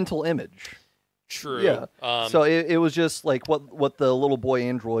mental image. True. Yeah. So it was just like what the little boy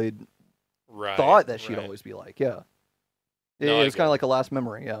android thought that she'd always be like. Yeah. It was kind of like a last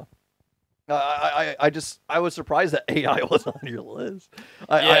memory. Yeah. I was surprised that AI was on your list.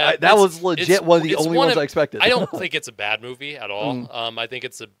 That was legit one of the only ones I expected. I don't think it's a bad movie at all. I think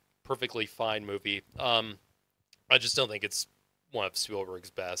it's a perfectly fine movie. I just don't think it's one of Spielberg's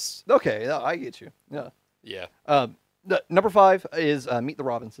best. Okay, I get you. Yeah. Yeah. Number 5 is Meet the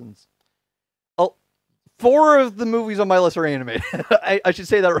Robinsons. 4 of the movies on my list are animated. I should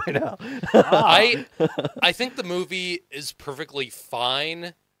say that right now. I think the movie is perfectly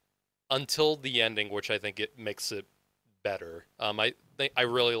fine until the ending, which I think it makes it better. I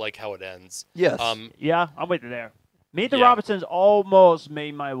really like how it ends. Yes. Yeah, I'm with you there. Meet the Robinsons almost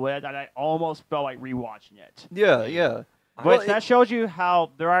made my list, and I almost felt like rewatching it. Yeah. But that shows you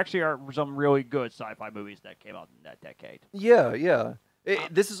how there actually are some really good sci-fi movies that came out in that decade. Yeah.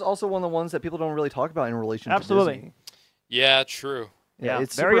 This is also one of the ones that people don't really talk about in relation to Disney. Yeah, true. Yeah,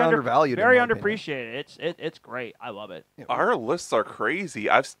 it's very undervalued. Very underappreciated. It's great. I love it. Our lists are crazy.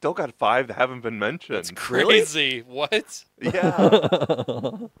 I've still got 5 that haven't been mentioned. It's crazy. What?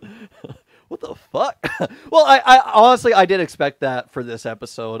 Yeah. What the fuck? Well, I honestly did expect that for this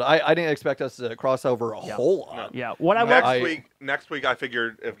episode. I didn't expect us to cross over a whole lot. Yeah. Next week, I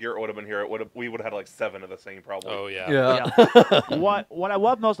figured if Garrett would have been here, we would have had like 7 of the same probably. Oh Yeah. What I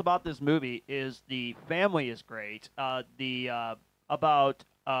love most about this movie is the family is great. About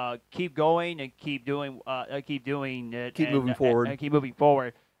keep going and keep doing it. Keep moving forward. And keep moving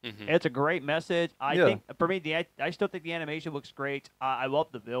forward. Mm-hmm. It's a great message. I think for me, I still think the animation looks great. I love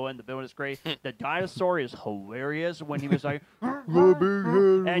the villain. The villain is great. The dinosaur is hilarious when he was like,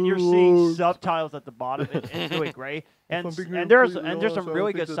 and you're seeing subtitles at the bottom. It's really great. And there's some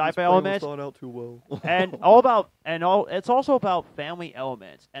really good sci-fi elements. And it's also about family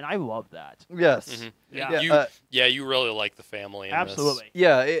elements, and I love that. Yes. Mm-hmm. Yeah. You really like the family. In Absolutely. This.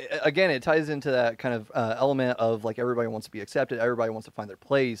 Yeah. It ties into that kind of element of like everybody wants to be accepted, everybody wants to find their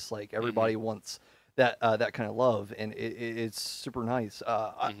place, like everybody wants that kind of love, and it's super nice.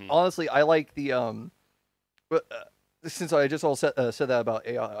 Honestly, I like the since I just said that about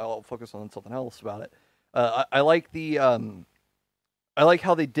AI, I'll focus on something else about it. I like the I like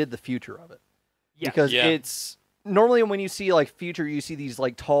how they did the future of it. Yes. Because it's normally when you see like future, you see these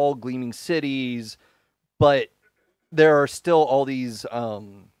like tall gleaming cities, but there are still all these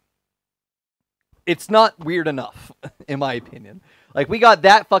it's not weird enough, in my opinion. Like, we got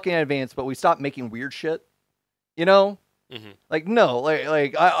that fucking advanced, but we stopped making weird shit. You know? Mm-hmm. Like, no.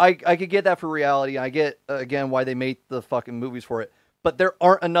 Like I could get that for reality. I get, again, why they made the fucking movies for it. But there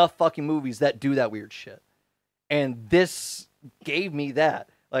aren't enough fucking movies that do that weird shit. And this gave me that.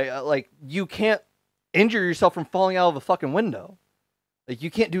 Like you can't injure yourself from falling out of a fucking window. Like, you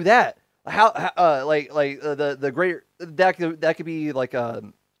can't do that. The greater... That could be, like,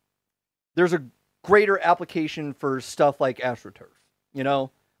 there's a greater application for stuff like AstroTurf, you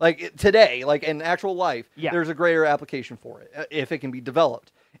know? Like, today, like, in actual life, there's a greater application for it, if it can be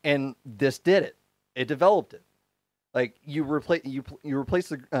developed. And this did it. It developed it. Like, you replace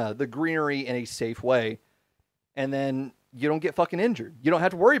the greenery in a safe way, and then you don't get fucking injured. You don't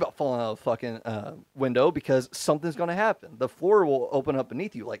have to worry about falling out of a fucking window because something's going to happen. The floor will open up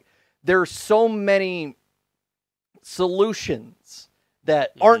beneath you. Like, there are so many solutions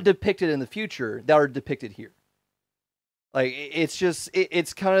that aren't depicted in the future that are depicted here. Like, it's just,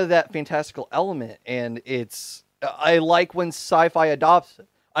 it's kind of that fantastical element, and I like when sci-fi adopts it.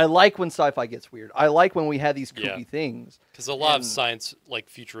 I like when sci-fi gets weird. I like when we have these kooky things. Because a lot of science, like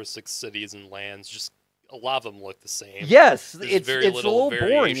futuristic cities and lands, just a lot of them look the same. Yes, There's it's a little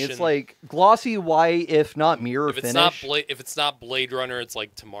variation. boring. It's like glossy white, if not mirror finish. If it's not Blade Runner, it's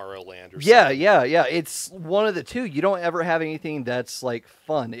like Tomorrowland or something. Yeah. It's one of the two. You don't ever have anything that's like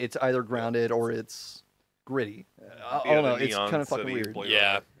fun. It's either grounded or it's gritty. I don't know. It's kind of fucking weird.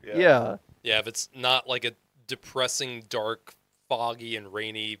 Yeah. If it's not like a depressing, dark, foggy, and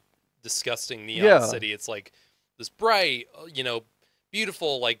rainy disgusting neon city. It's like this bright,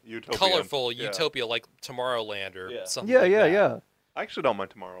 beautiful, like Utopian. colorful utopia, like Tomorrowland or something. Yeah. I actually don't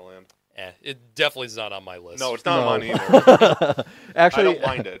mind Tomorrowland. It definitely is not on my list. No, it's not on mine either. Actually, I don't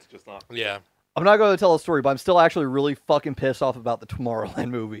mind it. It's just not. Yeah. I'm not going to tell a story, but I'm still actually really fucking pissed off about the Tomorrowland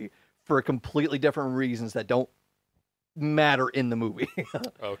movie for completely different reasons that don't matter in the movie.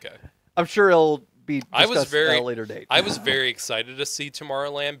 Okay. I'm sure it'll be discussed at a later date. I was very excited to see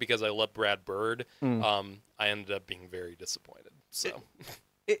Tomorrowland because I love Brad Bird. I ended up being very disappointed. So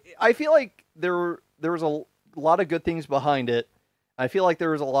I feel like there was a lot of good things behind it. I feel like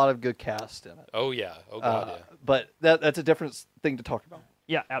there was a lot of good cast in it. Oh yeah. Oh god, yeah. But that's a different thing to talk about.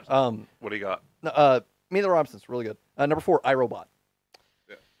 Yeah, absolutely. What do you got? Meet the Robinsons, really good. Number 4, iRobot.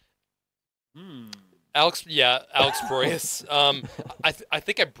 Alex Proyas. I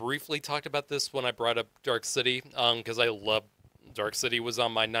think I briefly talked about this when I brought up Dark City, because I love Dark City was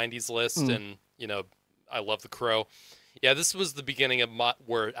on my '90s list, and I love The Crow. Yeah, this was the beginning of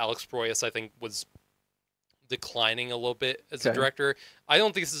where Alex Proyas, I think, was declining a little bit as a director. I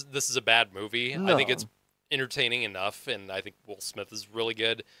don't think this is a bad movie. No. I think it's entertaining enough, and I think Will Smith is really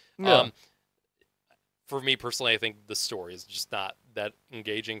good. Yeah. For me personally, I think the story is just not that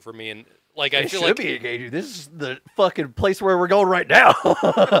engaging for me, and like I It feel should like be engaging. This is the fucking place where we're going right now.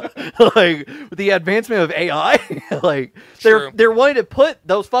 Like with the advancement of AI, like they're wanting to put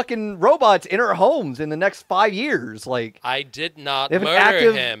those fucking robots in our homes in the next 5 years. Like I did not they have an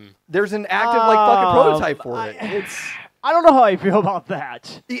murder him. There's an active like fucking prototype for it. I don't know how I feel about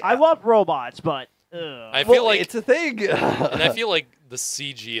that. I love robots, but I feel like it's a thing. and I feel like the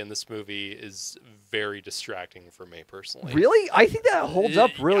CG in this movie is very distracting for me personally. Really? I think that holds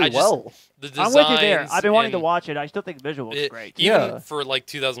up really well. The I'm with you there. I've been wanting to watch it. I still think the visual looks great. Even for like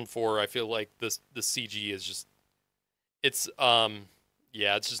 2004, I feel like the CG is just it's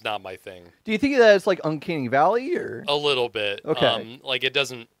just not my thing. Do you think that it's like Uncanny Valley or a little bit? Okay. Like it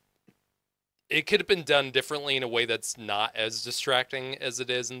doesn't. It could have been done differently in a way that's not as distracting as it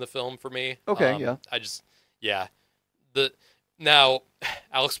is in the film for me. Okay, Now,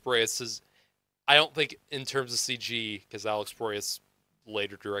 Alex Proyas is. I don't think in terms of CG, because Alex Proyas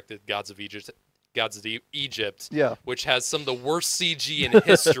later directed Gods of Egypt, which has some of the worst CG in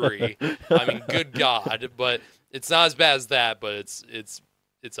history. I mean, good God, but it's not as bad as that, but it's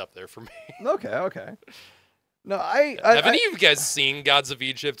up there for me. Okay. No, have any of you guys seen Gods of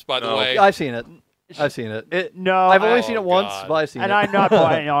Egypt? By the way, I've seen it. No, I've only seen it once, but I've seen it. And I'm not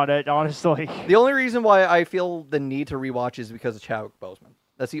playing on it, honestly. The only reason why I feel the need to rewatch is because of Chadwick Boseman.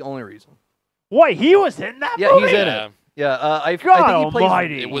 That's the only reason. Wait, he was in that movie? Yeah, he's in it. Yeah, I think he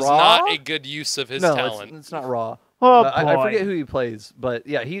plays it was Raw? not a good use of his talent. It's not Raw. Oh, boy. I forget who he plays, but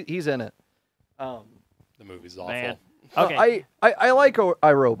yeah, he's in it. The movie's awful. Man. Okay. I like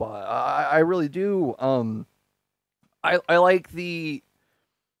iRobot. I really do. I like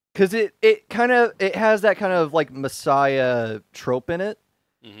because it has that kind of like Messiah trope in it,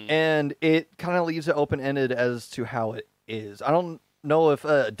 and it kind of leaves it open ended as to how it is. I don't know if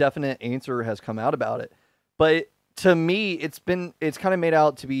a definite answer has come out about it, but to me, it's kind of made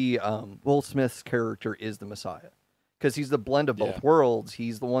out to be Will Smith's character is the Messiah because he's the blend of both worlds.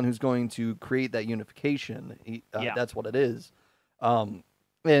 He's the one who's going to create that unification. That's what it is, and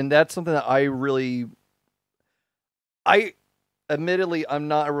that's something that admittedly, I'm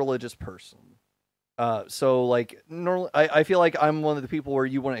not a religious person. So like normally, I feel like I'm one of the people where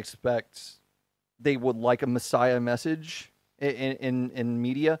you wouldn't expect they would like a Messiah message in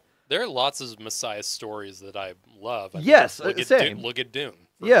media. There are lots of Messiah stories that I love. Same. Look at Dune.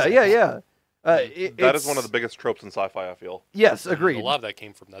 Yeah. That is one of the biggest tropes in sci-fi, I feel. Yes, agreed. A lot of that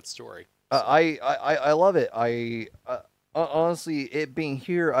came from that story. I love it. Honestly, it being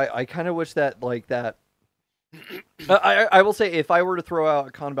here, I kind of wish that like that. I will say, if I were to throw out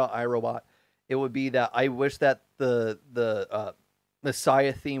a con about iRobot, it would be that I wish that the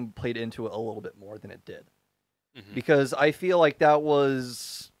Messiah theme played into it a little bit more than it did, because I feel like that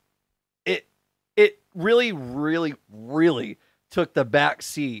was it. It really, really, really took the back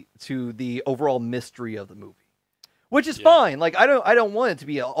seat to the overall mystery of the movie, which is fine. Like I don't want it to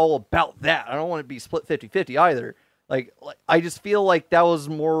be all about that. I don't want it to be split 50-50 either. Like I just feel like that was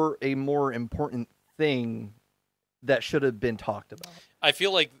a more important thing that should have been talked about. I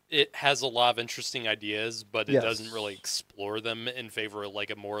feel like it has a lot of interesting ideas, but it doesn't really explore them in favor of like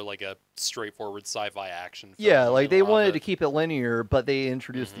a straightforward sci-fi action film. Yeah, like they wanted to keep it linear, but they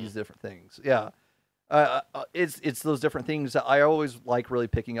introduced these different things. Yeah. It's those different things that I always like really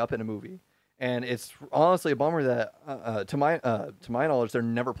picking up in a movie. And it's honestly a bummer that to my knowledge they're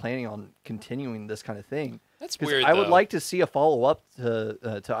never planning on continuing this kind of thing. That's 'Cause weird. I would though. like to see a follow up to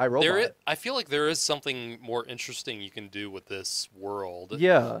iRobot. I feel like there is something more interesting you can do with this world.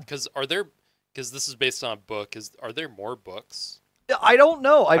 Yeah. Because this is based on a book. Are there more books? I don't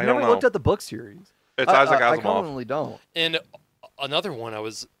know. I've I don't never know. looked at the book series. It's Isaac I Asimov. commonly don't. And another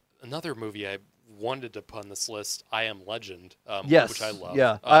movie I wanted to put on this list, I Am Legend, Yes. which I love.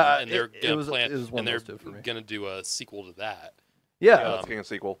 Yeah. And they're it gonna was one of those two for me. gonna do a sequel to that. Yeah. It's getting a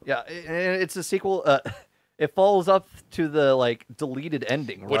sequel. Yeah. And it's a sequel. It follows up to the like deleted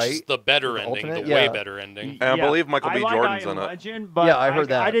ending, Which right? is the better The ending, alternate? the way Yeah. better ending. And I believe Michael B. like Jordan's I Am in it. Legend, but Yeah, I heard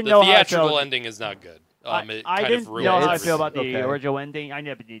that. I didn't The know how I theatrical felt. ending is not good. It I kind didn't of know ruins how I it's- feel about the okay. original ending. I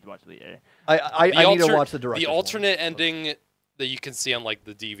never need to watch the. I need to watch the director's The one. alternate ending that you can see on like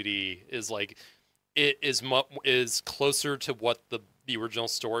the DVD is like it is closer to what the original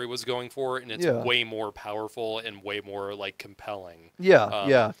story was going for, and it's Yeah. way more powerful and way more like compelling. Yeah,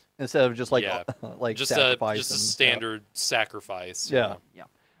 yeah. Instead of just like yeah. like Just a sacrifice just a and- standard sacrifice. you Yeah. know?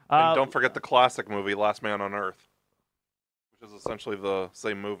 And don't forget the classic movie, Last Man on Earth, which is essentially the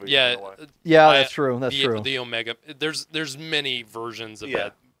same movie. Yeah, in a way. Yeah, I- that's true. That's true. The Omega. There's many versions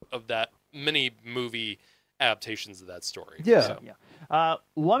of that many movie adaptations of that story. Yeah. So,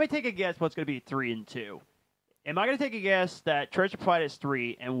 Let me take a guess. What's going to be 3 and 2? Am I going to take a guess that Treasure Planet is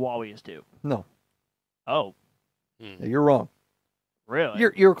 3 and Wall-E is 2? No, Oh, yeah, you're wrong. really?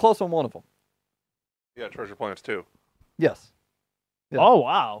 You're close on one of them. Yeah, Treasure Planet's 2. Yes. Yeah. Oh,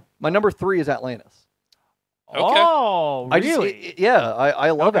 wow. My number 3 is Atlantis. Okay. Oh, I just really? I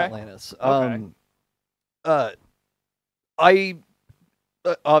love Okay. Atlantis. Okay. I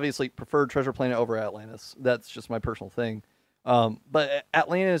obviously prefer Treasure Planet over Atlantis. That's just my personal thing. But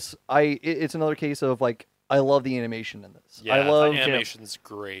Atlantis, it's another case of like I love the animation in this. yeah, I love the animation's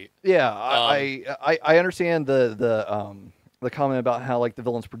great. Yeah, I understand the comment about how like the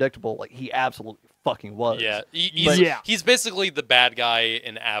villain's predictable. Like he absolutely fucking was. Yeah, Yeah. he's basically the bad guy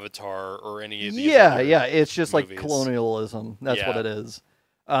in Avatar or any of these. Yeah, other yeah. It's just movies. like colonialism. That's what Yeah. it is.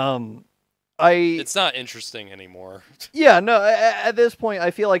 It's not interesting anymore. Yeah, no. At this point, I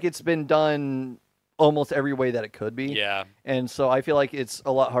feel like it's been done almost every way that it could be. Yeah, And so I feel like it's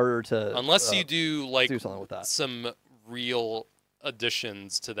a lot harder to unless you do like do something with that. some real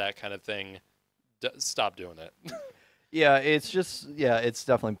additions to that kind of thing, stop doing it. Yeah, it's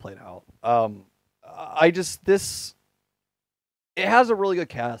definitely played out. It has a really good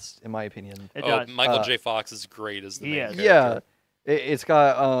cast in my opinion. It does. Michael J. Fox is great as the He main is. character. Yeah, it's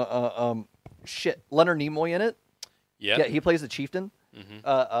got Leonard Nimoy in it. Yeah. Yeah, he plays the chieftain.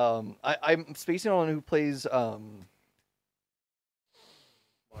 Mm-hmm. I'm spacing on who plays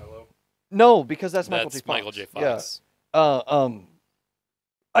Milo. no, because that's Michael J. That's Fox. Michael J. Fox.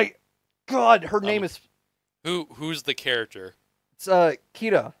 God, her name is Who's the character? it's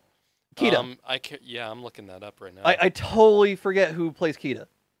Kita. Kita. I'm looking that up right now. I totally forget who plays Kita,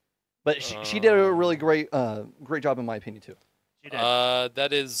 but she did a really great job in my opinion too. She did.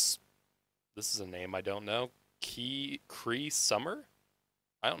 This is a name I don't know. Cree Summer?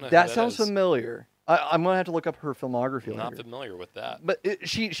 I don't know who That that sounds is. familiar. I'm gonna have to look up her filmography. I'm not later. familiar with that. But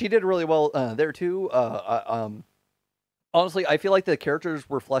she did really well there too. Honestly, I feel like the characters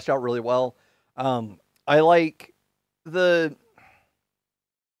were fleshed out really well. I like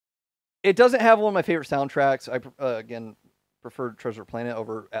it doesn't have one of my favorite soundtracks. I again prefer Treasure Planet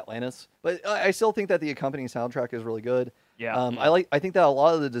over Atlantis, but I still think that the accompanying soundtrack is really good. yeah. I think that a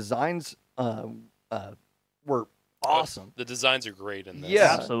lot of the designs were awesome. The designs are great in this.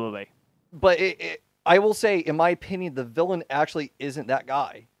 Yeah. Absolutely. But I will say, in my opinion, the villain actually isn't that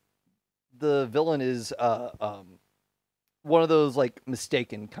guy. The villain is one of those like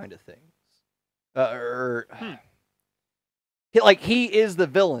mistaken kind of things. He is the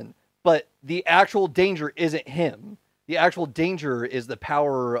villain, but the actual danger isn't him. The actual danger is the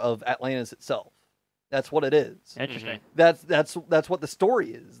power of Atlantis itself. That's what it is. Interesting. That's what the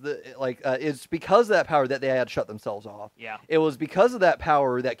story is. It's because of that power that they had to shut themselves off. Yeah. It was because of that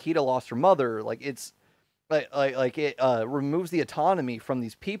power that Kita lost her mother. Like it's it removes the autonomy from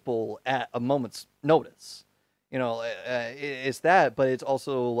these people at a moment's notice. You know, it's that, but it's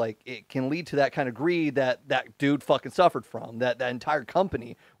also like it can lead to that kind of greed that dude fucking suffered from, that entire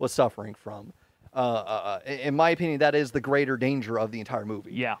company was suffering from. In my opinion, that is the greater danger of the entire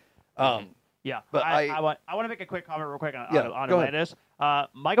movie. Yeah. Yeah, But I want to make a quick comment real quick on go ahead. Atlantis.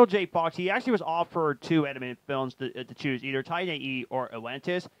 Michael J. Fox, he actually was offered 2 animated films to choose, either Titan AE or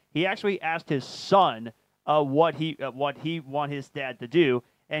Atlantis. He actually asked his son what he want his dad to do,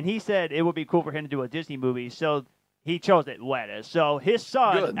 and he said it would be cool for him to do a Disney movie, so he chose Atlantis. So his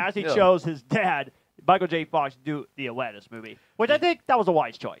son Good, actually yeah. chose his dad Michael J. Fox do the Atlantis movie, which I think that was a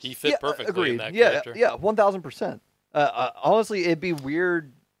wise choice. He fit perfectly agreed. in that character. Yeah, 1000%. Honestly, it'd be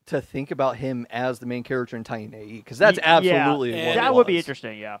weird to think about him as the main character in Titan AE, because that's absolutely and what that it would be was.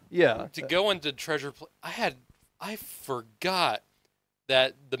 interesting. Yeah. Yeah. To go into Treasure Planet, I forgot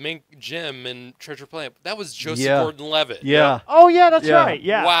that the main Jim in Treasure Planet, that was Joseph Gordon-Levitt. Yeah. Oh yeah, that's Yeah. right.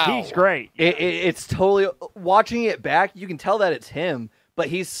 Yeah. Wow. He's great. It's totally, watching it back, you can tell that it's him, but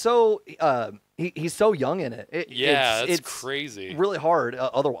he's so he's so young in it. It's it's crazy. really hard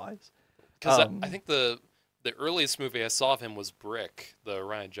otherwise. Because I think the earliest movie I saw of him was Brick, the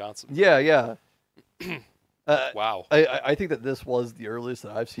Ryan Johnson. Yeah. Wow. I think that this was the earliest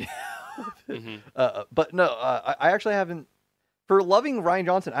that I've seen. But no, I actually haven't. For loving Ryan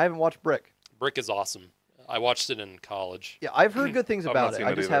Johnson, I haven't watched Brick. Brick is awesome. I watched it in college. Yeah, I've heard good things I've about not it. seen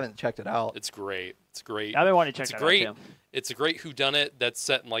I it just either. haven't checked it out. It's great. It's great. I've been wanting to check It's that great. out too. It's a great whodunit that's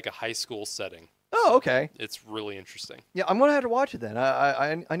set in like a high school setting. Oh, okay. It's really interesting. Yeah, I'm gonna have to watch it then.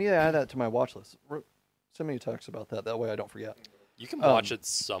 I need to add that to my watch list. Send me a text about that. That way I don't forget. You can watch it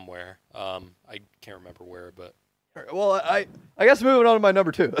somewhere. I can't remember where, but All right, well, I guess moving on to my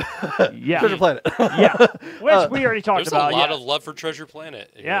number 2. Yeah. Treasure Planet. Yeah. Which we already talked there's about. a lot yeah. of love for Treasure Planet.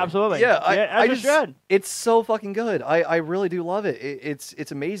 here. Yeah, absolutely. Yeah, as it should. It's so fucking good. I really do love it.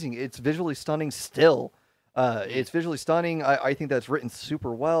 It's amazing. It's visually stunning still. It's visually stunning. I think that's written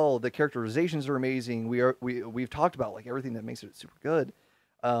super well. The characterizations are amazing. We've talked about like everything that makes it super good.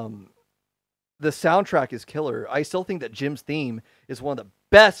 The soundtrack is killer. I still think that Jim's theme is one of the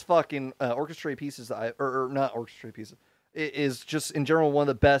best fucking orchestrated pieces that or not orchestrated pieces. It is just in general one of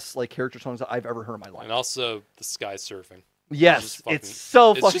the best like character songs that I've ever heard in my life. And also the sky surfing. Yes, fucking- it's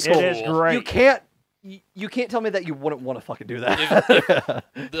so it's fucking just cool. It is cool. great. You can't tell me that you wouldn't want to fucking do that.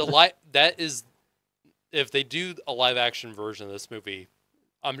 If they do a live action version of this movie,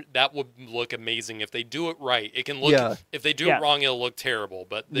 that would look amazing. If they do it right, it can look. Yeah. If they do Yeah. it wrong, it'll look terrible.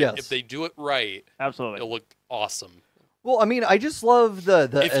 But Yes. if they do it right, Absolutely. it'll look awesome. Well, I mean, I just love the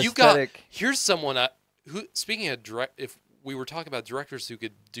If you got aesthetic. here's someone who, speaking of direct, if we were talking about directors who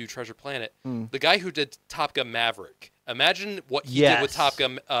could do Treasure Planet, the guy who did Top Gun Maverick. Imagine what he did with Top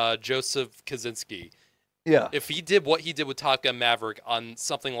Gun, Joseph Kosinski. Yeah. If he did what he did with Top Gun Maverick on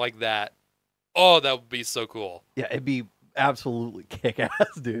something like that, oh, that would be so cool. Yeah, it'd be absolutely kick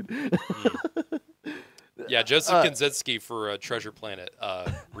ass, dude. Yeah, Joseph Kosinski for a Treasure Planet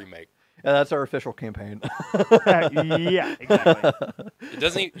remake. Yeah, that's our official campaign. Yeah, exactly. It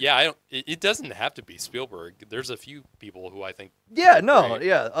doesn't. Yeah, It doesn't have to be Spielberg. There's a few people who I think. Yeah, no, Right.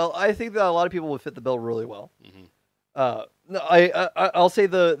 yeah. I think that a lot of people would fit the bill really well. Mhm. No, I'll say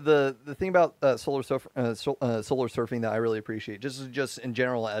the thing about solar surfing that I really appreciate, just in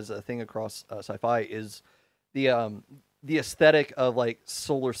general as a thing across sci-fi, is the aesthetic of like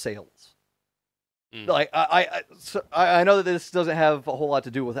solar sails. Like I know that this doesn't have a whole lot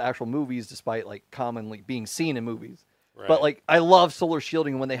to do with actual movies, despite like commonly being seen in movies. Right. But like I love solar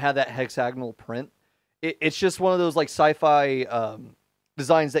shielding when they have that hexagonal print. It's just one of those like sci-fi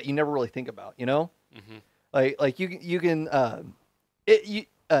designs that you never really think about, you know? Mm-hmm. Like you can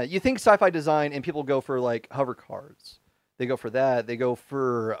you think sci-fi design and people go for like hover cars. They go for that. They go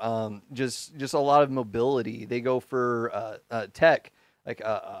for just a lot of mobility. They go for tech, like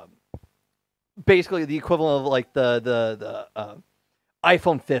basically the equivalent of like the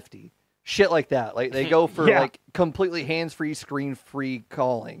iPhone 50, shit like that. Like they go for like completely hands-free, screen-free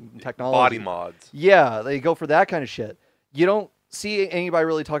calling technology. Body mods. Yeah, they go for that kind of shit. You don't see anybody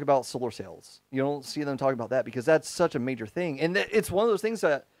really talk about solar sails. You don't see them talk about that because that's such a major thing, and it's one of those things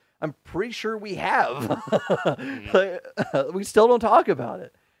that I'm pretty sure we have. We still don't talk about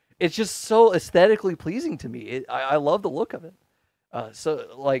it. It's just so aesthetically pleasing to me. I love the look of it. So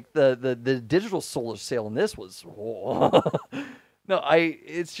like the digital solar sail in this was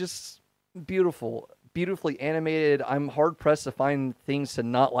it's just beautiful, beautifully animated. I'm hard pressed to find things to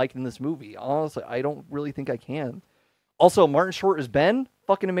not like in this movie. Honestly, I don't really think I can. Also, Martin Short as Ben,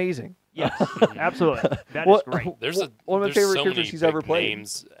 fucking amazing. Yes, absolutely. That is great. There's one of my there's favorite so characters many he's big ever played.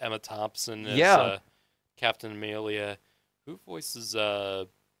 Names: Emma Thompson as Yeah. Captain Amelia. Who voices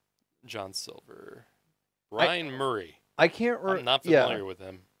John Silver? Ryan Murray. I can't remember. I'm not familiar with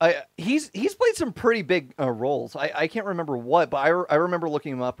him. He's played some pretty big roles. I can't remember what, but I remember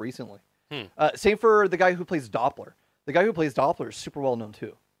looking him up recently. Same for the guy who plays Doppler. The guy who plays Doppler is super well known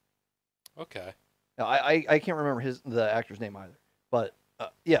too. Okay. Now, I can't remember the actor's name either, but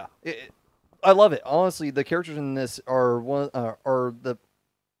yeah, I love it. Honestly, the characters in this are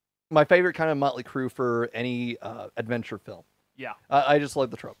my favorite kind of motley crew for any adventure film. Yeah. I just love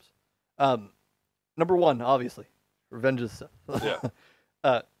the tropes. Number one, obviously, Revenge of the Sith.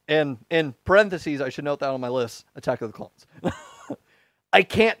 Yeah. And in parentheses, I should note that on my list: Attack of the Clones. I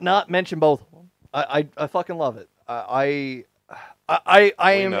can't not mention both of them. I fucking love it. I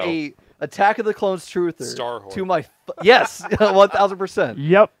am a Attack of the Clones truther. Star whore. To my yes, 1000%.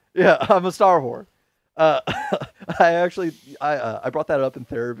 Yep. Yeah, I'm a Star whore. I brought that up in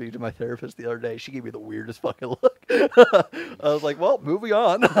therapy to my therapist the other day. She gave me the weirdest fucking look. I was like, well, moving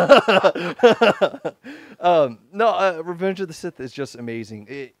on. Revenge of the Sith is just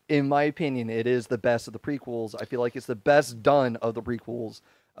amazing. In my opinion, it is the best of the prequels. I feel like it's the best done of the prequels.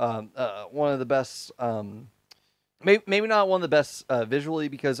 One of the best, maybe not one of the best visually,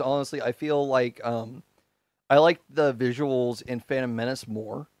 because honestly, I feel like I like the visuals in Phantom Menace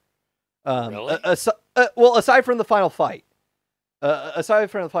more. Really? Aside from the final fight.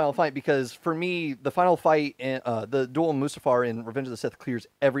 Because for me, the final fight and the duel of Mustafar in Revenge of the Sith clears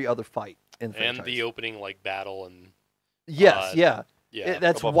every other fight in the franchise. And the opening battle and yes, yeah,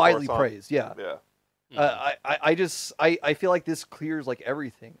 that's above widely Coruscant. praised. Yeah. I feel like this clears like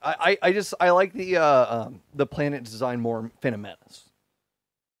everything. I like the planet design more in Phantom Menace.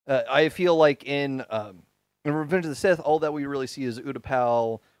 I feel like in Revenge of the Sith, all that we really see is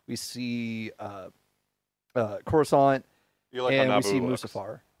Utapau. We see Coruscant, You like and how we Naboo see looks.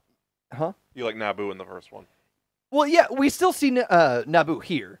 Mustafar. Huh? You like Naboo in the first one. Well, yeah, we still see Naboo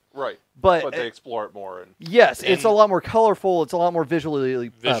here. Right. But they explore it more. And yes, it's a lot more colorful. It's a lot more visually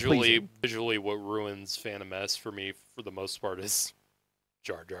pleasing. Visually, what ruins Phantom Menace for me, for the most part, is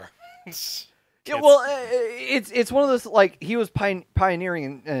Jar Jar. Yeah, well, it's one of those, like, he was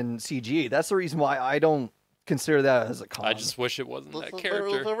pioneering in CG. That's the reason why I don't consider that as a con. I just wish it wasn't that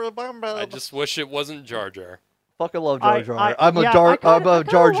character. I just wish it wasn't Jar Jar. Fucking love Jar Jar. I'm a I Jar kinda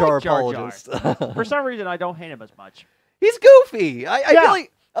Jar like apologist. For some reason, I don't hate him as much. He's goofy. I Yeah. feel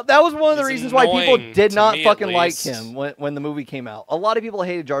like that was one of the He's reasons why people annoying did to not me, at fucking like least. him when the movie came out. A lot of people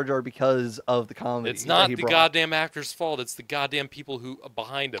hated Jar Jar because of the comedy. It's not that he the brought. goddamn actor's fault. It's the goddamn people who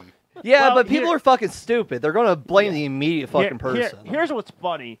behind him. Yeah, Well, but people here- are fucking stupid. They're gonna blame the immediate fucking person. Here's what's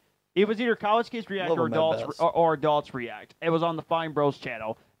funny. It was either college kids react Love or him at adults best. or adults react. It was on the Fine Bros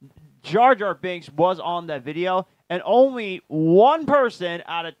channel. Jar Jar Binks was on that video, and only one person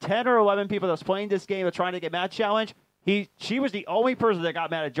out of 10 or 11 people that was playing this game of trying to get mad challenge, she was the only person that got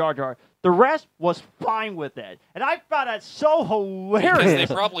mad at Jar Jar. The rest was fine with it, and I found that so hilarious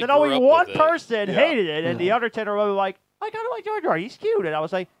they probably that grew only up one with it. person Yeah. hated it, and the other 10 or 11 were like, I kind of like Jar Jar. He's cute, and I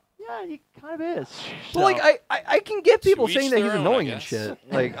was like, yeah, he kind of is. Well, like I can get people To each saying that he's their own, I annoying and guess. shit.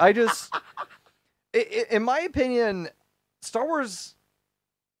 Like I just, in my opinion, Star Wars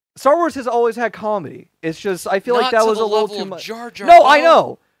has always had comedy. It's just I feel like Not that to was the a little level too of much. Jar Jar, No, I though.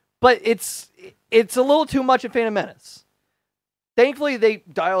 know, but it's a little too much in Phantom Menace. Thankfully, they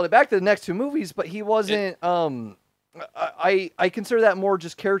dialed it back to the next two movies, but he wasn't. I consider that more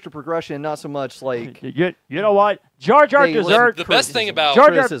just character progression, not so much like You know what? Jar Jar They deserved The best thing about Jar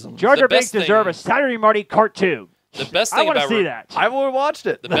Jar criticism. Jar The Jar best Binks deserve a thing- Saturday morning cartoon. the best I thing want to about see that. I would have watched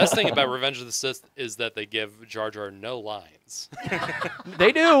it. the best thing about Revenge of the Sith is that they give Jar Jar no lines.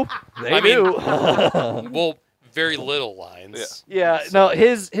 They do. They I mean- do. Well, very little lines. Yeah, no,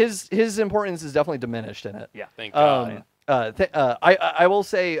 his importance is definitely diminished in it. Yeah. Thank God. I will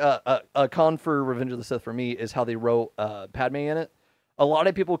say a con for Revenge of the Sith for me is how they wrote Padme in it. A lot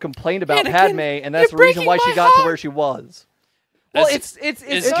of people complained about Anakin, Padme, and that's the you're reason why she breaking got my to where she was. Well, As- it's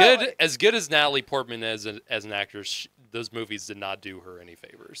as not good like- as good as Natalie Portman as an actress, those movies did not do her any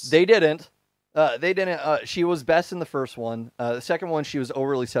favors. They didn't. They didn't. She was best in the first one. The second one, she was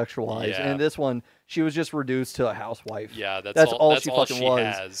overly sexualized, Yeah. and in this one, she was just reduced to a housewife. yeah, That's all that's she all fucking she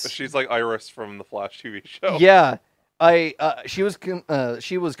was. has. She's like Iris from the Flash TV show. Yeah, she was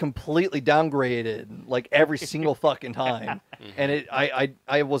completely downgraded like every single fucking time, and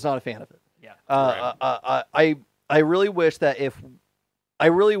I was not a fan of it. Yeah. I really wish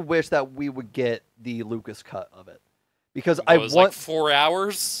that we would get the Lucas cut of it, because It was want like 4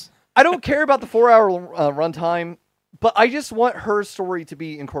 hours. I don't care about the 4-hour runtime, but I just want her story to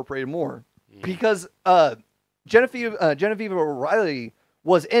be incorporated more, because Genevieve O'Reilly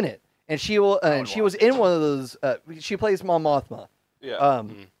was in it, and she was in one of those. She plays Mon Mothma. Yeah.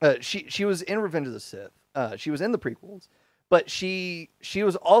 She was in Revenge of the Sith. She was in the prequels, but she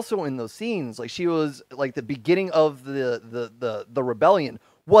was also in those scenes. Like she was like the beginning of the rebellion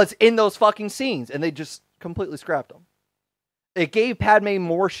was in those fucking scenes, and they just completely scrapped them. It gave Padme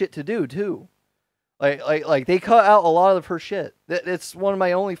more shit to do too. Like they cut out a lot of her shit. It's one of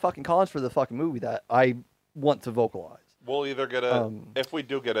my only fucking cons for the fucking movie that I want to vocalize. We'll either get it, if we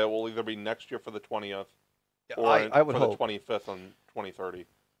do get it, we'll either be next year for the 20th, or I would for hope. the 25th on 2030.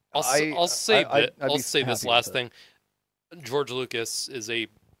 I'll say I'd be this happy last with thing. George Lucas is a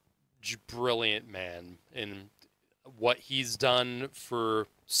brilliant man, and what he's done for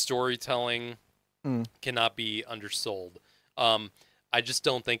storytelling cannot be undersold. I just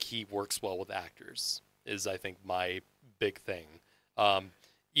don't think he works well with actors, is I think my big thing.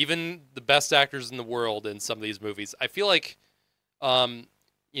 Even the best actors in the world in some of these movies, I feel like,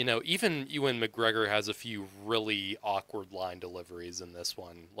 even Ewan McGregor has a few really awkward line deliveries in this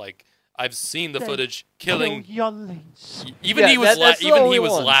one. Like, I've seen the footage killing younglings. Even he was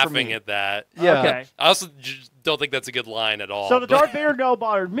laughing at that. Yeah. Okay. I also don't think that's a good line at all. So the Darth Vader no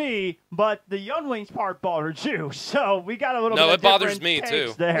bothered me, but the younglings part bothered you. So we got a little bit. No, of it bothers different me takes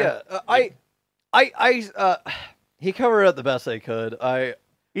too. There. Yeah, he covered it up the best they could.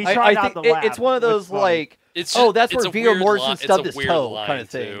 He's trying not to laugh. It's one of those like, It's that's it's where a Viggo weird Mortensen line- stubbed it's a his weird toe line, kind of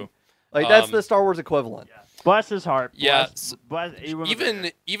thing. too. Like that's the Star Wars equivalent. Yeah. Bless his heart. Yeah, Bless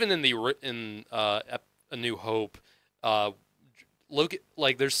even in A New Hope,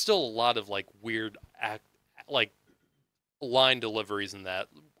 like there's still a lot of like weird line deliveries in that.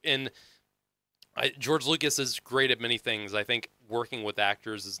 And George Lucas is great at many things. I think working with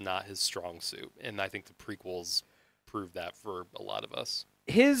actors is not his strong suit, and I think the prequels prove that for a lot of us.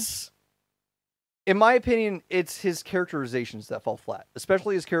 In my opinion, it's his characterizations that fall flat,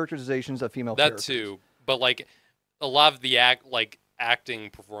 especially his characterizations of female characters. That too, but like a lot of the acting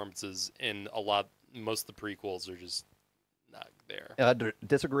performances in most of the prequels are just not there. I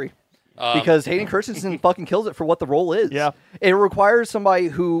disagree. Because Hayden Christensen fucking kills it for what the role is. Yeah. It requires somebody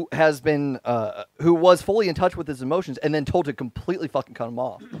who has been, who was fully in touch with his emotions and then told to completely fucking cut him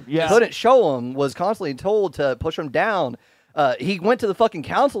off. Yeah. Couldn't show him, was constantly told to push him down. He went to the fucking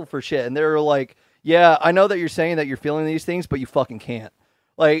council for shit, and they were like, yeah, I know that you're saying that you're feeling these things, but you fucking can't.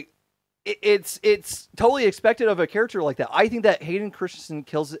 Like, it's totally expected of a character like that. I think that Hayden Christensen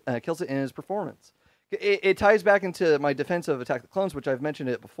kills it in his performance. It ties back into my defense of Attack of the Clones, which I've mentioned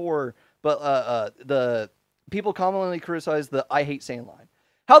it before, but the people commonly criticize the I hate Sand line.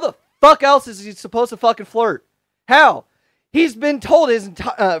 How the fuck else is he supposed to fucking flirt? How? He's been told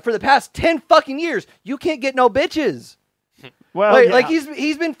for the past 10 fucking years, you can't get no bitches. Well, like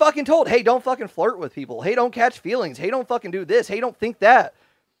he's been fucking told, hey, don't fucking flirt with people. Hey, don't catch feelings. Hey, don't fucking do this. Hey, don't think that.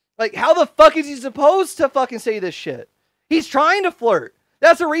 Like, how the fuck is he supposed to fucking say this shit? He's trying to flirt.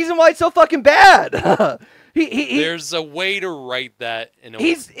 That's the reason why it's so fucking bad. There's a way to write that in a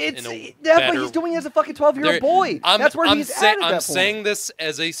that's what he's doing as a fucking 12-year-old boy. That's where he's at that I'm point. saying this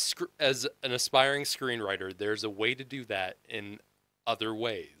as an aspiring screenwriter. There's a way to do that in other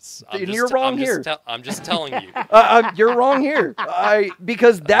ways. You're wrong here. I'm just telling you. You're wrong here.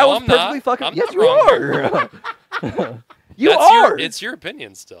 Because that No, was I'm perfectly not. fucking. I'm Yes, not you wrong are. You are. It's your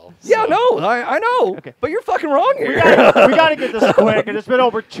opinion still. Yeah, so. no, I know. Okay. But you're fucking wrong we here. gotta get this quick, and it's been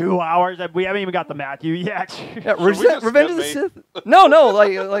over 2 hours, and we haven't even got the Matthew yet. Yeah, we just Revenge of the skip Sith. No,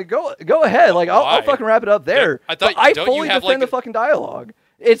 like go ahead. Like I'll Why? fucking wrap it up there. I thought- But I don't you fully have, defend like, the fucking dialogue.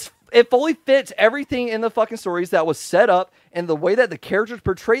 It fully fits everything in the fucking stories that was set up, and the way that the characters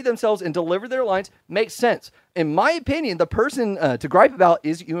portray themselves and deliver their lines makes sense. In my opinion, the person to gripe about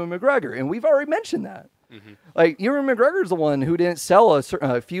is Ewan McGregor, and we've already mentioned that. Mm-hmm. Like, Ewan McGregor is the one who didn't sell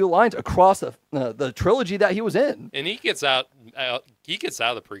a few lines across the trilogy that he was in. And he gets out of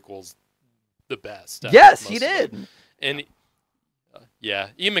the prequels the best. Yes, he most of did. them. And yeah,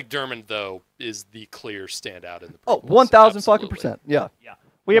 Ian McDiarmid though is the clear standout in the Oh, prequels. 1,000 fucking Absolutely. percent. Yeah. Yeah.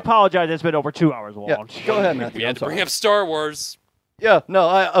 We apologize. It's been over 2 hours long. Yeah. Go ahead, Matthew. We I'm had to sorry. bring up Star Wars. Yeah. No.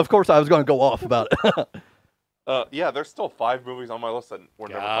 Of course, I was going to go off about it. Yeah, there's still 5 movies on my list that we're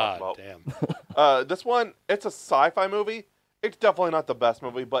never talking about. Damn. This one, it's a sci-fi movie. It's definitely not the best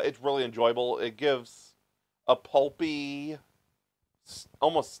movie, but it's really enjoyable. It gives a pulpy,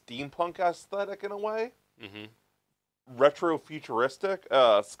 almost steampunk aesthetic in a way. Mm-hmm. Retro futuristic.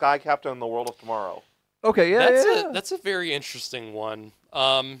 Sky Captain in the World of Tomorrow. Okay. Yeah. That's a very interesting one.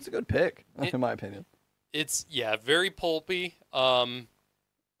 It's a good pick, in my opinion. It's very pulpy. A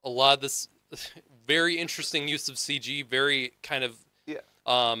lot of this very interesting use of CG. Very kind of It's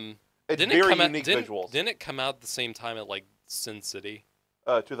didn't very it come unique out, visuals. Didn't it come out at the same time at like Sin City?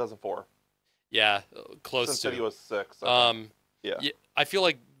 2004. Yeah, close Sin to. City was 6. Yeah, I feel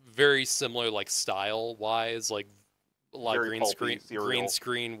like very similar, like style wise, like a lot Very of pulpy, serial. green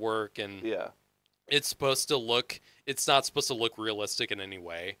screen work, and Yeah. it's supposed to look. It's not supposed to look realistic in any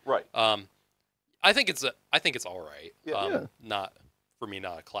way. Right. I think it's all right. Yeah. Not for me,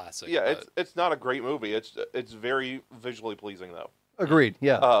 not a classic. Yeah, but it's not a great movie. It's very visually pleasing though. Agreed.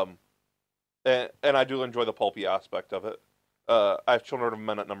 Yeah. And I do enjoy the pulpy aspect of it. I have Children of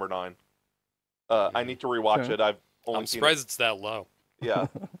Men at number 9. I need to rewatch Okay. it. I'm surprised it's that low. Yeah,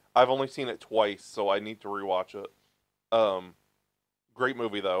 I've only seen it twice, so I need to rewatch it. Great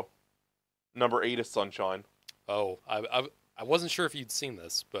movie though. Number 8 is Sunshine. Oh, I wasn't sure if you'd seen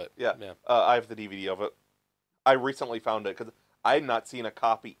this, but Yeah. I have the DVD of it. I recently found it because I had not seen a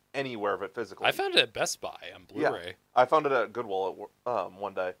copy anywhere of it physically. I found it at Best Buy on Blu-ray. Yeah. I found it at Goodwill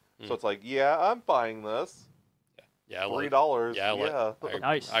one day. So it's like, yeah, I'm buying this. Yeah, $3. Yeah,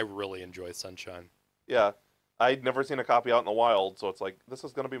 Nice. I really enjoy Sunshine. Yeah. I'd never seen a copy out in the wild, so it's like, this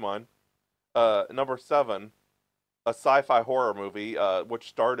is going to be mine. Number 7, a sci-fi horror movie, which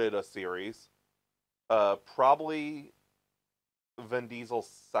started a series. Probably Vin Diesel's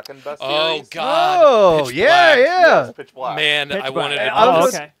second best Oh series. God! Oh, Pitch yeah, Black. yeah. Yes, Pitch Black. Man, Pitch I Black. wanted to. Oh, put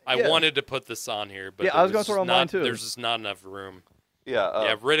this, okay. I Yeah. wanted to put this on here, but Yeah, I was there gonna throw it on mine, too. There's just not enough room. Yeah.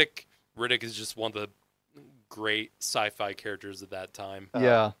 Yeah, Riddick is just one of the great sci-fi characters at that time.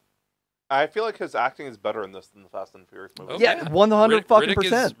 Yeah. I feel like his acting is better in this than the Fast and Furious movie. Oh, Yeah, 100 fucking Riddick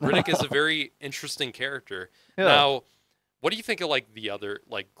percent. Riddick is a very interesting character. Yeah. Now, what do you think of like the other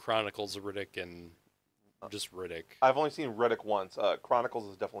like Chronicles of Riddick and just Riddick? I've only seen Riddick once. Chronicles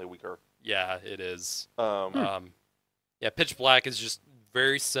is definitely weaker. Yeah, it is. Um, Yeah, Pitch Black is just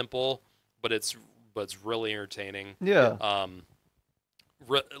very simple, but it's really entertaining. Yeah.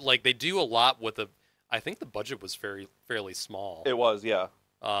 Like they do a lot with I think the budget was fairly small. It was, yeah.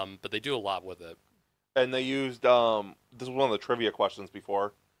 But they do a lot with it. And they used, this was one of the trivia questions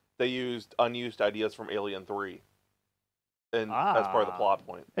before, they used unused ideas from Alien 3 as part of the plot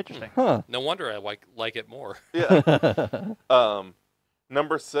point. Interesting. Huh. No wonder I like it more. Yeah.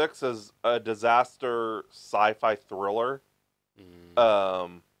 Number 6 is a disaster sci-fi thriller.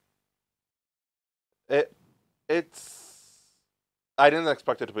 It's I didn't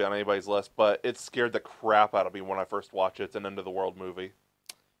expect it to be on anybody's list, but it scared the crap out of me when I first watched it. It's an end of the world movie.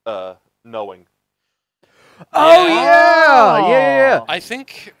 Knowing. Oh Yeah. yeah. I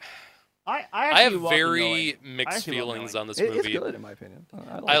think I I have actually love very Knowing. I mixed actually love feelings Knowing. on this It's movie. good in my opinion.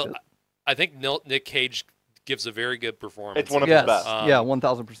 I like it. I think Nick Cage gives a very good performance. It's one of Yes. his best. Yeah,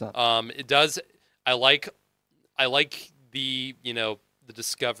 1000%. It does. I like the the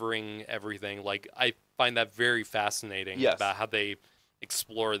discovering everything. Like I find that very fascinating. Yes. About how they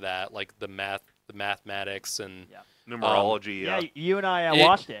explore that, like the mathematics and Numerology. Yeah, you and I It-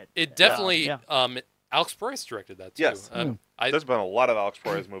 watched it. it definitely. Yeah. Alex Bryce directed that too. Yes. There's been a lot of Alex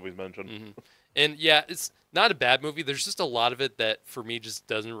Proyas movies mentioned. Mhm. And yeah, it's not a bad movie. There's just a lot of it that for me just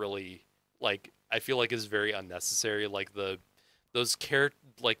doesn't really like. I feel like is very unnecessary. Like those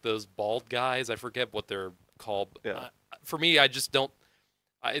bald guys. I forget what they're called. Yeah. For me, I just don't.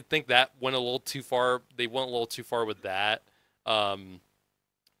 I think that went a little too far. They went a little too far with that.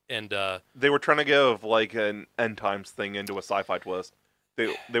 They were trying to give like an end times thing into a sci-fi twist.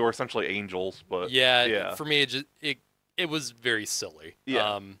 They were essentially angels, but yeah, for me it was very silly.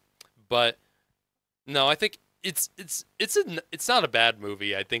 Yeah. But no, I think it's not a bad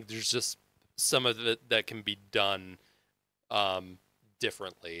movie. I think there's just some of it that can be done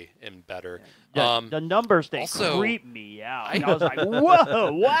differently and better. The numbers they also, creep me out. I was like,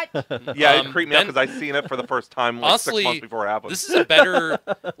 whoa, what? yeah, it creeped me out because I'd seen it for the first time like honestly, 6 months before it happened. This is a better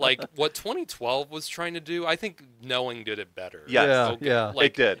like what 2012 was trying to do. I think Knowing did it better. Yes. Yeah. Like,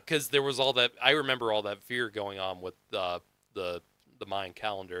 it did. because there was all that. I remember all that fear going on with the Mayan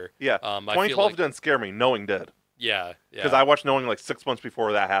calendar. Yeah. I feel 2012 like, didn't scare me. Knowing did. Yeah. Because I watched Knowing like 6 months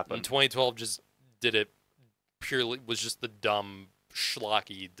before that And happened. 2012 just did it purely was just the dumb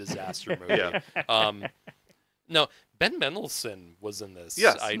schlocky disaster movie. Yeah. No, Ben Mendelsohn was in this.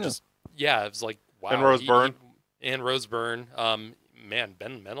 Yes. It was like wow. And Rose Byrne. And Rose Byrne. Man,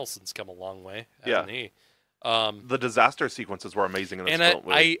 Ben Mendelsohn's come a long way, Yeah. hasn't he? The disaster sequences were amazing in this And film.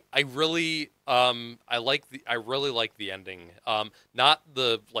 I really really like the ending. Not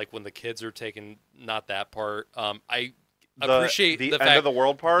the like when the kids are taken, not that part. I appreciate the the end fact of the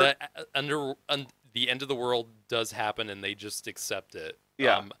world part. that the end of the world does happen and they just accept it.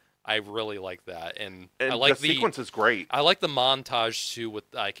 Yeah. I really like that, and and I like the sequence is great. I like the montage too. With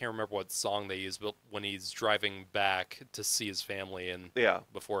I can't remember what song they use, but when he's driving back to see his family and Yeah.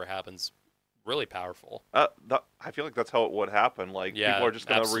 before it happens, really powerful. I feel like that's how it would happen. Like Yeah, people are just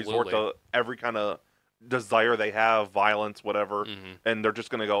going to resort to every kind of desire they have, violence, whatever, and they're just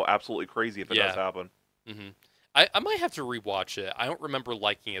going to go absolutely crazy if it does happen. Mm-hmm. I might have to rewatch it. I don't remember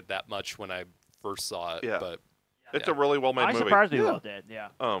liking it that much when I first saw it. Yeah. But It's a really well made I movie. surprisingly loved it. Yeah.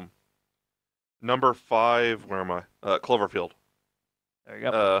 Number 5, where am I? Cloverfield. There you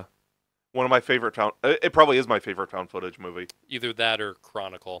go. One of my favorite found. It probably is my favorite found footage movie. either that or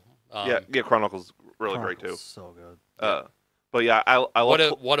Chronicle. Yeah, Chronicles really great too. So good. But yeah, I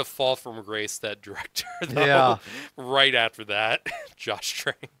love. What a fall from grace that director. Though. Yeah. Right after that, Josh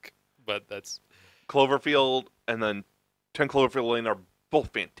Trank. But that's Cloverfield and then 10 Cloverfield Lane are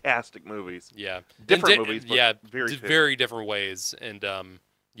both fantastic movies. Yeah, Different movies, but yeah, very different ways. And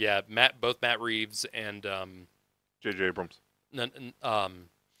yeah, both Matt Reeves and J.J. Abrams.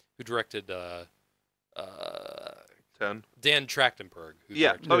 Who directed 10. Dan Trachtenberg. Who Yeah.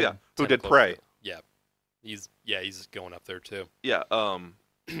 directed Oh yeah. Who 10 did Prey? Yeah, he's going up there too. Yeah.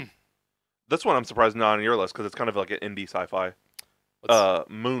 This one I'm surprised not on your list because it's kind of like an indie sci-fi.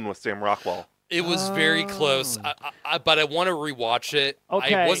 Moon with Sam Rockwell. It was very close, but I want to rewatch it.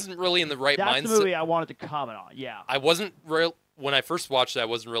 Okay. I wasn't really in the right mindset. That's the movie I wanted to comment on. Yeah. I wasn't when I first watched it. I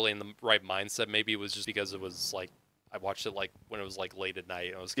wasn't really in the right mindset. Maybe it was just because it was like I watched it like when it was like late at night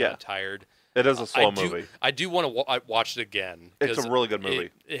and I was kind of tired. It is a slow movie. I do want to watch it again. It's a really good movie.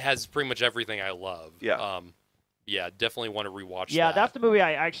 It has pretty much everything I love. Yeah. Yeah, definitely want to rewatch that. Yeah, that's the movie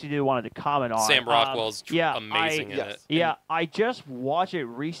I actually did wanted to comment on. Sam Rockwell's amazing in it. Yeah, I just watched it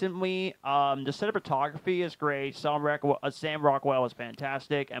recently. The cinematography is great. Sam Rockwell is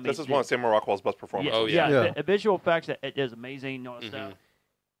fantastic. I mean, this is one of Sam Rockwell's best performances. Oh yeah. The visual effects, it is amazing.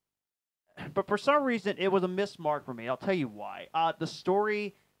 But for some reason, it was a missed mark for me. I'll tell you why. The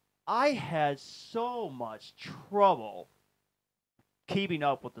story, I had so much trouble keeping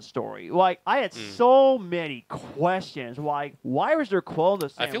up with the story. Like, I had so many questions. Like, why was there clones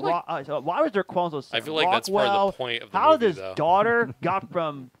of Sam why was there clones of Sam I feel like that's part of the point of the How movie, this though. daughter got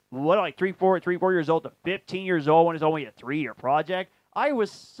from, like 4 years old to 15 years old when it's only a 3-year project? I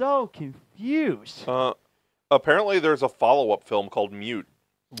was so confused. Apparently, there's a follow-up film called Mute.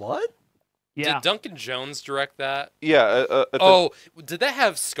 What? Yeah. Did Duncan Jones direct that? Yeah. Did that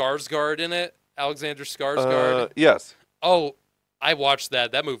have Skarsgård in it? Alexander Skarsgård? Yes. Oh, I watched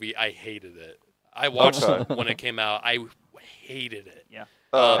that. That movie, I hated it. I watched it when it came out. I hated it. Yeah.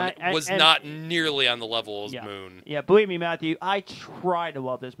 Was not nearly on the level as Moon. Yeah, believe me, Matthew, I tried to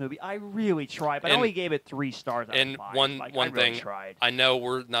love this movie. I really tried, but I only gave it 3 stars out of 5. One I really thing, tried. I know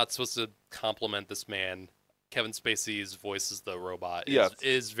we're not supposed to compliment this man. Kevin Spacey's voice as the robot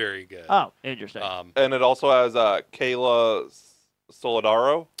is very good. Oh, interesting. And it also has Kayla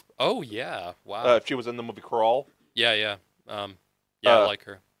Soledaro. Oh, yeah. Wow. She was in the movie Crawl. Yeah. I like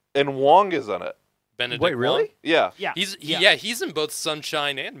her. And Wong is in it. Benedict Wait, really? Wong? Yeah. Yeah. He's in both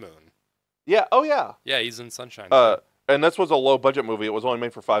Sunshine and Moon. Yeah. Oh, yeah. Yeah, he's in Sunshine. And this was a low-budget movie. It was only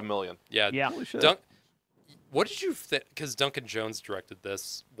made for $5 million. Yeah. Holy shit. What did you think? Because Duncan Jones directed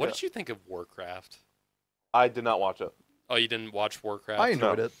this. What did you think of Warcraft? I did not watch it. Oh, you didn't watch Warcraft? I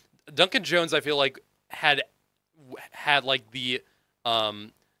enjoyed it. Duncan Jones, I feel like had like the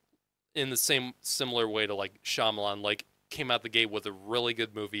in the same similar way to like Shyamalan, like came out the gate with a really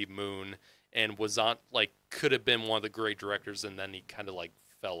good movie, Moon, and was on like could have been one of the great directors, and then he kind of like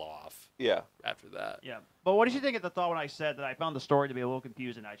fell off. Yeah. After that. Yeah. But what did you think of the thought when I said that I found the story to be a little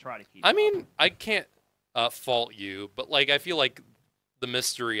confusing? I try to keep. I mean, I can't fault you, but like I feel like the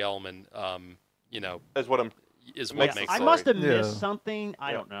mystery element, Is what makes I it. must have missed something.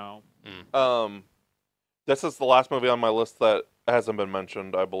 I don't know. This is the last movie on my list that hasn't been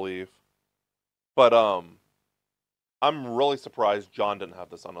mentioned, I believe. But I'm really surprised John didn't have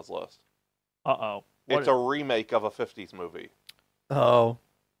this on his list. Uh-oh. It's a remake of a 50s movie. Oh.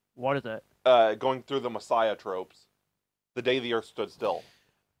 What is it? Going through the Messiah tropes. The Day the Earth Stood Still.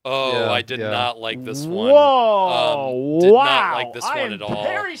 Oh, Yeah, I did not like this one. Whoa! Did wow! not like this I one am at all.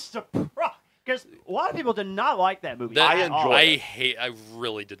 very surprised because a lot of people did not like that movie. I enjoyed it. I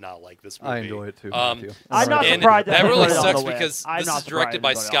really did not like this movie. I enjoy it too. I'm not and surprised that they really put it on sucks the list. because I'm this not is directed surprised by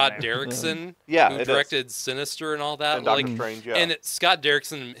they put it Scott on there. Derrickson, Yeah, who it is. directed Sinister and all that. And Doctor Strange, yeah. And Scott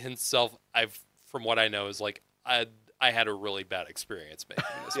Derrickson himself, from what I know, is like I had a really bad experience making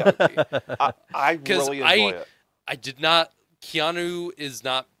this movie. I really enjoy it. I did not. Keanu is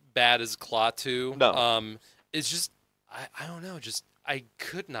not bad as Klaatu. No. It's just I don't know. Just I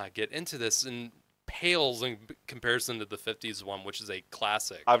could not get into this, and pales in comparison to the 50s one, which is a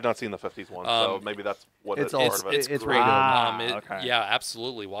classic. I've not seen the 50s one, so maybe that's what it's part also- of it. It's It's great. really okay. Yeah,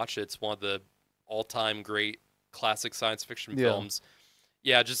 absolutely. Watch it. It's one of the all-time great classic science fiction Yeah. films.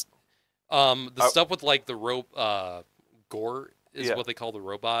 Yeah, just the stuff with like the Gore is Yeah. what they call the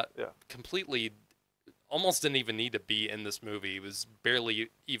robot. Yeah. Completely, almost didn't even need to be in this movie. He was barely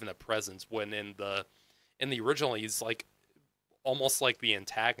even a presence when in the original he's like almost like the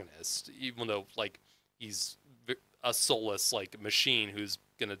antagonist, even though like he's a soulless like machine who's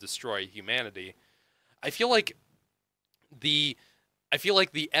gonna destroy humanity. I feel like the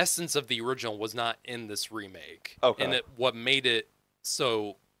essence of the original was not in this remake. Okay. And what made it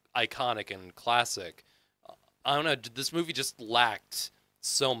so iconic and classic, I don't know, this movie just lacked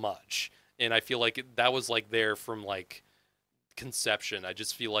so much. And I feel like that was like there from like conception. I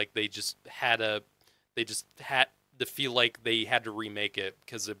just feel like they to feel like they had to remake it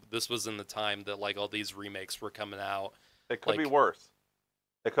because this was in the time that like all these remakes were coming out. It could be worse.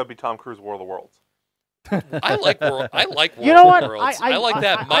 It could be Tom Cruise War of the Worlds. I like War of You know what? the Worlds. I like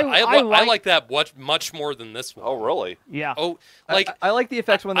that. I like that much more than this one. Oh, really? Yeah. Oh, like I like the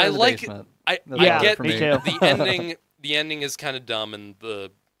effects when they're in the basement. I get me too. the ending. The ending is kind of dumb in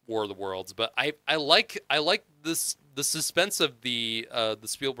the War of the Worlds, but I like this. The suspense of the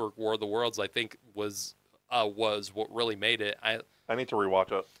Spielberg War of the Worlds, I think, was what really made it. I need to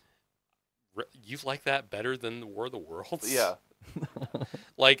rewatch it. You like that better than the War of the Worlds? Yeah.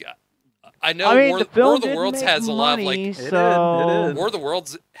 Like, I know War of the Worlds has a lot of like. It is. War of the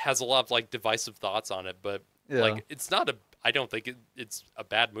Worlds has a lot of like divisive thoughts on it, but like it's not a. I don't think it's a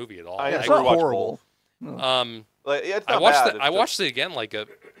bad movie at all. It's not horrible. Like, it's I not watched bad. it. I watched it again like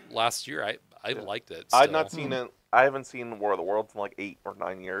last year. I liked it. I've still. not seen it. I haven't seen War of the Worlds in like 8 or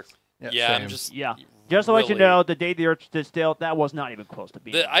 9 years. Yeah, same. Just to let you really- know, The Day the Earth Stood Still, that was not even close to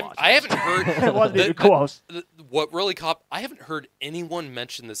being. I haven't heard. It wasn't even close. What really caught? I haven't heard anyone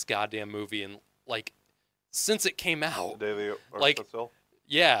mention this goddamn movie in like since it came out. Day of the Earth Like- Stood Still?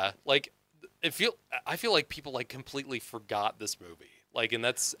 Yeah, like I feel like people like completely forgot this movie. Like, and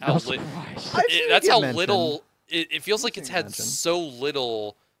that's how No lit. surprise. I've seen it That's get how mentioned. little. It feels like seen it's it had mentioned. so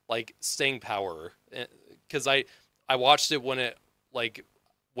little like staying power. Because I watched it when it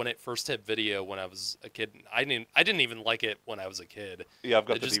first hit video when I was a kid. I didn't even like it when I was a kid. Yeah, I've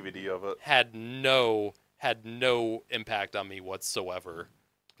got It the just- DVD of it. Had no impact on me whatsoever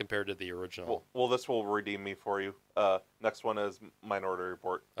compared to the original. Well, this will redeem me for you. Next one is Minority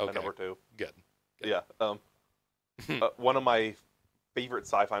Report, Okay. number 2. Good. Yeah. One of my favorite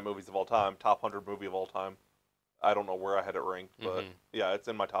sci-fi movies of all time, top 100 movie of all time. I don't know where I had it ranked, but yeah, it's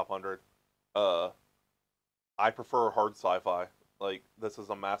in my top 100. I prefer hard sci-fi. Like, this is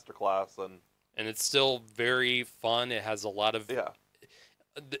a masterclass, and it's still very fun. It has a lot of yeah.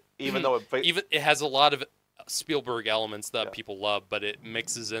 Even though it has a lot of Spielberg elements that Yeah. people love, but it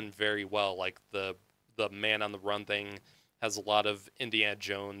mixes in very well. Like the Man on the Run thing has a lot of Indiana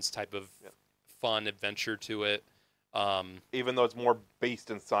Jones type of fun adventure to it. even though it's more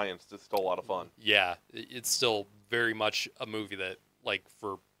based in science, it's still a lot of fun. Yeah, it's still very much a movie that like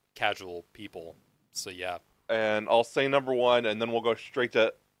for casual people. So yeah. And I'll say number 1, and then we'll go straight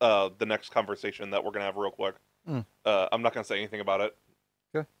to the next conversation that we're gonna have real quick. I'm not gonna say anything about it.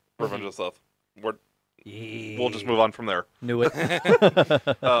 Okay. Revenge of the Sith. We'll just move on from there. Knew it.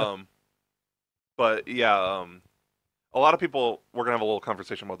 But yeah, a lot of people. We're gonna have a little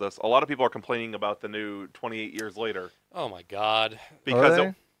conversation about this. A lot of people are complaining about the new 28 Years Later Oh my God.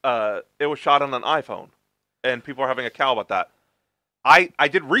 because Are it was shot on an iPhone, and people are having a cow about that. I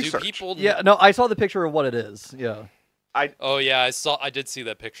did Do research. people? Yeah, no, I saw the picture of what it is. Yeah. Oh yeah, I did see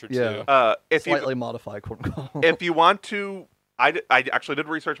that picture too. Yeah. If you Slightly modified, quote unquote. if you want to, I actually did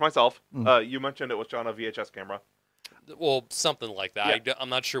research myself. You mentioned it was shot on a VHS camera. Well, something like that. Yeah. I'm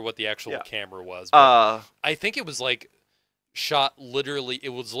not sure what the actual Yeah. camera was. But I think it was like shot literally. It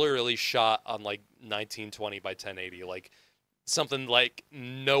was literally shot on like 1920 by 1080, like something like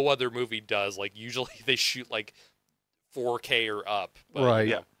no other movie does. Like usually they shoot like 4K or up. But, Right.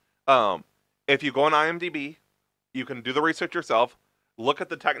 you know, Yeah. If you go on IMDb, you can do the research yourself. Look at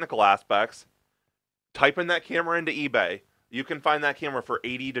the technical aspects. Type in that camera into eBay. You can find that camera for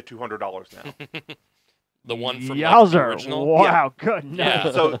 $80 to $200 now. The one from like, the Yowzer. original. Wow, good Yeah.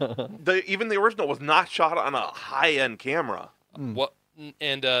 night. So even the original was not shot on a high-end camera. What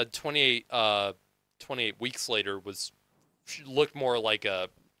and 28 weeks later looked more like a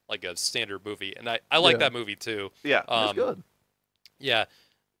standard movie, and I like Yeah. that movie too. Yeah. It's good. Yeah,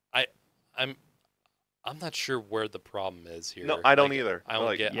 I'm not sure where the problem is here. No, I don't Like, either. I don't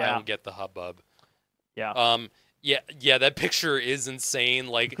Like, get. I Yeah. don't get the hubbub. Yeah. Yeah. That picture is insane.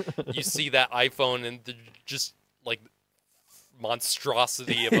 Like you see that iPhone and just like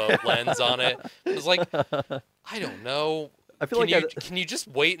monstrosity of a lens on it. It's like I don't know. I feel Can you just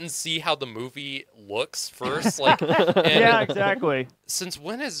wait and see how the movie looks first? Like, and Yeah, exactly. since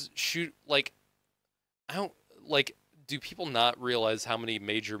when is shoot like I don't like. Do people not realize how many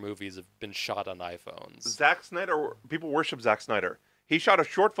major movies have been shot on iPhones? Zack Snyder, people worship Zack Snyder. He shot a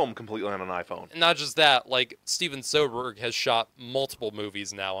short film completely on an iPhone. And not just that, like Steven Soderbergh has shot multiple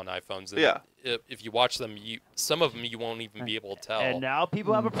movies now on iPhones. And Yeah. if you watch them, some of them you won't even be able to tell. And now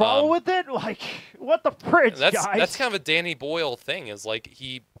people have a problem with it? Like, what the fridge, that's guys? kind of a Danny Boyle thing. Is like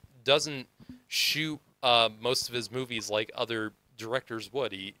he doesn't shoot most of his movies like other directors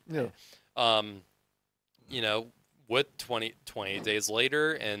would. You know, with 28 Days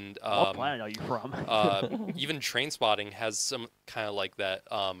Later and What planet are you from? even Trainspotting has some kind of like that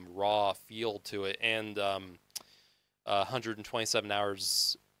raw feel to it, and 127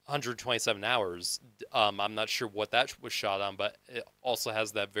 hours. 127 hours. I'm not sure what that was shot on, but it also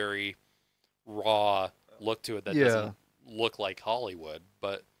has that very raw look to it that doesn't look like Hollywood.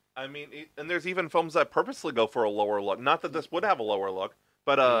 But I mean, and there's even films that purposely go for a lower look. Not that this would have a lower look,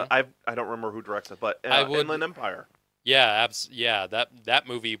 but I don't remember who directs it, but Inland Empire. Yeah, that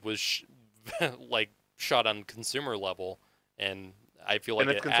movie was like shot on consumer level, and I feel like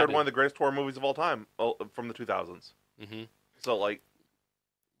it's considered one of the greatest horror movies of all time from the 2000s. Mm-hmm. So like,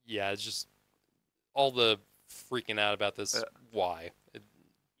 yeah, it's just all the freaking out about this. Why?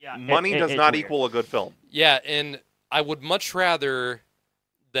 Money does not equal a good film. Yeah, and I would much rather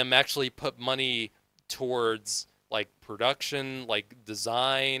them actually put money towards like production, like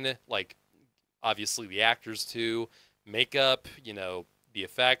design, like obviously the actors too, makeup, the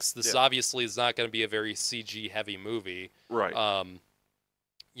effects. This obviously is not going to be a very CG heavy movie. Right.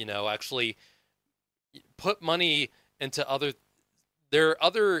 Actually put money into there are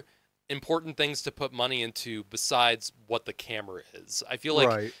other important things to put money into besides what the camera is. I feel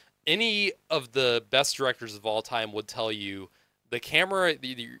like any of the best directors of all time would tell you the camera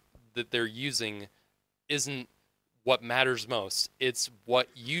that they're using isn't what matters most. It's what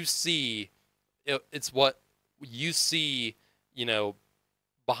you see. It's what you see,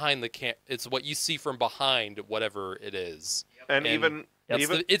 behind the it's what you see from behind whatever it is. And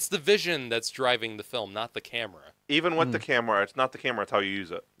it's the vision that's driving the film, not the camera. Even with the camera, it's not the camera, it's how you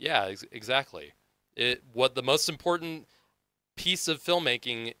use it. Yeah, exactly. What the most important piece of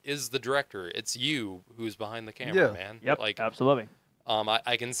filmmaking is the director. It's you who's behind the camera, man. Yep, absolutely.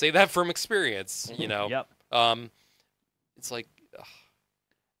 I can say that from experience, Yep. It's like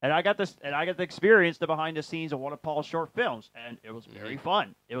And I got the experience the behind the scenes of one of Paul's short films, and it was very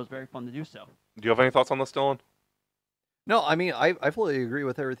fun. It was very fun to do so. Do you have any thoughts on this, Dyllan? No, I mean I fully agree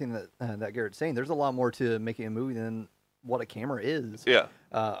with everything that Garrett's saying. There's a lot more to making a movie than what a camera is. Yeah.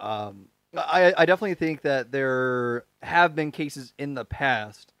 I definitely think that there have been cases in the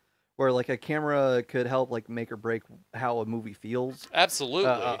past where like a camera could help like make or break how a movie feels. Absolutely.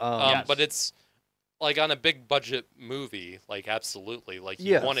 Yes. But it's like on a big budget movie, like absolutely. Like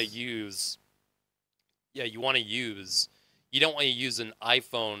you want to use you don't want to use an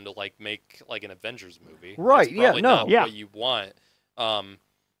iPhone to like make like an Avengers movie. Right. That's probably not Yeah. what you want.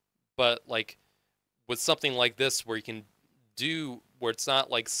 But like with something like this where you can do where it's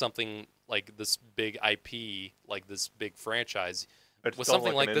not like something like this big IP, like this big franchise. With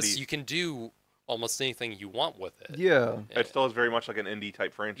something like this, you can do almost anything you want with it. Yeah. It still is very much like an indie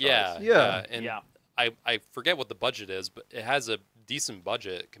type franchise. Yeah. And I forget what the budget is, but it has a decent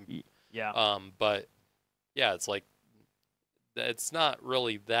budget. But yeah, it's like it's not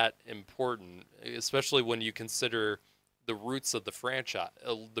really that important, especially when you consider the roots of the franchise,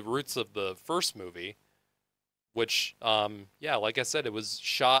 the roots of the first movie, which, like I said, it was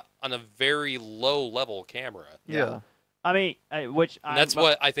shot on a very low-level camera. Yeah. I mean, that's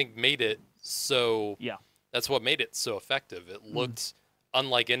what I think made it so. Yeah. That's what made it so effective. It looked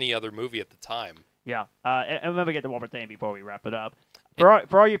unlike any other movie at the time. Yeah. And let me get to one more thing before we wrap it up.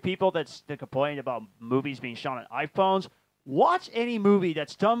 For all you people that complain about movies being shot on iPhones, watch any movie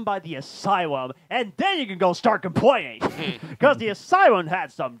that's done by the Asylum, and then you can go start complaining. Because the Asylum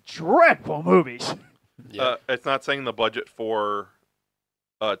had some dreadful movies. Yeah. It's not saying the budget for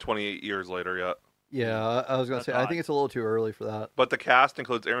 28 years later yet. Yeah, I was going to say, I think it's a little too early for that. But the cast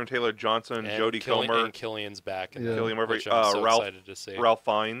includes Aaron Taylor Johnson, And Jodie Comer, and Killian's back. And Cillian Murphy, which I'm so Ralph excited to see. Ralph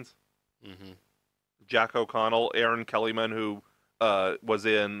Fiennes, Mm-hmm. Jack O'Connell, Aaron Kellyman, who was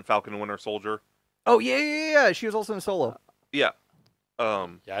in Falcon and Winter Soldier. Oh, yeah. She was also in Solo. Yeah. Yeah,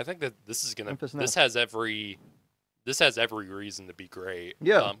 I think that this is gonna. This has every reason to be great.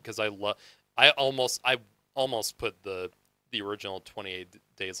 Yeah. Because I almost put the original 28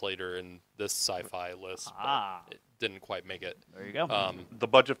 Days Later in this sci-fi list. But it didn't quite make it. There you go. The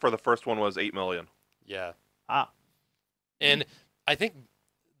budget for the first one was $8 million. Yeah. And I think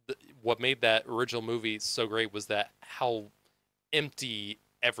what made that original movie so great was that how empty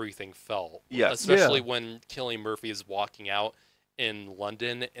everything felt. Yes. Especially when Cillian Murphy is walking out in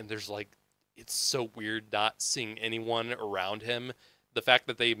London and there's like, it's so weird not seeing anyone around him. The fact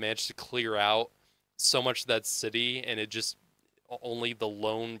that they managed to clear out so much of that city and it just only the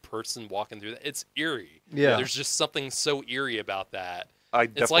lone person walking through that. It's eerie. Yeah. There's just something so eerie about that. I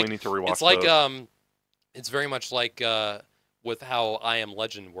definitely need to rewatch It's like those. it's very much like with how I Am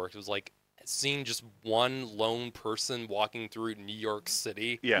Legend worked. It was like seeing just one lone person walking through New York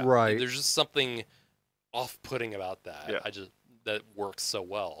City. Yeah. Right. There's just something off-putting about that. Yeah. That works so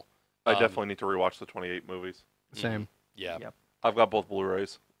well. I definitely need to rewatch the 28 movies. Same. Yeah. Yep. I've got both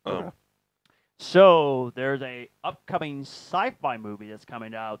Blu-rays. Okay. So there's a upcoming sci-fi movie that's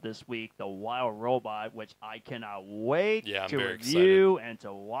coming out this week, The Wild Robot, which I cannot wait to review and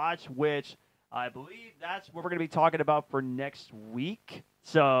to watch, which I believe that's what we're going to be talking about for next week.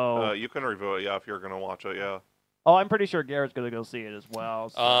 So you can review it, if you're going to watch it, Oh, I'm pretty sure Garrett's going to go see it as well.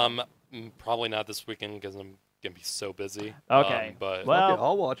 So. Probably not this weekend because I'm going to be so busy. Okay. But okay,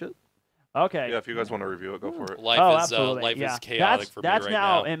 I'll watch it. Okay. Yeah, if you guys want to review it, go for it. Life is chaotic for me right now. That's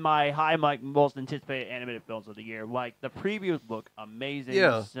now in my high most anticipated animated films of the year. Like, the previews look amazing.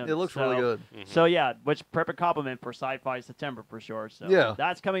 Yeah, it looks really good. Mm-hmm. So, yeah, which perfect compliment for Sci-Fi September for sure. So, yeah.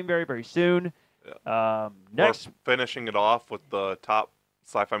 That's coming very, very soon. Yeah. Next. We're finishing it off with the top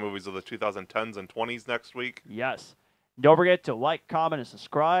sci-fi movies of the 2010s and 20s next week. Yes. Don't forget to like, comment, and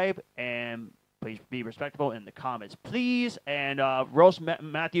subscribe, and please be respectful in the comments, please. And roast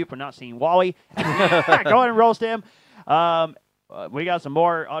Matthew for not seeing Wally. Go ahead and roast him. We got some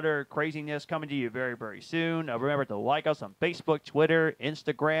more other craziness coming to you very, very soon. Remember to like us on Facebook, Twitter,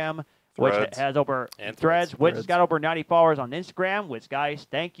 Instagram, which has over Threads, which has got over 90 followers on Instagram. Which, guys,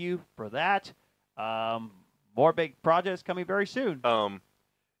 thank you for that. More big projects coming very soon.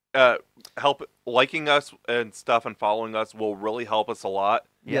 Help liking us and stuff and following us will really help us a lot.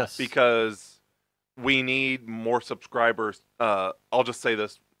 Yes, because we need more subscribers. I'll just say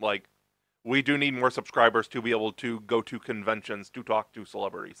this, we do need more subscribers to be able to go to conventions to talk to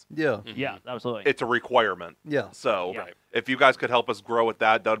celebrities. Yeah. Mm-hmm. Yeah, absolutely. It's a requirement. Yeah. So if you guys could help us grow with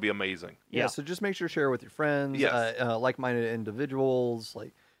that, that would be amazing. Yeah. So just make sure to share with your friends, like-minded individuals,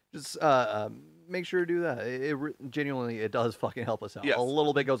 just make sure to do that. It genuinely, it does fucking help us out. Yes. A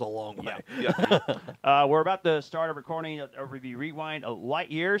little bit goes a long way. Yeah. We're about to start a recording of Review Rewind of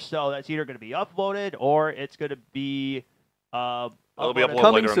Lightyear, so that's either going to be uploaded or it's going to be it'll be uploaded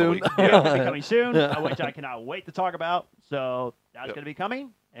coming later soon. in the week. It'll be coming soon, which I cannot wait to talk about. So that's going to be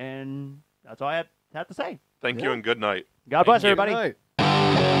coming, and that's all I have to say. Thank you and good night. God bless everybody. Good night.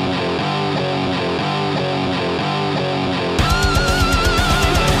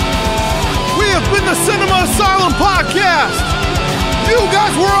 We have been the Cinema Asylum Podcast. You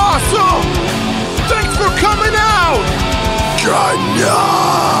guys were awesome. Thanks for coming out. Good night.